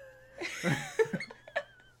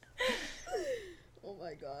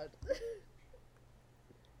 my god.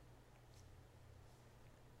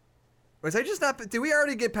 Was I just not... Did we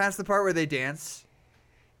already get past the part where they dance?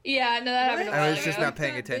 Yeah, no, that happened a while I was just ago. not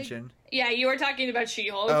paying attention. Yeah, you were talking about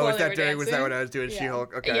She-Hulk. Oh, while was they that were during... Was that dancing. when I was doing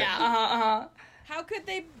She-Hulk? Okay. Yeah, How could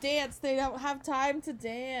they dance? They don't have time to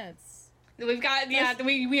dance. We've got,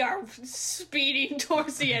 we are speeding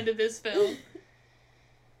towards the end of this film.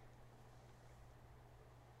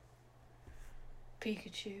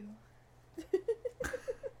 Pikachu.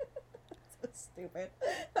 So stupid.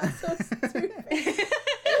 That's so stupid.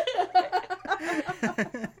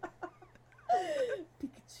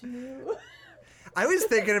 Pikachu. I was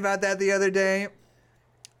thinking about that the other day.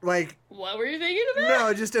 Like... What were you thinking about?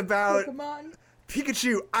 No, just about... Pokemon.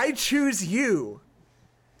 Pikachu, I choose you.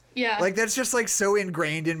 Yeah. Like, that's just, like, so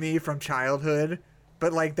ingrained in me from childhood.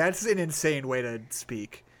 But, like, that's an insane way to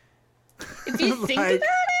speak. If you think about it,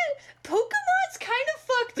 Pokemon's kind of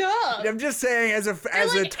fucked up. I'm just saying, as a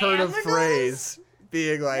like turn of animals? phrase,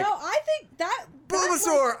 being like, No, I think that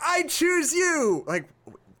Bulbasaur, I choose you. Like,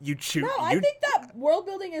 you choose. No, I think that world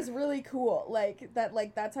building is really cool. Like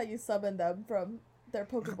that's how you summon them from their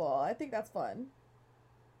Pokeball. I think that's fun.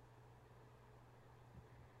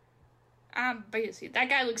 I'm busy. That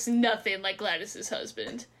guy looks nothing like Gladys's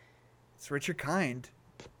husband. It's Richard Kind.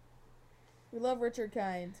 We love Richard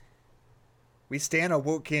Kind. We stand a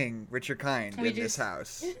woke king, Richard Kind, We in do. this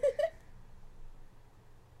house.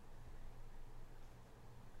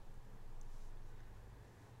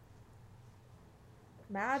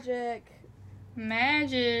 Magic.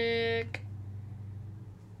 Magic.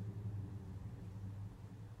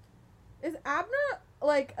 Is Abner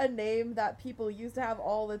like a name that people used to have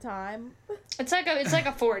all the time? It's like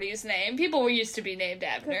a 40s name. People used to be named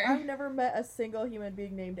 'Cause Abner. I've never met a single human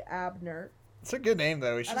being named Abner. It's a good name,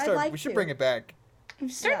 though. We should And I'd like we should to. bring it back.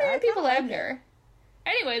 Start Yeah, I naming people kinda like Abner.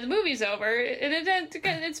 Anyway, the movie's over.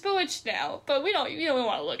 It's Bewitched now, but we don't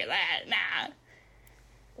want to look at that. Nah.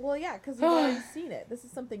 Well, yeah, because we've already seen it. This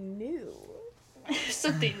is something new.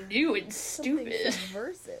 Something new and Something stupid.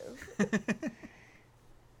 subversive.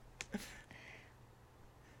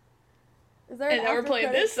 Is there And an now we're after playing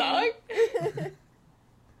credit this song? scene?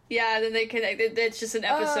 Yeah, then they connected. It's just an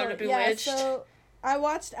episode of Bewitched. Yeah, so I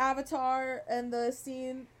watched Avatar, and the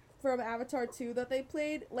scene from Avatar 2 that they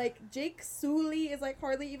played, like, Jake Sully is, like,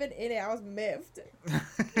 hardly even in it. I was miffed.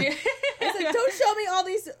 It's like, don't show me all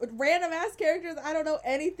these random-ass characters I don't know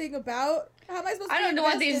anything about. How am I supposed to I don't know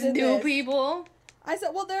what these invested in new this? people. I said,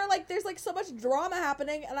 well, there's, like, so much drama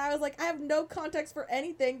happening, and I was like, I have no context for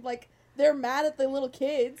anything. Like, they're mad at the little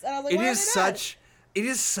kids, and I was like, why are they It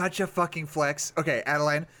is such a fucking flex. Okay,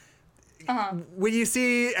 Adeline. Uh-huh. When you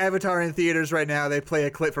see Avatar in theaters right now, they play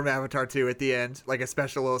a clip from Avatar 2 at the end, like a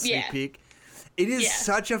special little sneak peek. It is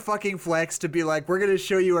such a fucking flex to be like, we're going to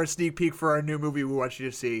show you our sneak peek for our new movie we want you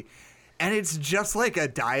to see. And it's just like a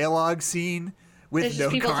dialogue scene with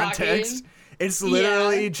no context. Talking. It's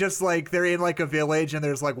literally just like they're in like a village and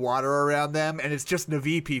there's like water around them and it's just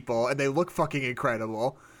Na'vi people and they look fucking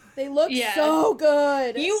incredible. They look so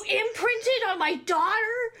good. You imprinted on my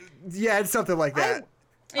daughter? Yeah, it's something like that.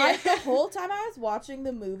 The whole time I was watching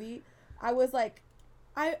the movie, I was like,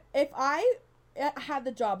 if I had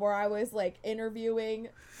the job where I was like interviewing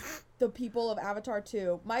the people of Avatar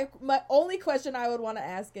 2, my only question I would want to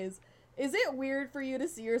ask is it weird for you to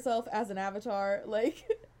see yourself as an avatar? Like,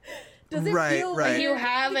 does it feel weird? You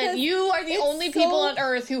haven't. You are the only people on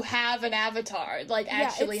Earth who have an avatar. Like,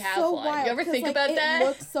 actually it's have so one. wild, You ever think like, about that? It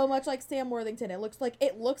looks so much like Sam Worthington. It looks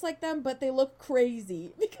like them, but they look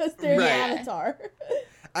crazy because they're an avatar.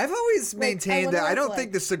 I've always maintained that I don't like.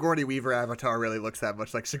 think the Sigourney Weaver avatar really looks that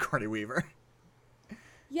much like Sigourney Weaver.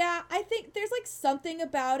 Yeah, I think there's like something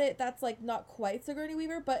about it that's like not quite Sigourney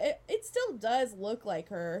Weaver, but it still does look like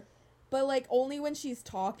her, but like only when she's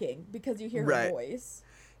talking because you hear her voice.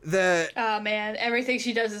 Oh man, everything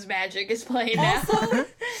she does is magic is playing now. Also,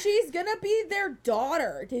 she's gonna be their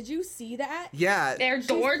daughter. Did you see that? Yeah. Their She's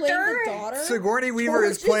playing the daughter. Sigourney Weaver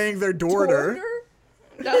is playing their daughter.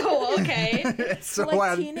 Oh, okay. So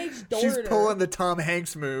like teenage daughter. She's pulling the Tom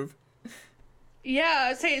Hanks move. Yeah, I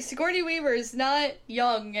was saying Sigourney Weaver is not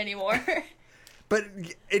young anymore. But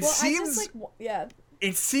it seems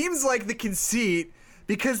it seems like the conceit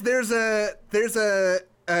because there's a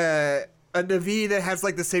Na'vi that has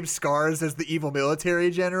like the same scars as the evil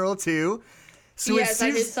military general too. So it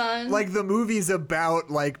seems his son. like the movie's about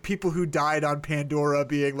like people who died on Pandora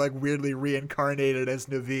being like weirdly reincarnated as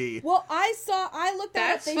Na'vi. Well, I looked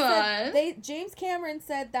at That's it. fun. Said James Cameron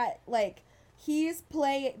said that like he's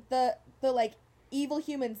playing the like evil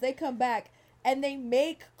humans. They come back and they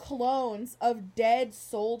make clones of dead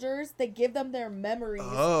soldiers that give them their memories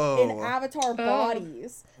in avatar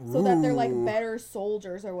bodies so that they're like better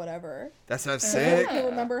soldiers or whatever. That sounds sick. They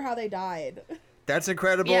remember how they died. That's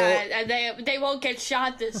incredible. Yeah, and they won't get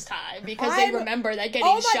shot this time because they remember that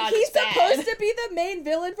getting shot he's is bad. supposed to be the main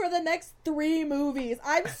villain for the next 3 movies.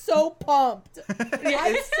 I'm so pumped.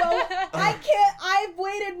 I've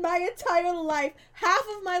waited my entire life, half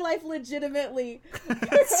of my life legitimately.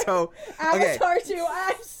 So Avatar 2,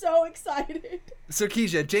 I'm so excited. So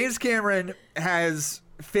Keisha, James Cameron has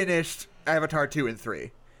finished Avatar 2 and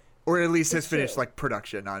 3. Or at least has finished like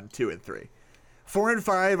production on 2 and 3. 4 and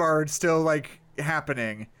 5 are still like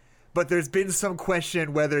happening, but there's been some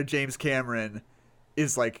question whether James Cameron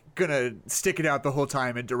is like gonna stick it out the whole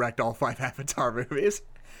time and direct all 5 Avatar movies.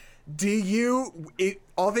 Do you,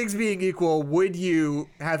 all things being equal, would you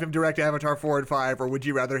have him direct Avatar 4 and 5, or would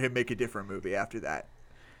you rather him make a different movie after that?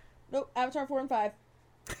 Nope, Avatar 4 and 5.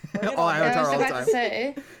 All Avatar all the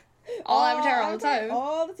time. All Avatar all the time.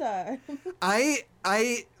 All the time.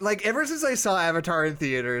 I like, ever since I saw Avatar in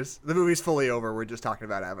theaters, the movie's fully over, we're just talking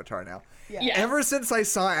about Avatar now. Yeah. Ever since I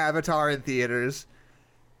saw Avatar in theaters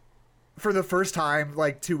for the first time,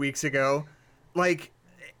 like 2 weeks ago, like,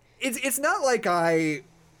 it's not like I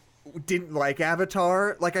didn't like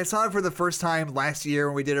Avatar. Like, I saw it for the first time last year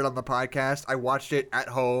when we did it on the podcast. I watched it at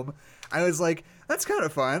home. I was like, that's kind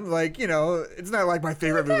of fun. Like, you know, it's not like my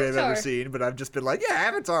favorite movie I've ever seen, but I've just been like, yeah,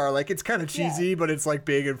 Avatar. Like, it's kind of cheesy, but it's like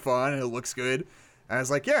big and fun and it looks good. And I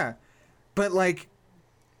was like, yeah. But like,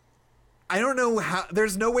 I don't know how,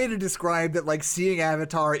 there's no way to describe that, like, seeing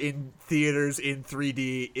Avatar in theaters in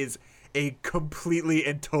 3D is a completely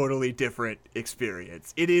and totally different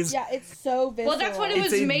experience. It is. Yeah, it's so visceral. Well, that's what it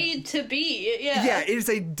was made to be. Yeah. Yeah, it is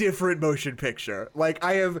a different motion picture. Like,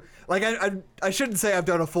 I have, like, I shouldn't say I've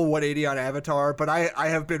done a full 180 on Avatar, but I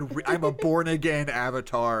have been, I'm a born again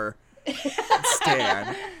Avatar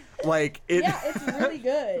stan. Like, yeah, it's really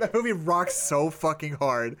good. That movie rocks so fucking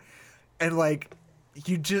hard. And like,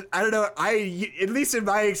 you just, I don't know, at least in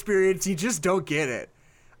my experience, you just don't get it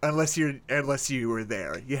unless you were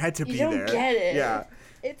there. You had to be there. You don't get it. Yeah.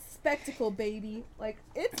 It's spectacle, baby. Like,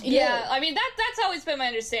 it's good. Yeah, I mean that's always been my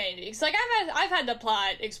understanding. It's like I've had the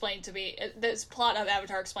plot explained to me, this plot of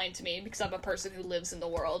Avatar explained to me because I'm a person who lives in the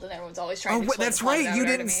world, and everyone's always trying to explain that's the plot of right. You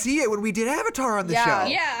Avatar didn't to me. see it when we did Avatar on the show.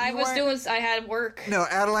 Yeah, I had work. No,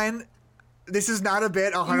 Adeline, this is not a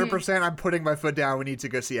bit. 100%. I'm putting my foot down. We need to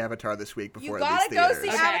go see Avatar this week before you it leaves gotta theaters.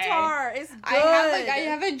 go see Avatar. It's good. I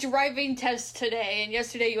have a driving test today, and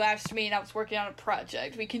yesterday you asked me, and I was working on a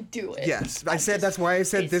project. We can do it. Yes, that's why I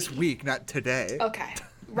said this week, not today. Okay,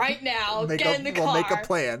 right now, Get in the car. We'll make a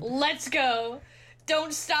plan. Let's go.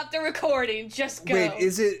 Don't stop the recording. Just go. Wait,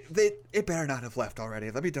 is it? It better not have left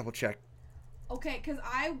already. Let me double check. Okay, because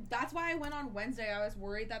that's why I went on Wednesday. I was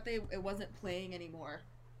worried that it wasn't playing anymore.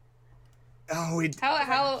 Oh,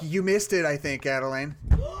 how you missed it, I think, Adeline.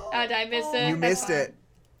 Did I miss it? You missed it.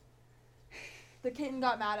 The kitten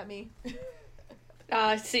got mad at me.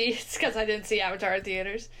 See, it's because I didn't see Avatar in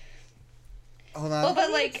theaters. Hold on. Well,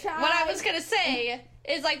 but like, what I was gonna say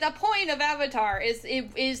is like the point of Avatar is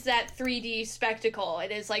that 3D spectacle.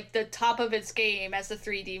 It is like the top of its game as a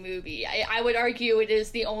 3D movie. I would argue it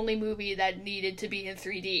is the only movie that needed to be in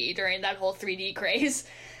 3D during that whole 3D craze.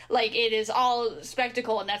 Like, it is all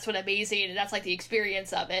spectacle, and that's what amazing, and that's, like, the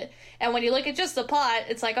experience of it. And when you look at just the plot,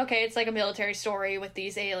 it's like, okay, it's like a military story with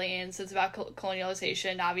these aliens. It's about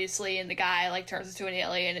colonialization, obviously, and the guy, like, turns into an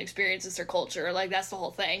alien and experiences their culture. Like, that's the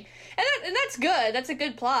whole thing. And that's good. That's a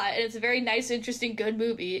good plot, and it's a very nice, interesting, good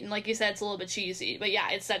movie. And like you said, it's a little bit cheesy. But yeah,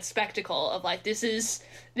 it's that spectacle of, like, this is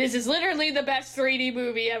literally the best 3D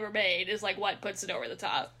movie ever made, is, like, what puts it over the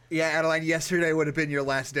top. Yeah, Adeline, yesterday would have been your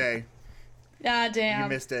last day. Ah, damn. You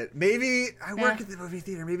missed it. Maybe I work at the movie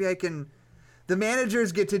theater. Maybe I can... The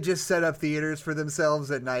managers get to just set up theaters for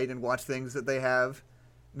themselves at night and watch things that they have.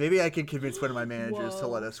 Maybe I can convince one of my managers to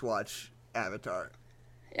let us watch Avatar.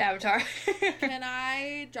 Avatar. Can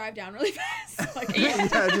I drive down really fast?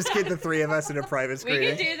 Yeah, just get the 3 of us in a private screen. We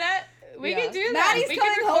can do that. We can do that. Maddie's we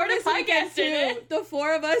coming can home record a this weekend podcast in too. it. The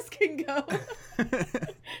 4 of us can go.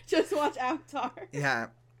 Just watch Avatar. Yeah.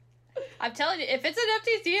 I'm telling you, if it's an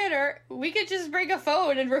empty theater, we could just bring a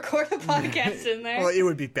phone and record a podcast in there. Well, it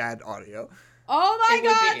would be bad audio. Oh my It would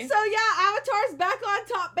god! be. So yeah, Avatar's back on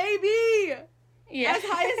top, baby. Yeah. As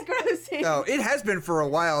highest grossing. Oh, it has been for a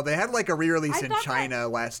while. They had like a re-release I in thought China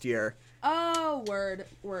last year. Oh, word.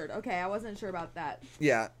 Okay, I wasn't sure about that.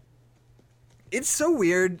 Yeah. It's so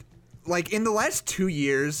weird. Like, in the last 2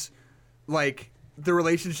 years, like, the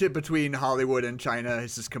relationship between Hollywood and China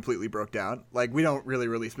has just completely broke down. Like, we don't really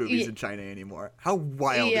release movies in China anymore. How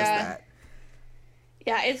wild is that?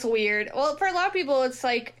 Yeah, it's weird. Well, for a lot of people, it's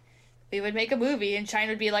like, we would make a movie, and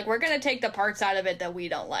China would be like, we're gonna take the parts out of it that we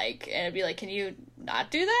don't like. And it'd be like, can you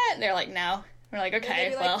not do that? And they're like, no. We're like,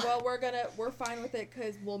 okay, well, we're fine with it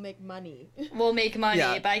because we'll make money. We'll make money,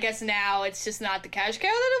 but I guess now it's just not the cash cow that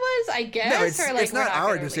it was, I guess. No, it's not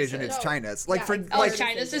our decision, it's China's. Like,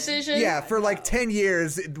 China's decision? Yeah, for like 10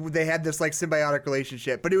 years, they had this like symbiotic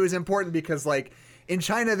relationship, but it was important because like, in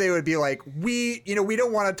China, they would be like, we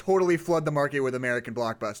don't want to totally flood the market with American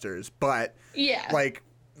blockbusters, but like,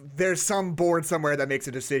 there's some board somewhere that makes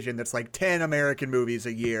a decision that's like 10 American movies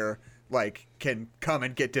a year like can come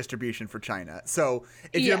and get distribution for China. So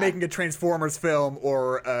if you're making a Transformers film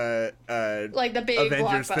or like the big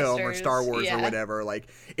Avengers film or Star Wars or whatever, like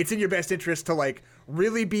it's in your best interest to like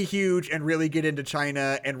really be huge and really get into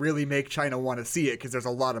China and really make China want to see it because there's a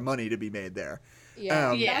lot of money to be made there.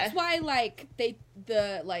 That's why like the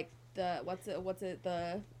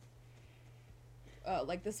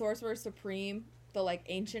Sorcerer Supreme, the like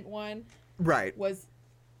ancient one, was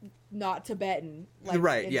not Tibetan, like,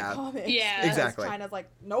 in the comics. Exactly. China's like,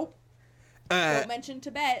 nope, don't mention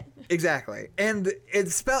Tibet. Exactly. And it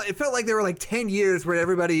felt like there were like 10 years where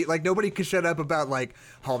everybody, like, nobody could shut up about like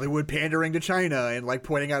Hollywood pandering to China and like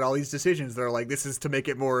pointing out all these decisions that are like, this is to make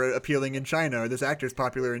it more appealing in China, or this actor's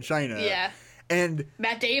popular in China. And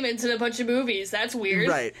Matt Damon's in a bunch of movies. That's weird.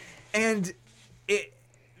 Right. And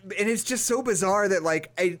it's just so bizarre that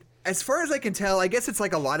like, as far as I can tell, I guess it's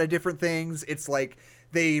like a lot of different things. It's like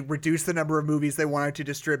they reduced the number of movies they wanted to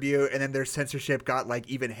distribute, and then their censorship got like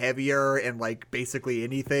even heavier, and like basically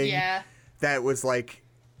anything that was like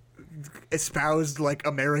espoused like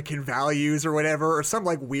American values or whatever, or some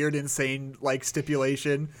like weird insane like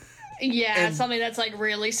stipulation. Something that's like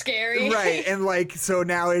really scary. Right. And like, so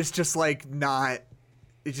now it's just like not,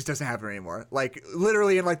 it just doesn't happen anymore. Like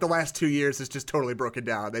literally in like the last 2 years, it's just totally broken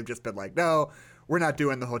down. They've just been like, no, we're not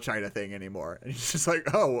doing the whole China thing anymore. And it's just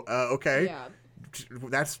like, okay. Yeah.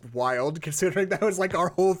 That's wild, considering that was like our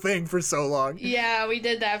whole thing for so long. Yeah, we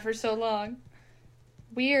did that for so long.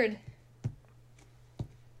 Weird.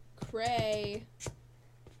 Cray.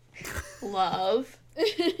 Love.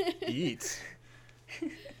 Eat.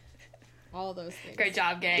 All those things. Great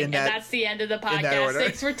job, gang. And that's the end of the podcast.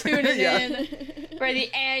 Thanks for tuning in for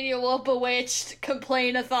the annual Bewitched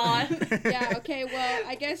complain-a-thon. Okay, well,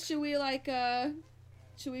 I guess should we like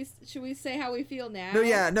should we say how we feel now?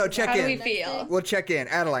 No, check in. How do we feel? We'll check in.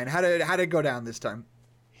 Adeline, how did it go down this time?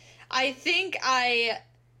 I think I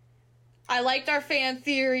liked our fan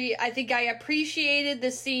theory. I think I appreciated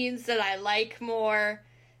the scenes that I like more.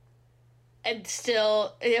 And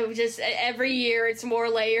still, it was just every year it's more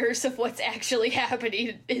layers of what's actually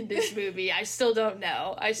happening in this movie. I still don't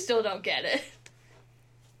know. I still don't get it.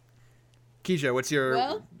 Keisha, what's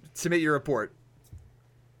your submit your report?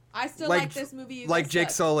 I still like this movie. Like Jake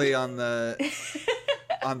Sully on the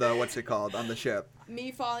what's it called, on the ship.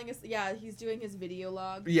 Me falling asleep. Yeah, he's doing his video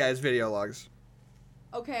log. Yeah, his video logs.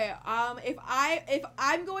 Okay, if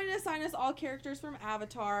I'm going to assign us all characters from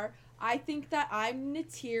Avatar, I think that I'm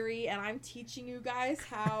Neytiri, and I'm teaching you guys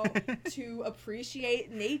how to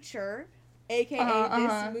appreciate nature, aka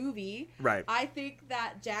this movie. Right. I think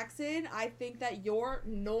that Jackson, I think that you're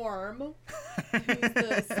Norm, who's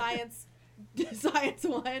the science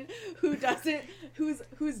one,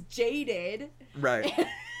 who's jaded. Right.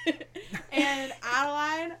 And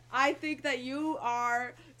Adeline, I think that you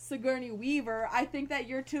are Sigourney Weaver. I think that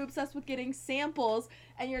you're too obsessed with getting samples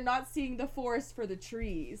and you're not seeing the forest for the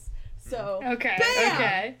trees. So okay.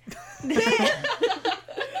 Bam!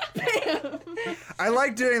 Bam! I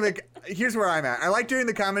like doing here's where I'm at. I like doing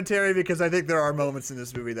the commentary because I think there are moments in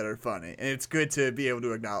this movie that are funny, and it's good to be able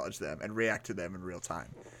to acknowledge them and react to them in real time.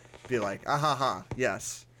 Be like,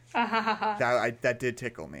 yes. That did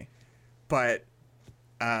tickle me. But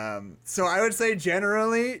so I would say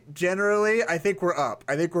generally, I think we're up.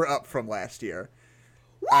 I think we're up from last year.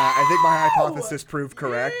 I think my hypothesis proved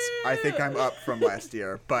correct. Yeah. I think I'm up from last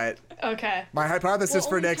year, but my hypothesis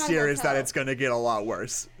for next year is that it's going to get a lot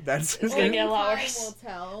worse. It's going to get a lot worse.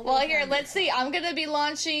 Well, here, let's see. I'm going to be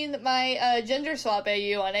launching my gender swap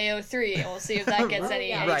AU on AO3, and we'll see if that gets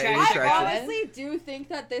any traction. I honestly do think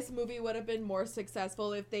that this movie would have been more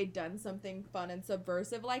successful if they'd done something fun and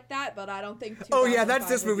subversive like that, but I don't think. Oh yeah, that's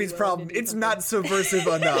this movie's problem. It's not subversive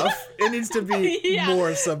enough. It needs to be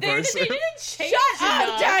more subversive. They didn't change Shut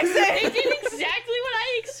up, Jackson! They did exactly what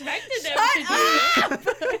I expected them to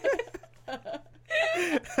do.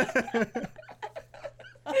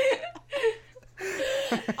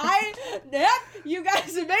 You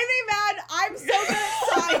guys have made me mad. I'm so good at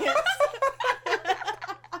science.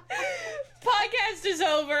 Podcast is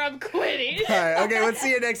over. over. I'm quitting. All right, okay, let's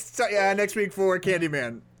see you next week for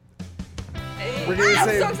Candyman. We're gonna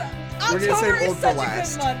save Old for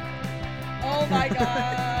last. Good month. Oh my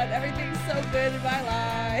god, everything's so good in my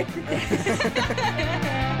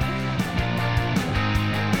life.